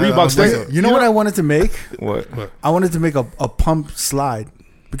 Nah. I think I Reebok's don't like think so. You know what I wanted to make? what? I wanted to make a pump slide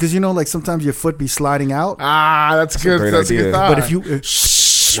because you know, like sometimes your foot be sliding out. Ah, that's good. great That's a idea. good thought. But if you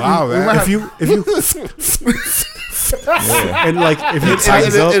Wow, we man. might have- if you and like if you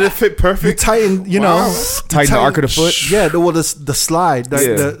tighten up, It fit you perfect. tighten, you know, Wow. Tighten the arc of the foot. Yeah, well, the slide,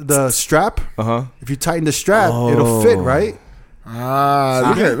 Yeah. the strap. Uh huh. If you tighten the strap, it'll fit, right?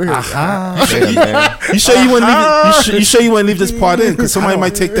 look at that. Yeah, man. You sure you want to leave? You sure you want to leave this part in? Because somebody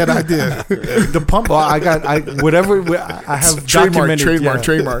might take that idea. The pump. Well, I have Trademark, documented.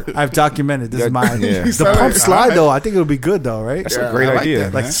 trademark. I've documented. This is mine. Yeah. The pump slide though, I think it'll be good though, right? That's Yeah, a great I like idea.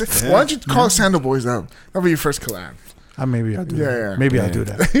 that, Like, man. Why don't you call Sandal Boys up? That'll be your first collab. Maybe I'll do Yeah, that. yeah. Maybe Yeah. I'll do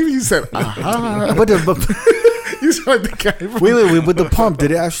that. you said, aha. But You sound like the guy. From, wait. With the pump,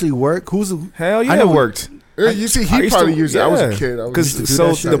 did it actually work? Hell yeah, I know it worked. You see, I he used probably to- used it. I was a kid. I was Because used to do so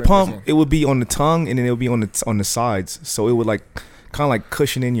that shit. the pump, it would be on the tongue and then it would be on the sides, so it would like kind of like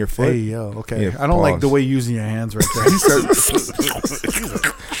cushion in your foot. Hey yo, okay. Yeah, I don't like pause. the way you're using your hands right there. He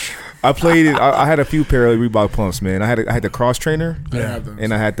said, I played it. I had a few pair of Reebok pumps, man. I had the cross trainer I have those.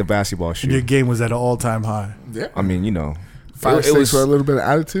 and I had the basketball shoe. And your game was at an all-time high. Yeah. I mean, you know, 5'6" was- with a little bit of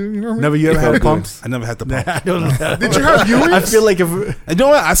attitude. You know what I mean? Never you ever felt had good. pumps? I never had the pump. I don't know. Did you have Ewings? I feel like if You know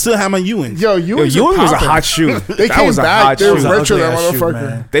what? I still have my Ewing. Yo, Yo, Ewings, Ewing was a popping. hot shoe. They That came was a back. hot They shoe. was retro, that Ugly ass shoe, motherfucker.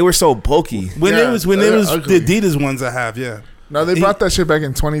 man. They were so bulky. When Yeah, it was the ugly. Adidas ones I have, yeah. No, they brought that shit back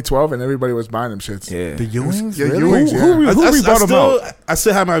in 2012, and everybody was buying them shits. Yeah. the Ewings, Yeah, really? Ewings, yeah. Who rebought them out? I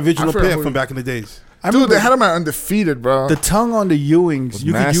still have my original I forgot pair who- from back in the days. I Dude, remember they had them at undefeated, bro. the tongue on the Ewings. Was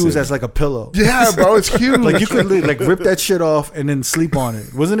You could massive. use as like a pillow. Yeah, bro, it's huge. Like you could like rip that shit off and then sleep on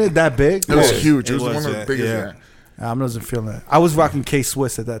it. Wasn't it that big? It was Yeah. huge. It It was, was, one of the yeah, biggest. yeah. Yeah. I wasn't feeling it. I was rocking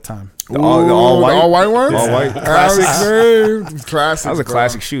K-Swiss at that time. The all Ooh, white? the all white ones. All white. Classic. Classic. That was a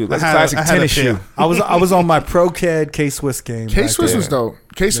classic shoe. That's a I had classic a tennis pair. shoe. I was on my Pro CAD K-Swiss game. K back Swiss then. was dope.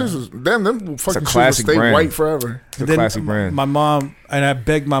 K Swiss was them fucking shoes will classic stay brand. white forever. It's a And then classic brand. My mom and I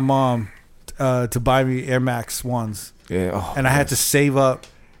begged my mom to buy me Air Max ones, Yeah. Oh, and I had to save up,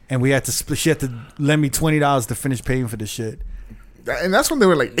 and we had to split. She had to lend me $20 to finish paying for the shit. And that's when they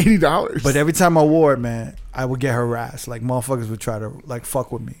were like $80. But every time I wore it, man, I would get harassed. Like motherfuckers would try to like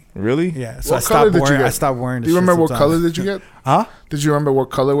fuck with me. really? Yeah, so What I color stopped did you wearing. get? I stopped wearing. do you remember what color did you get? Huh? Did you remember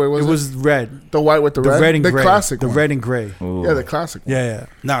what colorway was It it? was red. The white with the, The red and the gray. classic The one. red and gray. Ooh. Yeah, the classic one. Yeah, yeah.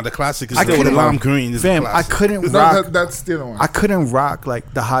 Nah, the classic is I still the couldn't- lime green. Is Fam, the I classic. couldn't No, rock. that's the other one. I couldn't rock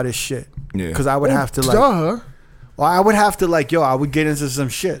like the hottest shit. Yeah. Because I would have to like. Duh. Well, I would have to like, I would get into some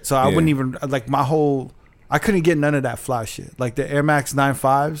shit. So I wouldn't even like I couldn't get none of that fly shit. Like the Air Max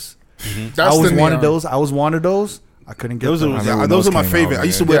 95s. Mm-hmm. I was one of those. I was one of those. I couldn't get Those them. those are my came favorite. out, I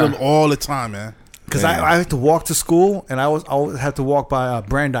used to wear them all the time, man. Because I had to walk to school, and I always had to walk by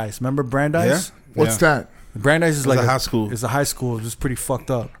Brandeis. Remember Brandeis? Yeah. What's that? Brandeis is like a high school. It's a high school. It was pretty fucked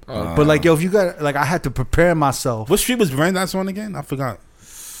up. But like, if you got like, I had to prepare myself. What street was Brandeis on again? I forgot.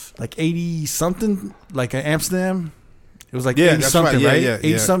 Like 80 something, like in Amsterdam. It was like Yeah, 80 that's something, right. Yeah, right? yeah, 80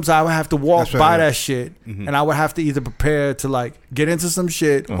 yeah. something. So I would have to walk That's right, by yeah. that shit, and I would have to either prepare to like get into some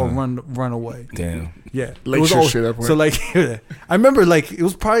shit or run away. Damn. Yeah, Lakeshore shit everywhere. So like, I remember like it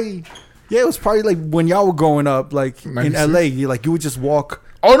was probably like when y'all were growing up, like in 96? LA, you would just walk.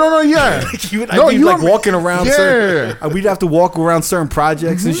 Oh no, yeah. I'd be like walking around. Yeah. We'd have to walk around certain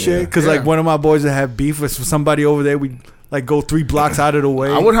projects and shit because like one of my boys would have beef with somebody over there. We'd like go 3 blocks out of the way.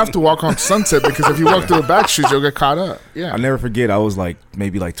 I would have to walk on Sunset because if you walk through the back streets, you'll get caught up. Yeah. I'll never forget. I was like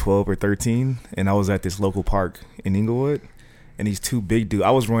maybe like 12 or 13, and I was at this local park in Inglewood, and these 2 big dudes.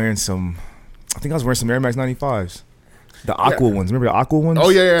 I was wearing some Air Max 95s, the aqua ones. Remember the aqua ones? Oh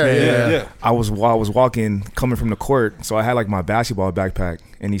yeah. I was walking, coming from the court, so I had like my basketball backpack,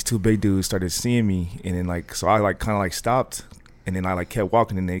 and these 2 big dudes started seeing me, and then like, so I like kind of like stopped, and then I like kept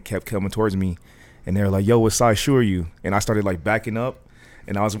walking, and they kept coming towards me, and they were like, "Yo, what size shoe are you?" And I started like backing up,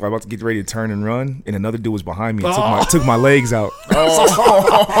 and I was about to get ready to turn and run, and another dude was behind me and took my legs out.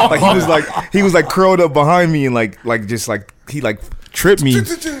 Like he was like curled up behind me, and like he like tripped me,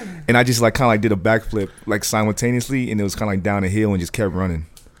 and I just like kind of like did a backflip like simultaneously, and it was kind of like down a hill and just kept running.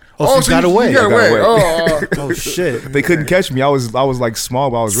 so you got away. You got away. Oh shit! They couldn't catch me. I was like small,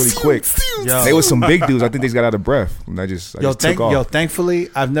 but I was really quick. Yo. They was some big dudes. I think they just got out of breath, and I just took off. Thankfully,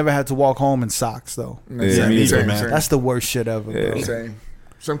 I've never had to walk home in socks though. Yeah, me either, man. That's the worst shit ever. Yeah. Bro. Same.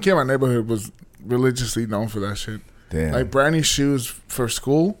 Some kid in my neighborhood was religiously known for that shit. Damn. Like brand new shoes for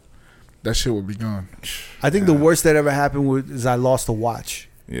school, that shit would be gone. I think the worst that ever happened is I lost a watch.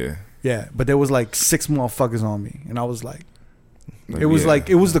 Yeah. Yeah, but there was like 6 motherfuckers on me, and I was like, Like, it was yeah. like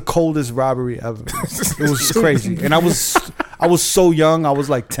it was the coldest robbery ever. It was crazy, and I was so young. I was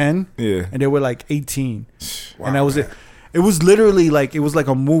like 10, Yeah. and they were like 18, and that was it. It was literally like it was like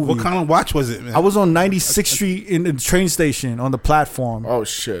a movie. What kind of watch was it, man? I was on 96th Street in the train station on the platform. Oh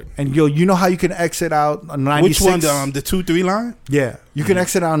shit. And you know how you can exit out on 96? Which one? The 2-3 line? Yeah, you can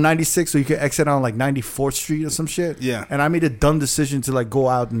exit out on 96, or you can exit out on like 94th Street or some shit. Yeah. And I made a dumb decision to like go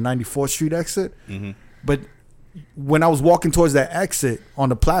out on 94th Street exit, Mm-hmm. but when I was walking towards that exit on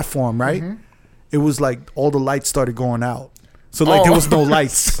the platform, right, it was like all the lights started going out. So like there was no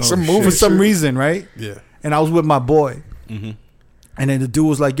lights for some reason, right? Yeah. And I was with my boy. And then the dude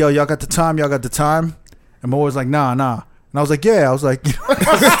was like, "Yo, y'all got the time? Y'all got the time?" And my boy was like, "Nah." And I was like, "Yeah." I was like,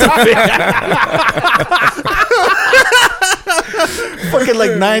 fucking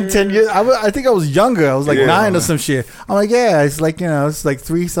like 9-10 years. I think I was younger. I was like 9 or some shit. I'm like, "Yeah." It's like, it's like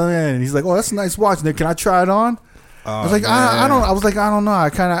 3 something. And he's like, "Oh, that's a nice watch. Can I try it on?" I was like, I don't. I was like, I don't know.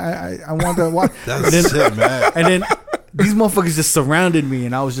 I want to watch. That's it, man. And then these motherfuckers just surrounded me,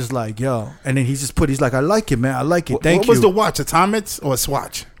 and I was just like, "Yo!" And then he's like, "I like it, man. I like it. Thank you." What was the watch? A Timex or a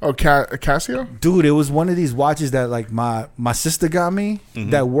Swatch? Oh, a Casio? Dude, it was one of these watches that like my sister got me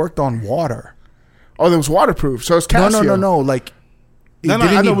that worked on water. Oh, there was waterproof. So it's Casio. No. Like it No, I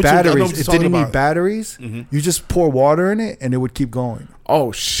didn't know need what you- I know batteries. what you're It talking didn't need about. batteries. You just pour water in it, and it would keep going.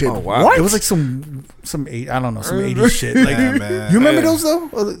 Oh shit. Oh, wow. What? It was like some 80s shit. Like Yeah, man. you remember those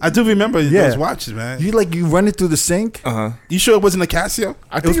though? I do remember Yeah. those watches, man. You run it through the sink. You sure it wasn't a Casio?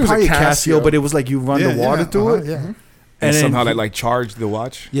 I It was probably a Casio, but it was like you run the water through it. Yeah. And then somehow he- that like charged the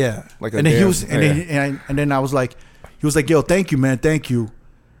watch. Yeah. Like a and then he damn- was, and then I was like, he was like, "Yo, thank you, man, thank you."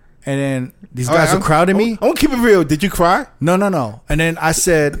 And then these All guys right, were crowding me. I want to keep it real. Did you cry? No. And then I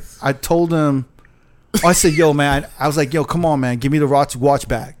told him, I said, "Yo, man," I was like, "Yo, come on, man, give me the watch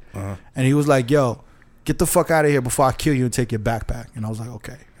back." And he was like, "Yo, get the fuck out of here before I kill you and take your backpack." And I was like,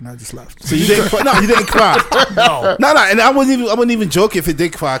 "Okay," and I just left. So you didn't cry? No, you didn't cry. no. And I wouldn't even joke if it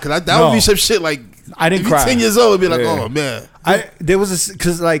did cry, because that would be some shit like I didn't if you're cry. 10 years old, it'd be like, Yeah. oh man. There was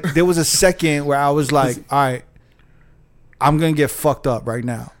a second where I was like, all right, I'm gonna get fucked up right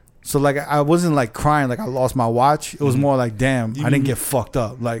now. So like I wasn't like crying like I lost my watch. It was more like, damn, I didn't get fucked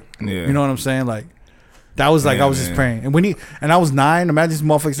up. Like Yeah. you know what I'm saying? Like that was like Yeah, I was just man. praying. And I was 9. Imagine these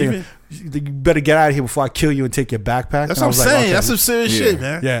motherfuckers saying, "You better get out of here before I kill you and take your backpack." That's And I what I'm was like, saying. okay. That's some serious shit,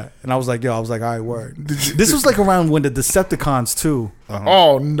 man. Yeah. And I was like, all right, word. This was like around when the Decepticons too.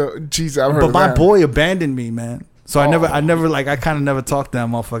 Oh no, jeez, I've heard. But of my that. boy abandoned me, man. So I never like I kind of never talked to that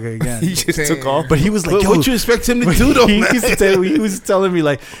motherfucker again. He just took off. But he was like, yo, what you expect him to do though, he man? he was telling me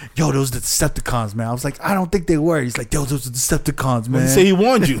like, yo, those are the Decepticons, man. I was like, I don't think they were. He's like, yo, those are the Decepticons, man. He said he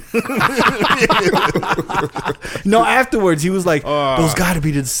warned you. No, afterwards he was like, those got to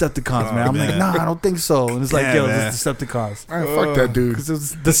be the Decepticons, man. I'm like, man. nah, I don't think so. And it's like, Yeah, yo, man. this is Decepticons. Man, fuck that dude.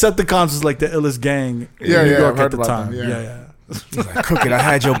 Because Decepticons was like the illest gang in Yeah, New yeah, York I've heard at the about time. them, yeah. Yeah. Like, Crooked, I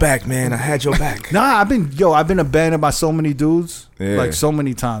had your back, man. I had your back. Nah, I've been abandoned by so many dudes, Yeah. like so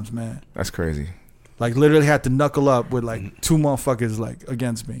many times, man. That's crazy. Like literally had to knuckle up with like two motherfuckers like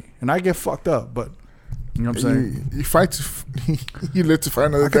against me, and I get fucked up, but you know what I'm saying. You fight you live to fight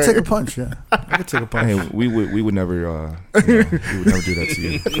another I could day. take a punch, yeah. I could take a punch. Hey, we would never, we would never do that to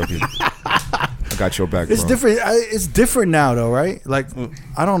you, Crooked. I got your back, It's bro. different. It's different now, though, right? Like,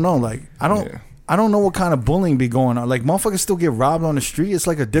 I don't know. Like, Yeah. I don't know what kind of bullying be going on. Like, motherfuckers still get robbed on the street. It's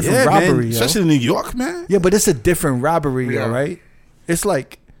like a different Yeah, robbery, man. yo. Especially in New York, man. Yeah, but it's a different robbery, Yeah. yo, right? It's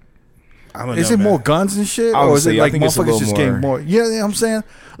like, I don't is know, it man. more guns and shit, I or would is it say, I like think it's a motherfuckers little just more- getting more? Yeah, you know what I'm saying.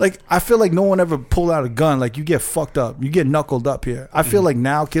 Like, I feel like no one ever pulled out a gun. Like, you get fucked up, you get knuckled up here. I feel like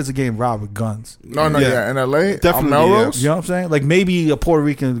now kids are getting robbed with guns. No, Yeah. yeah. In LA, Definitely, on Melrose. You know what I'm saying? Like maybe a Puerto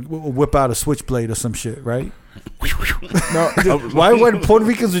Rican whip out a switchblade or some shit, right? No, Why Puerto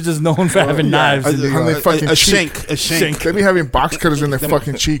Ricans are just known for having knives? in New How York? they fucking a cheek. shank. A shank. They be having box cutters in their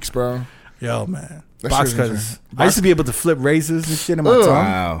fucking cheeks, bro. Yo, man. That Box shit is cutters. insane. I used to be able to flip razors and shit in my Ugh.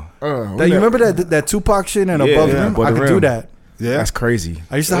 tongue. Wow. That, you remember that Tupac shit and Yeah, above yeah, rim? above I the could do rim. that. Yeah. That's crazy.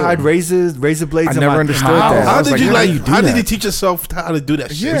 I used to hide razor blades I in never my understood house. that. I How was did like, you how like? do you do How did that? you teach yourself how to do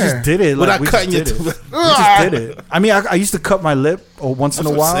that shit? We Yeah. just did it. Without we cutting just your did it. tooth. We just did it. I mean, I used to cut my lip once in a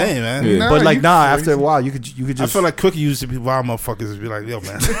That's what I'm while. saying, man. Yeah. But like, you nah, crazy. after a while, you could just. I feel like Cookie used to be wild motherfuckers and be like, yo,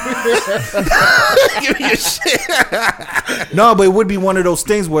 man. Give me your shit. No, but it would be one of those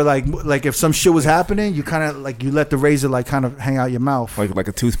things where like if some shit was happening, you kind of like you let the razor like kind of hang out your mouth. Like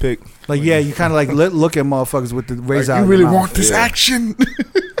a toothpick. Like yeah, you kind of like look at motherfuckers with the Like, razor out you your really mouth. want this Yeah. action?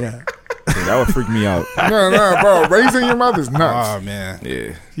 Yeah. Yeah, that would freak me out. no, bro. Raising your mouth is nuts. Oh, man.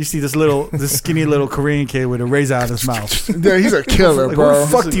 Yeah. You see this skinny little Korean kid with a razor out his mouth. Yeah, he's a killer, Like, bro. who the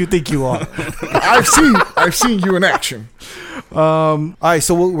fuck do you think you are? I've seen you in action. All right,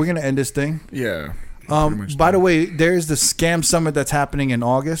 so we're gonna end this thing. Yeah. By the way, there's the Scam Summit that's happening in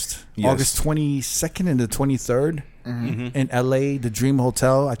August, Yes. August 22nd and the 23rd in LA, the Dream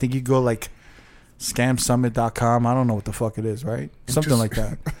Hotel. I think you go like scamsummit.com. I don't know what the fuck it is, right? Something like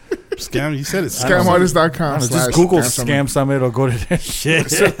that. Scam, you said it. Scamartist.com. Just Google Scam Summit or go to that shit.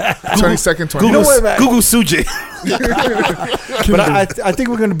 22nd, 23rd. You know what, man? Google Suje. But I think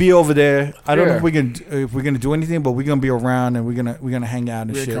we're gonna be over there. I don't know Yeah. if we're gonna do anything, but we're gonna be around and we're gonna hang out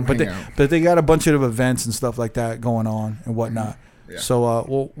and Yeah, shit. come But hang out. but they got a bunch of events and stuff like that going on and whatnot. Yeah.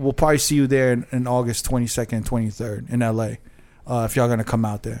 So we'll probably see you there in August 22nd and 23rd in LA if y'all gonna come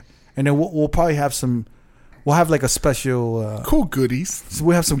out there. And then we'll probably have some. We'll have like a special. Cool goodies. So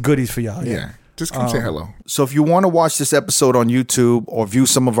we'll have some goodies for y'all. Yeah. Just come say hello. So if you want to watch this episode on YouTube or view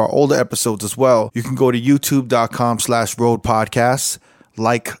some of our older episodes as well, you can go to youtube.com/roadpodcasts.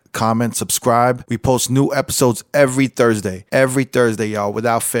 Like, comment, subscribe. We post new episodes every Thursday, y'all,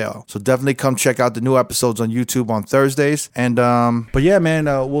 without fail. So definitely come check out the new episodes on YouTube on Thursdays. And but yeah, man,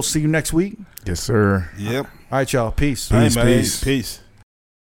 we'll see you next week. Yes, sir. Yep. All right, y'all. Peace. All right, Peace, man. peace. Peace.